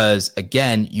because,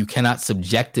 again, you cannot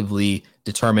subjectively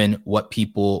determine what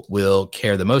people will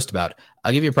care the most about.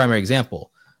 I'll give you a primary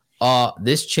example.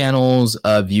 This channel's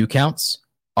view counts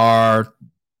are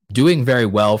doing very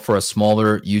well for a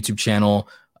smaller YouTube channel.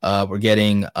 We're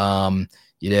getting,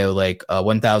 like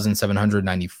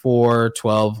 1,794,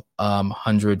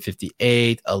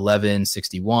 1,258,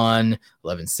 1,161,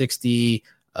 1,160,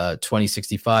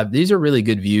 2065. These are really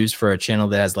good views for a channel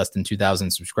that has less than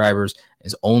 2,000 subscribers.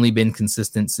 It's only been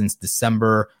consistent since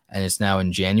December, and it's now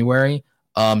in January.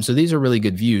 So these are really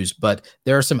good views, but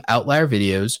there are some outlier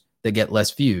videos that get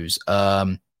less views,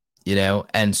 and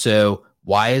so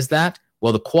why is that?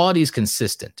 Well, the quality is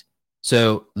consistent.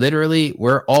 So literally,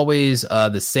 we're always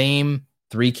the same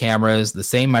 3 cameras, the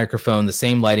same microphone, the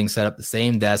same lighting setup, the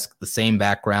same desk, the same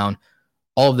background,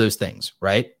 all of those things,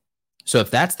 right? So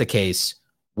if that's the case,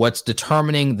 what's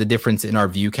determining the difference in our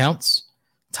view counts?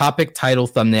 Topic, title,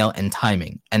 thumbnail, and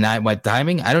timing. And by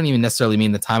timing, I don't even necessarily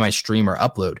mean the time I stream or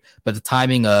upload, but the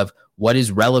timing of what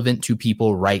is relevant to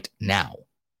people right now.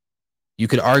 You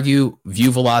could argue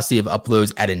view velocity of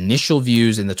uploads at initial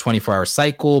views in the 24-hour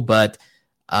cycle, but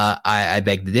I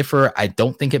beg to differ. I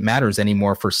don't think it matters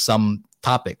anymore for some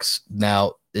topics.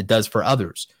 Now, it does for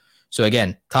others. So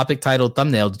again, topic, title,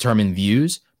 thumbnail determine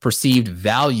views, perceived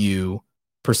value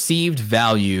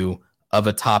of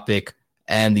a topic,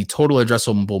 and the total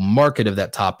addressable market of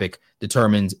that topic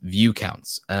determines view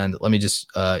counts. And let me just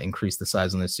increase the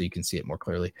size on this so you can see it more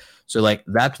clearly. So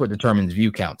that's what determines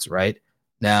view counts, right?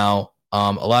 Now,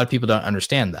 a lot of people don't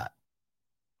understand that.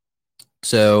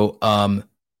 So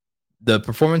the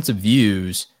performance of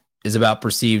views is about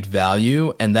perceived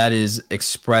value, and that is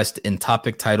expressed in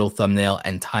topic, title, thumbnail,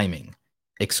 and timing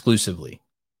exclusively.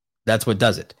 That's what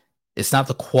does it. It's not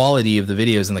the quality of the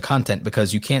videos and the content,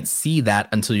 because you can't see that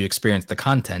until you experience the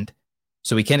content.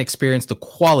 So we can't experience the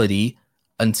quality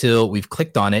until we've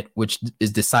clicked on it, which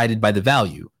is decided by the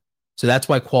value. So that's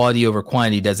why quality over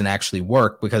quantity doesn't actually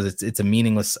work, because it's a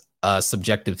meaningless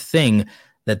subjective thing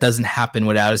that doesn't happen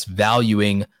without us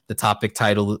valuing the topic,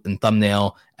 title, and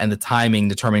thumbnail and the timing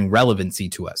determining relevancy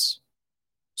to us.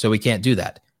 So we can't do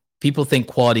that. People think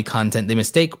quality content, they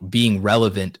mistake being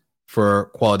relevant for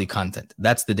quality content.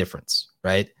 That's the difference,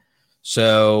 right?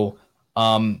 So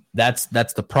that's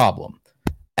the problem.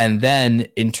 And then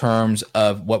in terms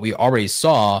of what we already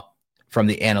saw from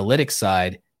the analytics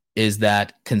side is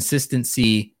that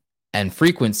consistency and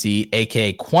frequency,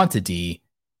 aka quantity,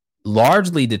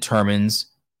 largely determines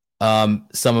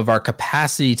some of our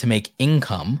capacity to make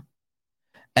income.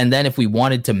 And then if we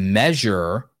wanted to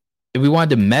measure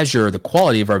the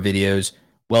quality of our videos,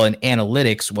 well, in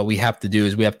analytics, what we have to do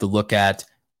is we have to look at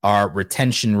our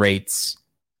retention rates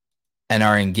and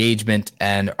our engagement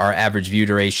and our average view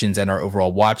durations and our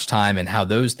overall watch time and how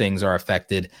those things are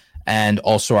affected, and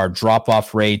also our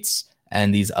drop-off rates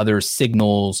and these other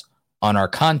signals on our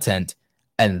content.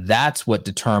 And that's what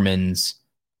determines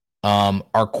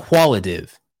our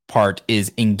qualitative part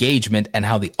is engagement and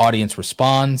how the audience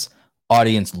responds,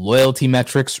 audience loyalty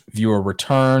metrics, viewer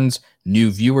returns, new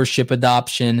viewership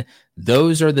adoption.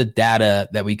 Those are the data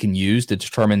that we can use to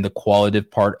determine the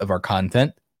qualitative part of our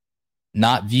content,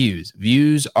 not views.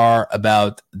 Views are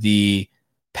about the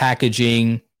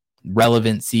packaging,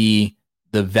 relevancy,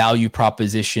 the value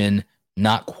proposition,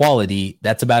 not quality.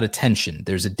 That's about attention.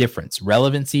 There's a difference.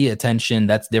 Relevancy, attention,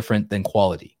 that's different than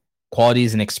quality. Quality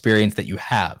is an experience that you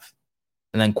have.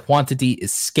 And then quantity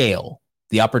is scale,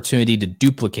 the opportunity to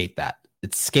duplicate that.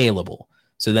 It's scalable.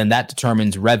 So then that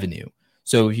determines revenue.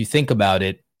 So if you think about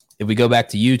it, if we go back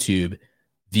to YouTube,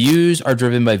 views are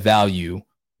driven by value.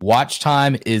 Watch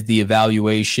time is the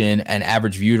evaluation, and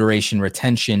average view duration,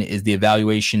 retention is the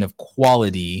evaluation of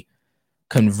quality.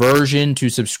 Conversion to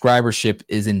subscribership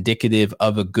is indicative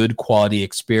of a good quality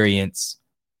experience,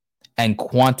 and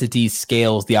quantity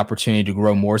scales the opportunity to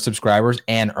grow more subscribers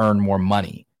and earn more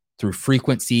money through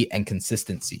frequency and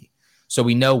consistency. So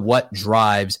we know what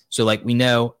drives. So like we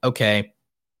know, okay,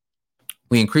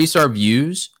 we increase our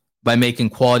views by making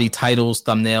quality titles,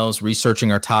 thumbnails,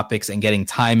 researching our topics, and getting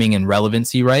timing and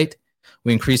relevancy right.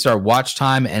 We increase our watch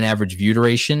time and average view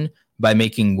duration by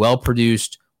making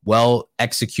well-produced,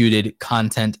 well-executed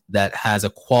content that has a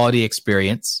quality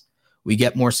experience. We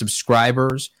get more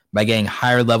subscribers by getting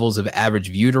higher levels of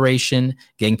average view duration,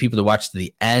 getting people to watch to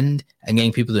the end, and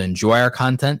getting people to enjoy our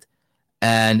content.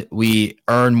 And we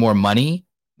earn more money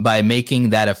by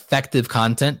making that effective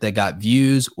content that got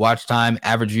views, watch time,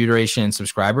 average view duration, and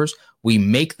subscribers. We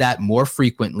make that more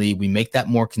frequently. We make that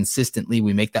more consistently.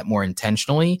 We make that more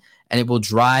intentionally, and it will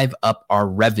drive up our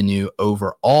revenue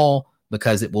overall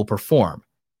because it will perform.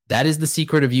 That is the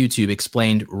secret of YouTube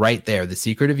explained right there. The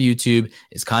secret of YouTube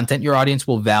is content your audience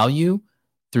will value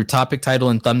through topic, title,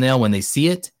 and thumbnail. When they see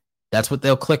it, that's what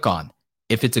they'll click on.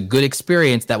 If it's a good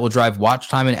experience, that will drive watch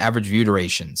time and average view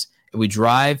durations. If we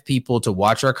drive people to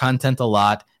watch our content a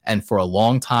lot and for a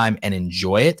long time and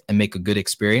enjoy it and make a good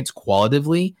experience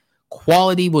qualitatively,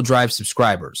 quality will drive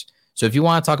subscribers. So if you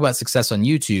want to talk about success on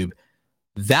YouTube,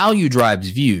 value drives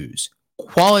views.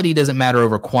 Quality doesn't matter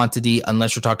over quantity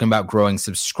unless you're talking about growing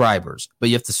subscribers, but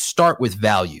you have to start with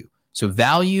value. So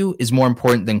value is more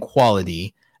important than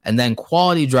quality, and then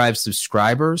quality drives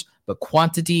subscribers, but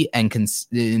quantity and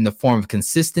in the form of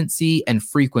consistency and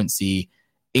frequency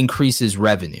increases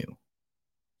revenue.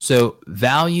 So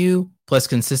value plus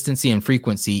consistency and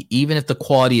frequency, even if the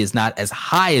quality is not as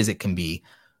high as it can be,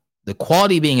 the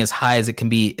quality being as high as it can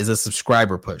be is a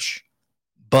subscriber push.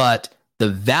 But the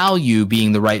value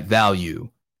being the right value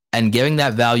and giving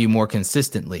that value more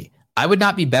consistently. I would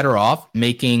not be better off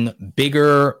making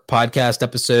bigger podcast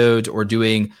episodes or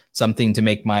doing something to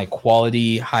make my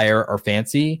quality higher or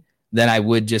fancy than I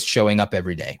would just showing up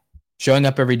every day. Showing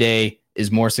up every day is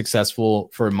more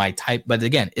successful for my type. But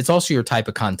again, it's also your type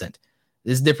of content.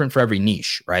 This is different for every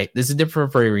niche, right? This is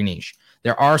different for every niche.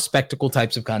 There are spectacle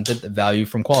types of content that value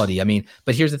from quality. I mean,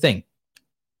 but here's the thing.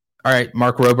 All right,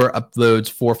 Mark Rober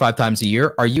uploads 4 or 5 times a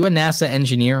year. Are you a NASA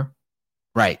engineer?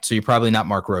 Right. So you're probably not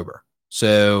Mark Rober.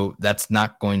 So that's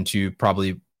not going to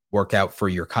probably work out for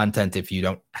your content if you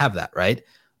don't have that, right?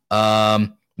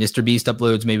 Mr. Beast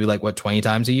uploads maybe 20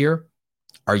 times a year.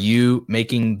 Are you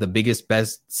making the biggest,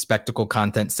 best spectacle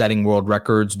content, setting world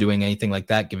records, doing anything like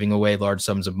that, giving away large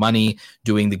sums of money,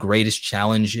 doing the greatest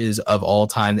challenges of all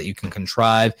time that you can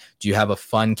contrive? Do you have a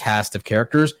fun cast of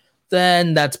characters?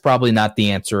 Then that's probably not the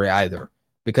answer either,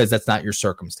 because that's not your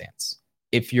circumstance.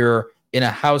 If you're in a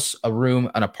house, a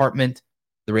room, an apartment,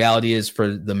 the reality is for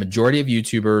the majority of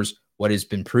YouTubers, what has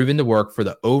been proven to work for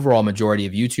the overall majority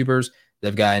of YouTubers,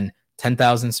 they've gotten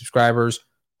 10,000 subscribers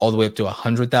all the way up to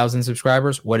 100,000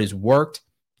 subscribers. What has worked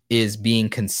is being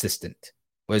consistent.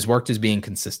 What has worked is being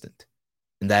consistent.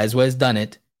 And that is what has done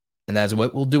it. And that is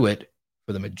what will do it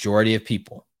for the majority of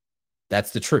people. That's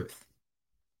the truth.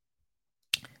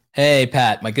 Hey,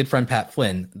 Pat, my good friend Pat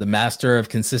Flynn, the master of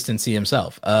consistency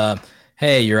himself.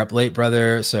 Hey, you're up late,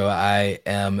 brother. So I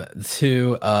am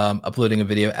too uploading a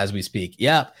video as we speak.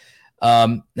 Yeah.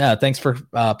 Thanks for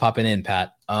popping in,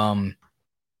 Pat.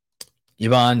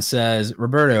 Yvonne says,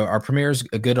 Roberto, are premieres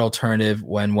a good alternative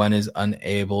when one is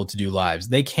unable to do lives?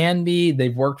 They can be.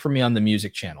 They've worked for me on the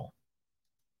music channel.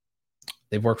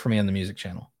 What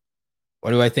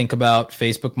do I think about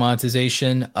Facebook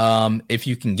monetization? If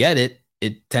you can get it,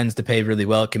 it tends to pay really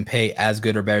well. It can pay as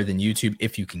good or better than YouTube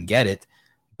if you can get it.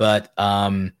 But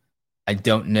I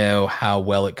don't know how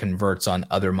well it converts on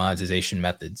other monetization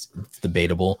methods. It's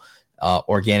debatable.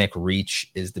 Organic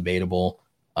reach is debatable.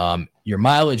 Your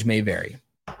mileage may vary.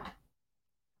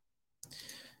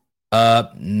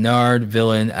 Nard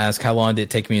Villain asks, how long did it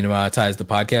take me to monetize the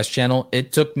podcast channel?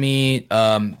 It took me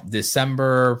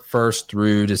December 1st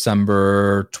through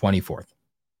December 24th.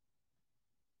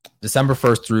 December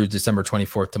 1st through December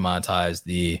 24th to monetize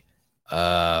the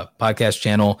podcast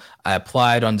channel. I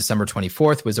applied on December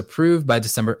 24th, was approved by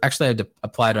December. Actually, I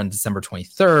applied on December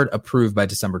 23rd, approved by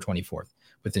December 24th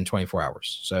within 24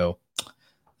 hours. So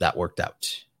that worked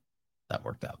out.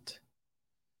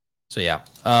 So yeah.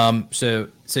 So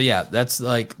yeah, that's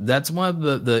one of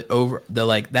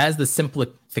that is the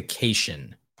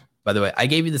simplification. By the way, I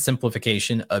gave you the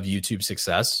simplification of YouTube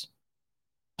success.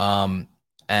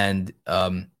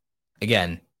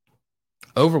 Again,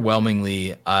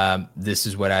 overwhelmingly, this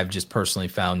is what I've just personally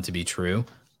found to be true.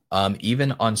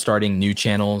 Even on starting new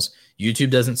channels,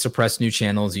 YouTube doesn't suppress new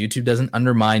channels. YouTube doesn't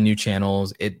undermine new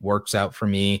channels. It works out for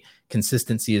me.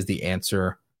 Consistency is the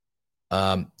answer.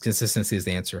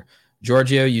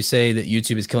 Giorgio, you say that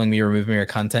YouTube is killing me or removing your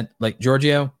content. Like,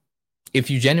 Giorgio, if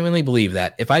you genuinely believe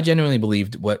that, if I genuinely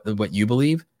believed what you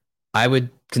believe, I would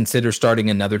consider starting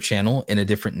another channel in a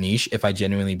different niche if I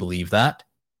genuinely believe that.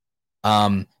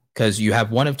 Because you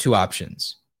have one of two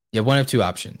options.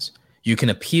 You can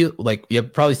appeal, you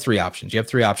have probably three options. You have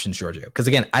three options, Giorgio. Because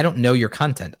again, I don't know your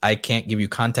content. I can't give you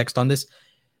context on this.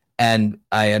 And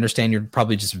I understand you're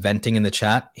probably just venting in the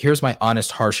chat. Here's my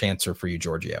honest, harsh answer for you,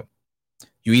 Giorgio.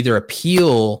 You either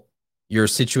appeal your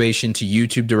situation to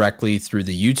YouTube directly through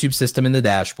the YouTube system in the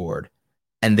dashboard,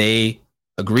 and they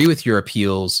agree with your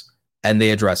appeals and they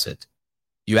address it.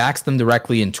 You ask them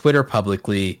directly in Twitter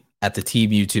publicly at the team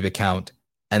YouTube account,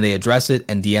 and they address it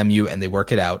and DM you and they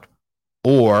work it out.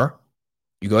 Or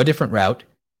you go a different route.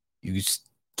 You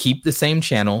keep the same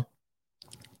channel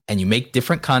and you make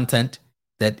different content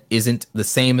that isn't the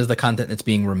same as the content that's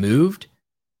being removed,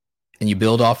 and you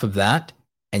build off of that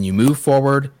and you move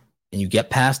forward and you get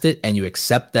past it and you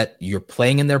accept that you're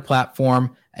playing in their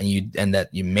platform and that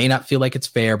you may not feel like it's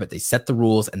fair, but they set the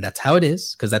rules and that's how it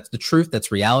is, because that's the truth.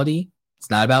 That's reality.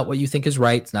 It's not about what you think is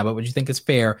right. It's not about what you think is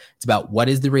fair. It's about what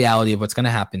is the reality of what's going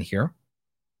to happen here.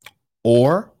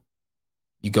 Or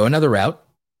you go another route.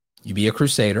 You be a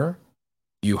crusader.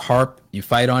 You harp, you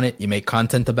fight on it, you make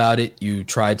content about it, you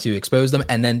try to expose them.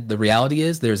 And then the reality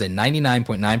is there's a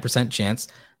 99.9% chance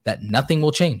that nothing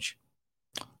will change.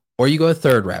 Or you go a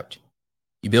third route.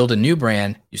 You build a new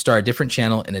brand, you start a different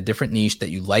channel in a different niche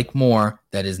that you like more,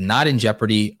 that is not in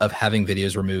jeopardy of having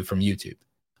videos removed from YouTube.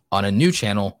 On a new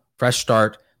channel, fresh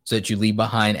start, so that you leave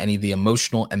behind any of the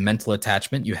emotional and mental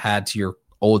attachment you had to your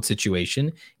old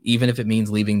situation. Even if it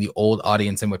means leaving the old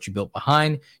audience and what you built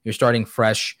behind, you're starting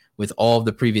fresh with all of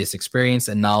the previous experience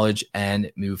and knowledge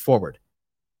and move forward.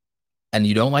 And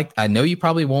I know you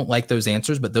probably won't like those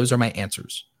answers, but those are my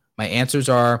answers. My answers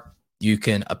are, you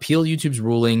can appeal YouTube's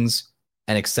rulings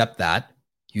and accept that.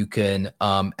 You can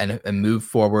and move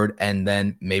forward, and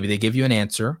then maybe they give you an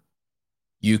answer.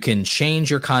 You can change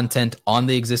your content on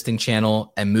the existing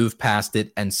channel and move past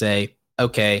it and say,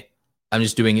 okay, I'm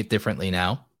just doing it differently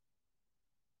now.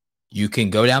 You can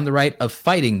go down the right of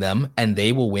fighting them and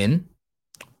they will win.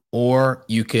 Or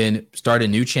you can start a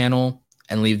new channel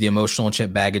and leave the emotional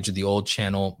baggage of the old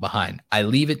channel behind. I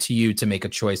leave it to you to make a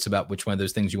choice about which one of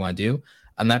those things you want to do.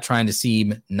 I'm not trying to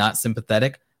seem not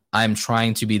sympathetic. I'm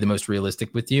trying to be the most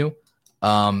realistic with you.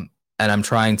 And I'm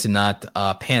trying to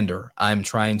not pander. I'm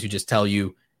trying to just tell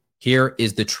you, here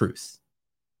is the truth.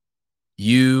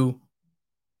 You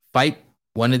fight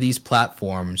one of these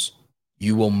platforms,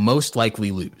 you will most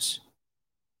likely lose.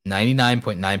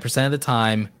 99.9% of the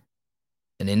time,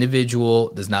 an individual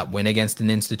does not win against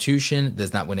an institution,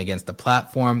 does not win against the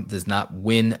platform, does not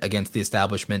win against the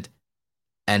establishment.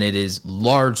 And it is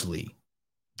largely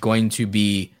going to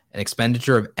be an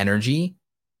expenditure of energy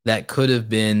that could have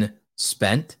been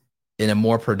spent in a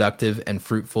more productive and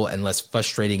fruitful and less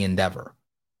frustrating endeavor.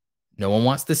 No one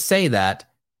wants to say that.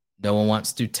 No one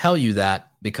wants to tell you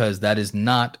that, because that is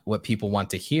not what people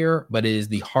want to hear, but it is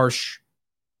the harsh,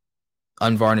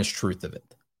 unvarnished truth of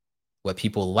it. What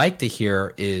people like to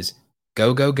hear is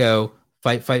go, go, go,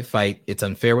 fight, fight, fight. It's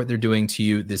unfair what they're doing to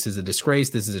you. This is a disgrace.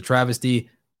 This is a travesty.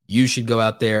 You should go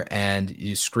out there and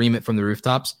you scream it from the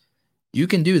rooftops. You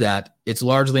can do that. It's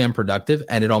largely unproductive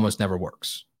and it almost never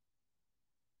works.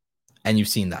 And you've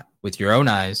seen that with your own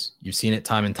eyes. You've seen it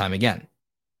time and time again.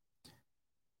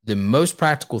 The most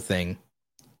practical thing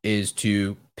is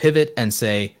to pivot and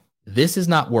say, this is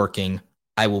not working.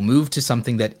 I will move to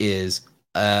something that is,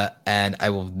 and I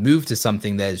will move to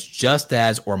something that is just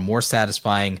as or more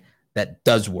satisfying that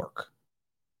does work.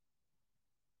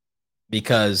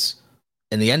 Because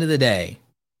in the end of the day,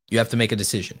 you have to make a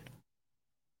decision.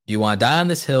 Do you want to die on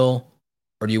this hill,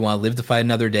 or do you want to live to fight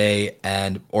another day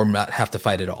or not have to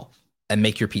fight at all and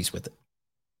make your peace with it?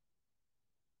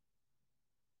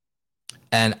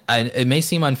 And it may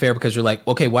seem unfair because you're like,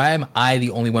 okay, why am I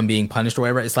the only one being punished or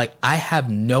whatever? It's like, I have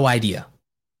no idea.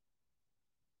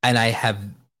 And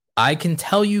I can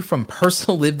tell you from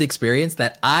personal lived experience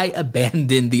that I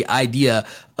abandoned the idea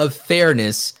of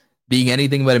fairness being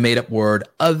anything but a made up word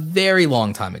a very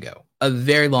long time ago.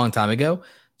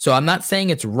 So I'm not saying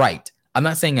it's right. I'm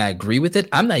not saying I agree with it.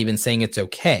 I'm not even saying it's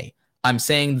okay. I'm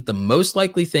saying that the most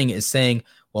likely thing is saying,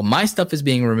 well, my stuff is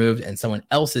being removed and someone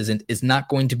else isn't, is not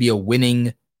going to be a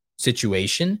winning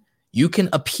situation. You can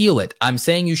appeal it. I'm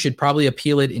saying you should probably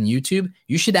appeal it in YouTube.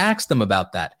 You should ask them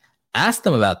about that.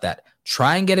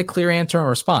 Try and get a clear answer and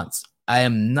response. I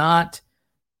am not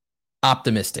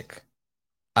optimistic.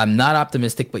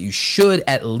 But you should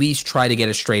at least try to get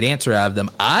a straight answer out of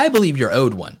them. I believe you're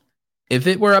owed one. If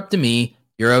it were up to me,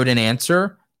 you're owed an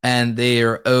answer and they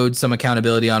are owed some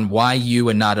accountability on why you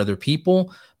and not other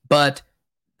people. But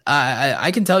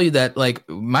I can tell you that, like,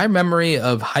 my memory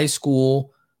of high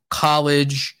school,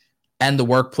 college, and the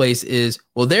workplace is,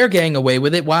 well, they're getting away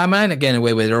with it. Why am I not getting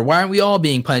away with it? Or why aren't we all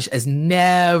being punished? Has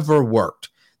never worked.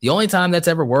 The only time that's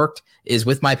ever worked is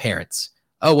with my parents.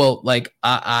 Oh, well, like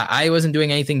I wasn't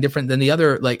doing anything different than the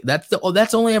other. Like that's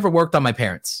only ever worked on my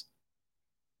parents.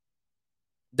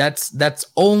 That's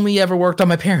only ever worked on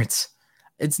my parents.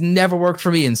 It's never worked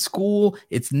for me in school.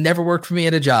 It's never worked for me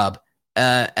at a job.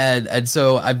 And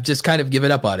so I've just kind of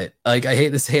given up on it. Like, I hate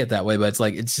to say it that way, but it's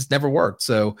like, it's just never worked.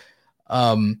 So,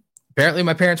 apparently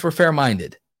my parents were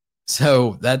fair-minded.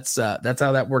 So that's how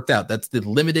that worked out. That's the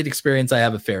limited experience I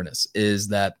have of fairness, is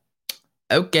that,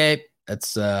 okay, that's,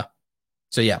 so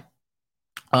yeah.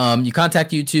 You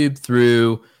contact YouTube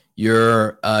through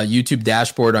your YouTube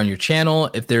dashboard on your channel.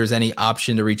 If there's any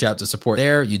option to reach out to support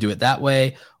there, you do it that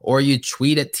way, or you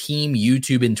tweet at Team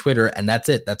YouTube and Twitter, and that's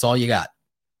it. That's all you got.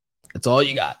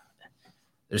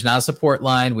 There's not a support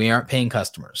line. We aren't paying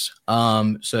customers.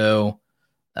 So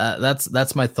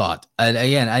that's my thought. And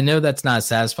again, I know that's not a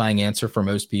satisfying answer for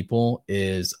most people,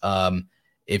 is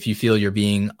if you feel you're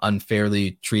being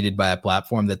unfairly treated by a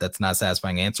platform, that's not a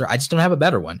satisfying answer. I just don't have a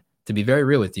better one. To be very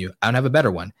real with you, I don't have a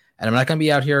better one. And I'm not going to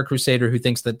be out here a crusader who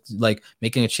thinks that, like,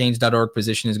 making a change.org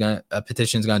petition is going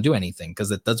to do anything,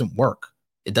 because it doesn't work.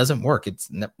 It doesn't work.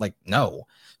 It's like, no.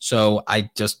 So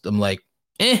I'm like,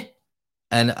 eh.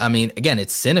 And I mean, again,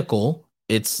 it's cynical.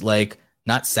 It's like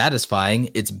not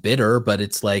satisfying. It's bitter, but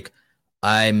it's like,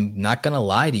 I'm not going to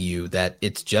lie to you that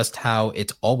it's just how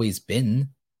it's always been.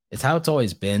 It's how it's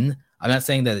always been. I'm not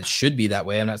saying that it should be that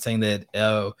way. I'm not saying that,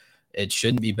 it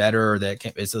shouldn't be better, or that it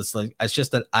can't. It's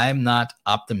just that I'm not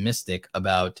optimistic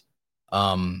about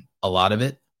a lot of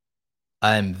it.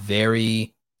 I'm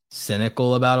very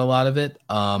cynical about a lot of it,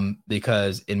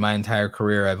 because in my entire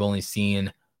career, I've only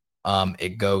seen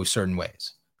it go certain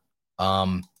ways.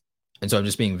 And so I'm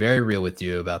just being very real with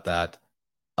you about that,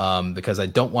 because I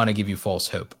don't want to give you false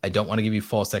hope. I don't want to give you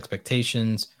false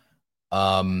expectations.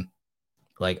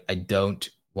 Like, I don't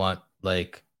want,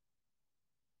 like,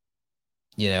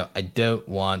 I don't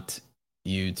want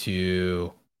you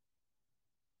to,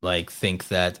 like, think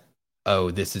that,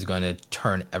 oh, this is going to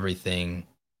turn everything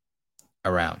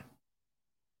around.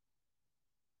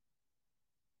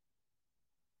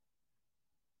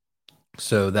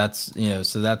 So that's,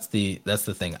 so that's the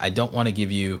thing. I don't want to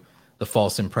give you the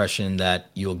false impression that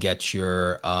you'll get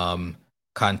your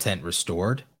content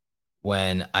restored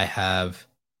when I have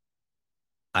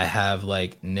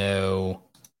like no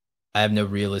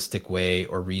realistic way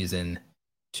or reason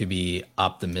to be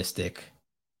optimistic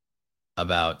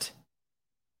about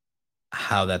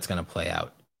how that's going to play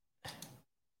out.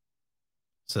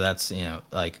 So that's,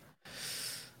 like,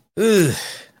 ugh,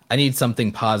 I need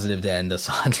something positive to end us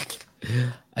on.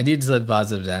 I need something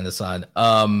positive to end us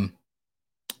on.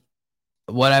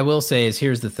 What I will say is,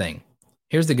 here's the thing.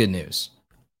 Here's the good news.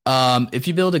 If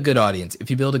you build a good audience, if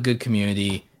you build a good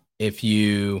community, if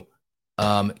you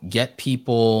get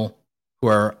people who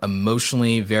are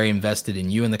emotionally very invested in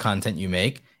you and the content you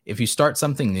make, if you start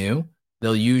something new,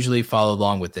 they'll usually follow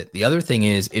along with it. The other thing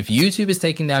is, if YouTube is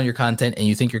taking down your content and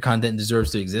you think your content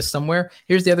deserves to exist somewhere,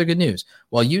 here's the other good news.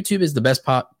 While YouTube is the best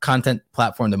content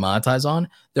platform to monetize on,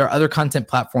 there are other content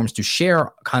platforms to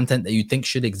share content that you think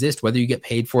should exist, whether you get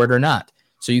paid for it or not.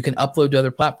 So you can upload to other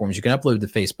platforms. You can upload to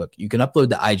Facebook. You can upload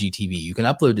to IGTV. You can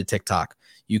upload to TikTok.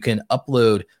 You can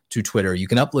upload to Twitter. You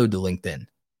can upload to LinkedIn.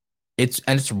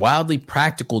 It's wildly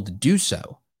practical to do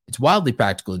so. It's wildly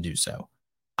practical to do so.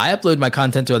 I upload my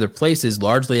content to other places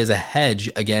largely as a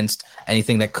hedge against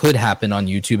anything that could happen on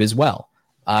YouTube as well.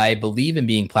 I believe in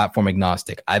being platform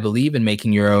agnostic. I believe in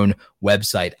making your own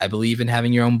website. I believe in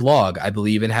having your own blog. I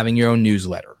believe in having your own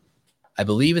newsletter. I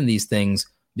believe in these things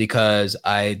because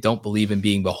I don't believe in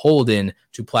being beholden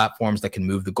to platforms that can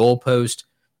move the goalpost,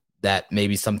 that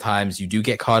maybe sometimes you do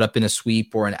get caught up in a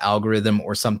sweep or an algorithm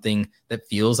or something that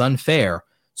feels unfair.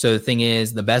 So the thing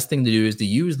is, the best thing to do is to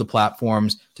use the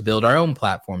platforms to build our own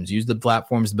platforms, use the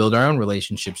platforms to build our own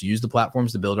relationships, use the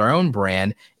platforms to build our own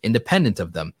brand independent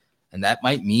of them. And that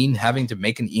might mean having to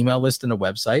make an email list and a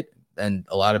website. And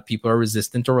a lot of people are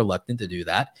resistant or reluctant to do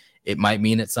that. It might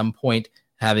mean at some point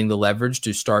having the leverage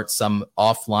to start some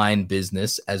offline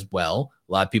business as well.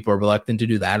 A lot of people are reluctant to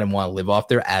do that and want to live off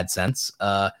their AdSense.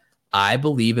 I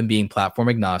believe in being platform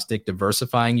agnostic,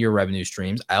 diversifying your revenue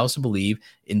streams. I also believe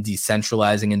in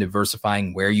decentralizing and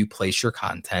diversifying where you place your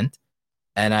content.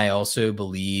 And I also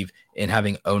believe in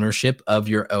having ownership of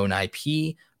your own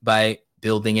IP by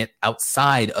building it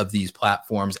outside of these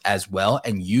platforms as well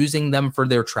and using them for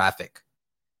their traffic.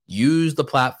 Use the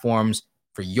platforms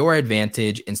for your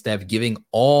advantage instead of giving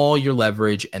all your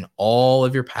leverage and all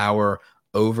of your power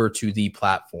over to the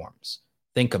platforms.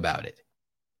 Think about it.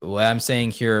 What I'm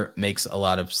saying here makes a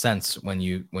lot of sense when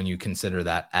you consider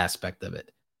that aspect of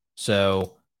it.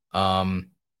 So,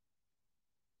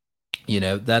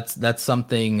 that's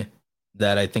something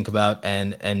that I think about,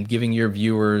 and giving your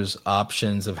viewers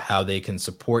options of how they can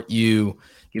support you,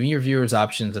 giving your viewers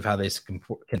options of how they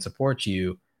can support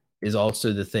you is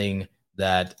also the thing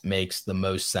that makes the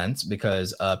most sense,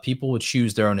 because people would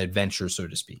choose their own adventure, so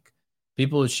to speak.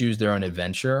 People would choose their own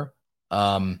adventure.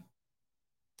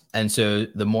 And so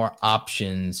the more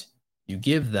options you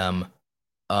give them,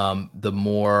 the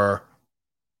more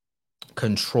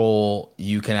control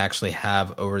you can actually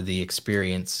have over the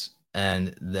experience.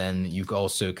 And then you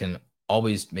also can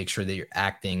always make sure that you're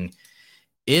acting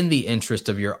in the interest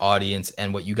of your audience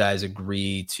and what you guys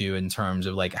agree to in terms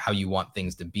of like how you want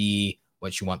things to be,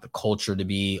 what you want the culture to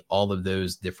be, all of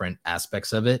those different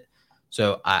aspects of it.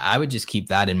 So I would just keep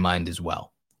that in mind as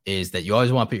well, is that you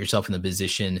always want to put yourself in the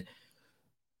position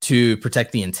to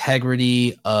protect the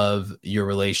integrity of your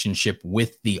relationship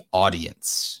with the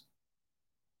audience.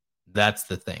 That's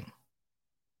the thing.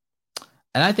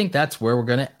 And I think that's where we're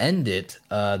going to end it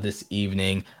this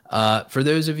evening. For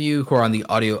those of you who are on the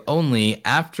audio only,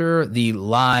 after the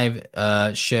live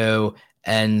show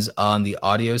ends on the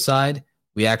audio side,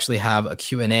 we actually have a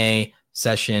Q&A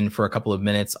session for a couple of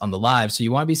minutes on the live. So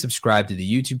you want to be subscribed to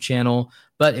the YouTube channel.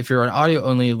 But if you're an audio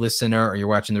only listener or you're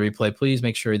watching the replay, please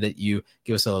make sure that you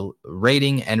give us a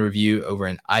rating and review over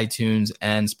in iTunes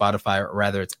and Spotify, or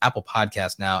rather it's Apple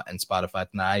Podcast now and Spotify,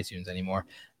 not iTunes anymore.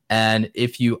 And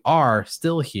if you are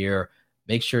still here,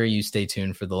 make sure you stay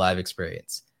tuned for the live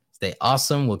experience. Stay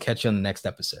awesome. We'll catch you on the next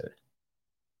episode.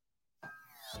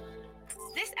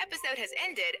 This episode has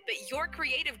ended, but your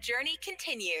creative journey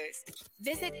continues.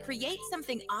 Visit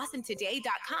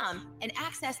createsomethingawesametoday.com and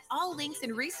access all links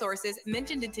and resources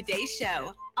mentioned in today's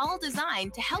show, all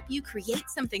designed to help you create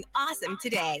something awesome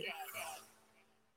today.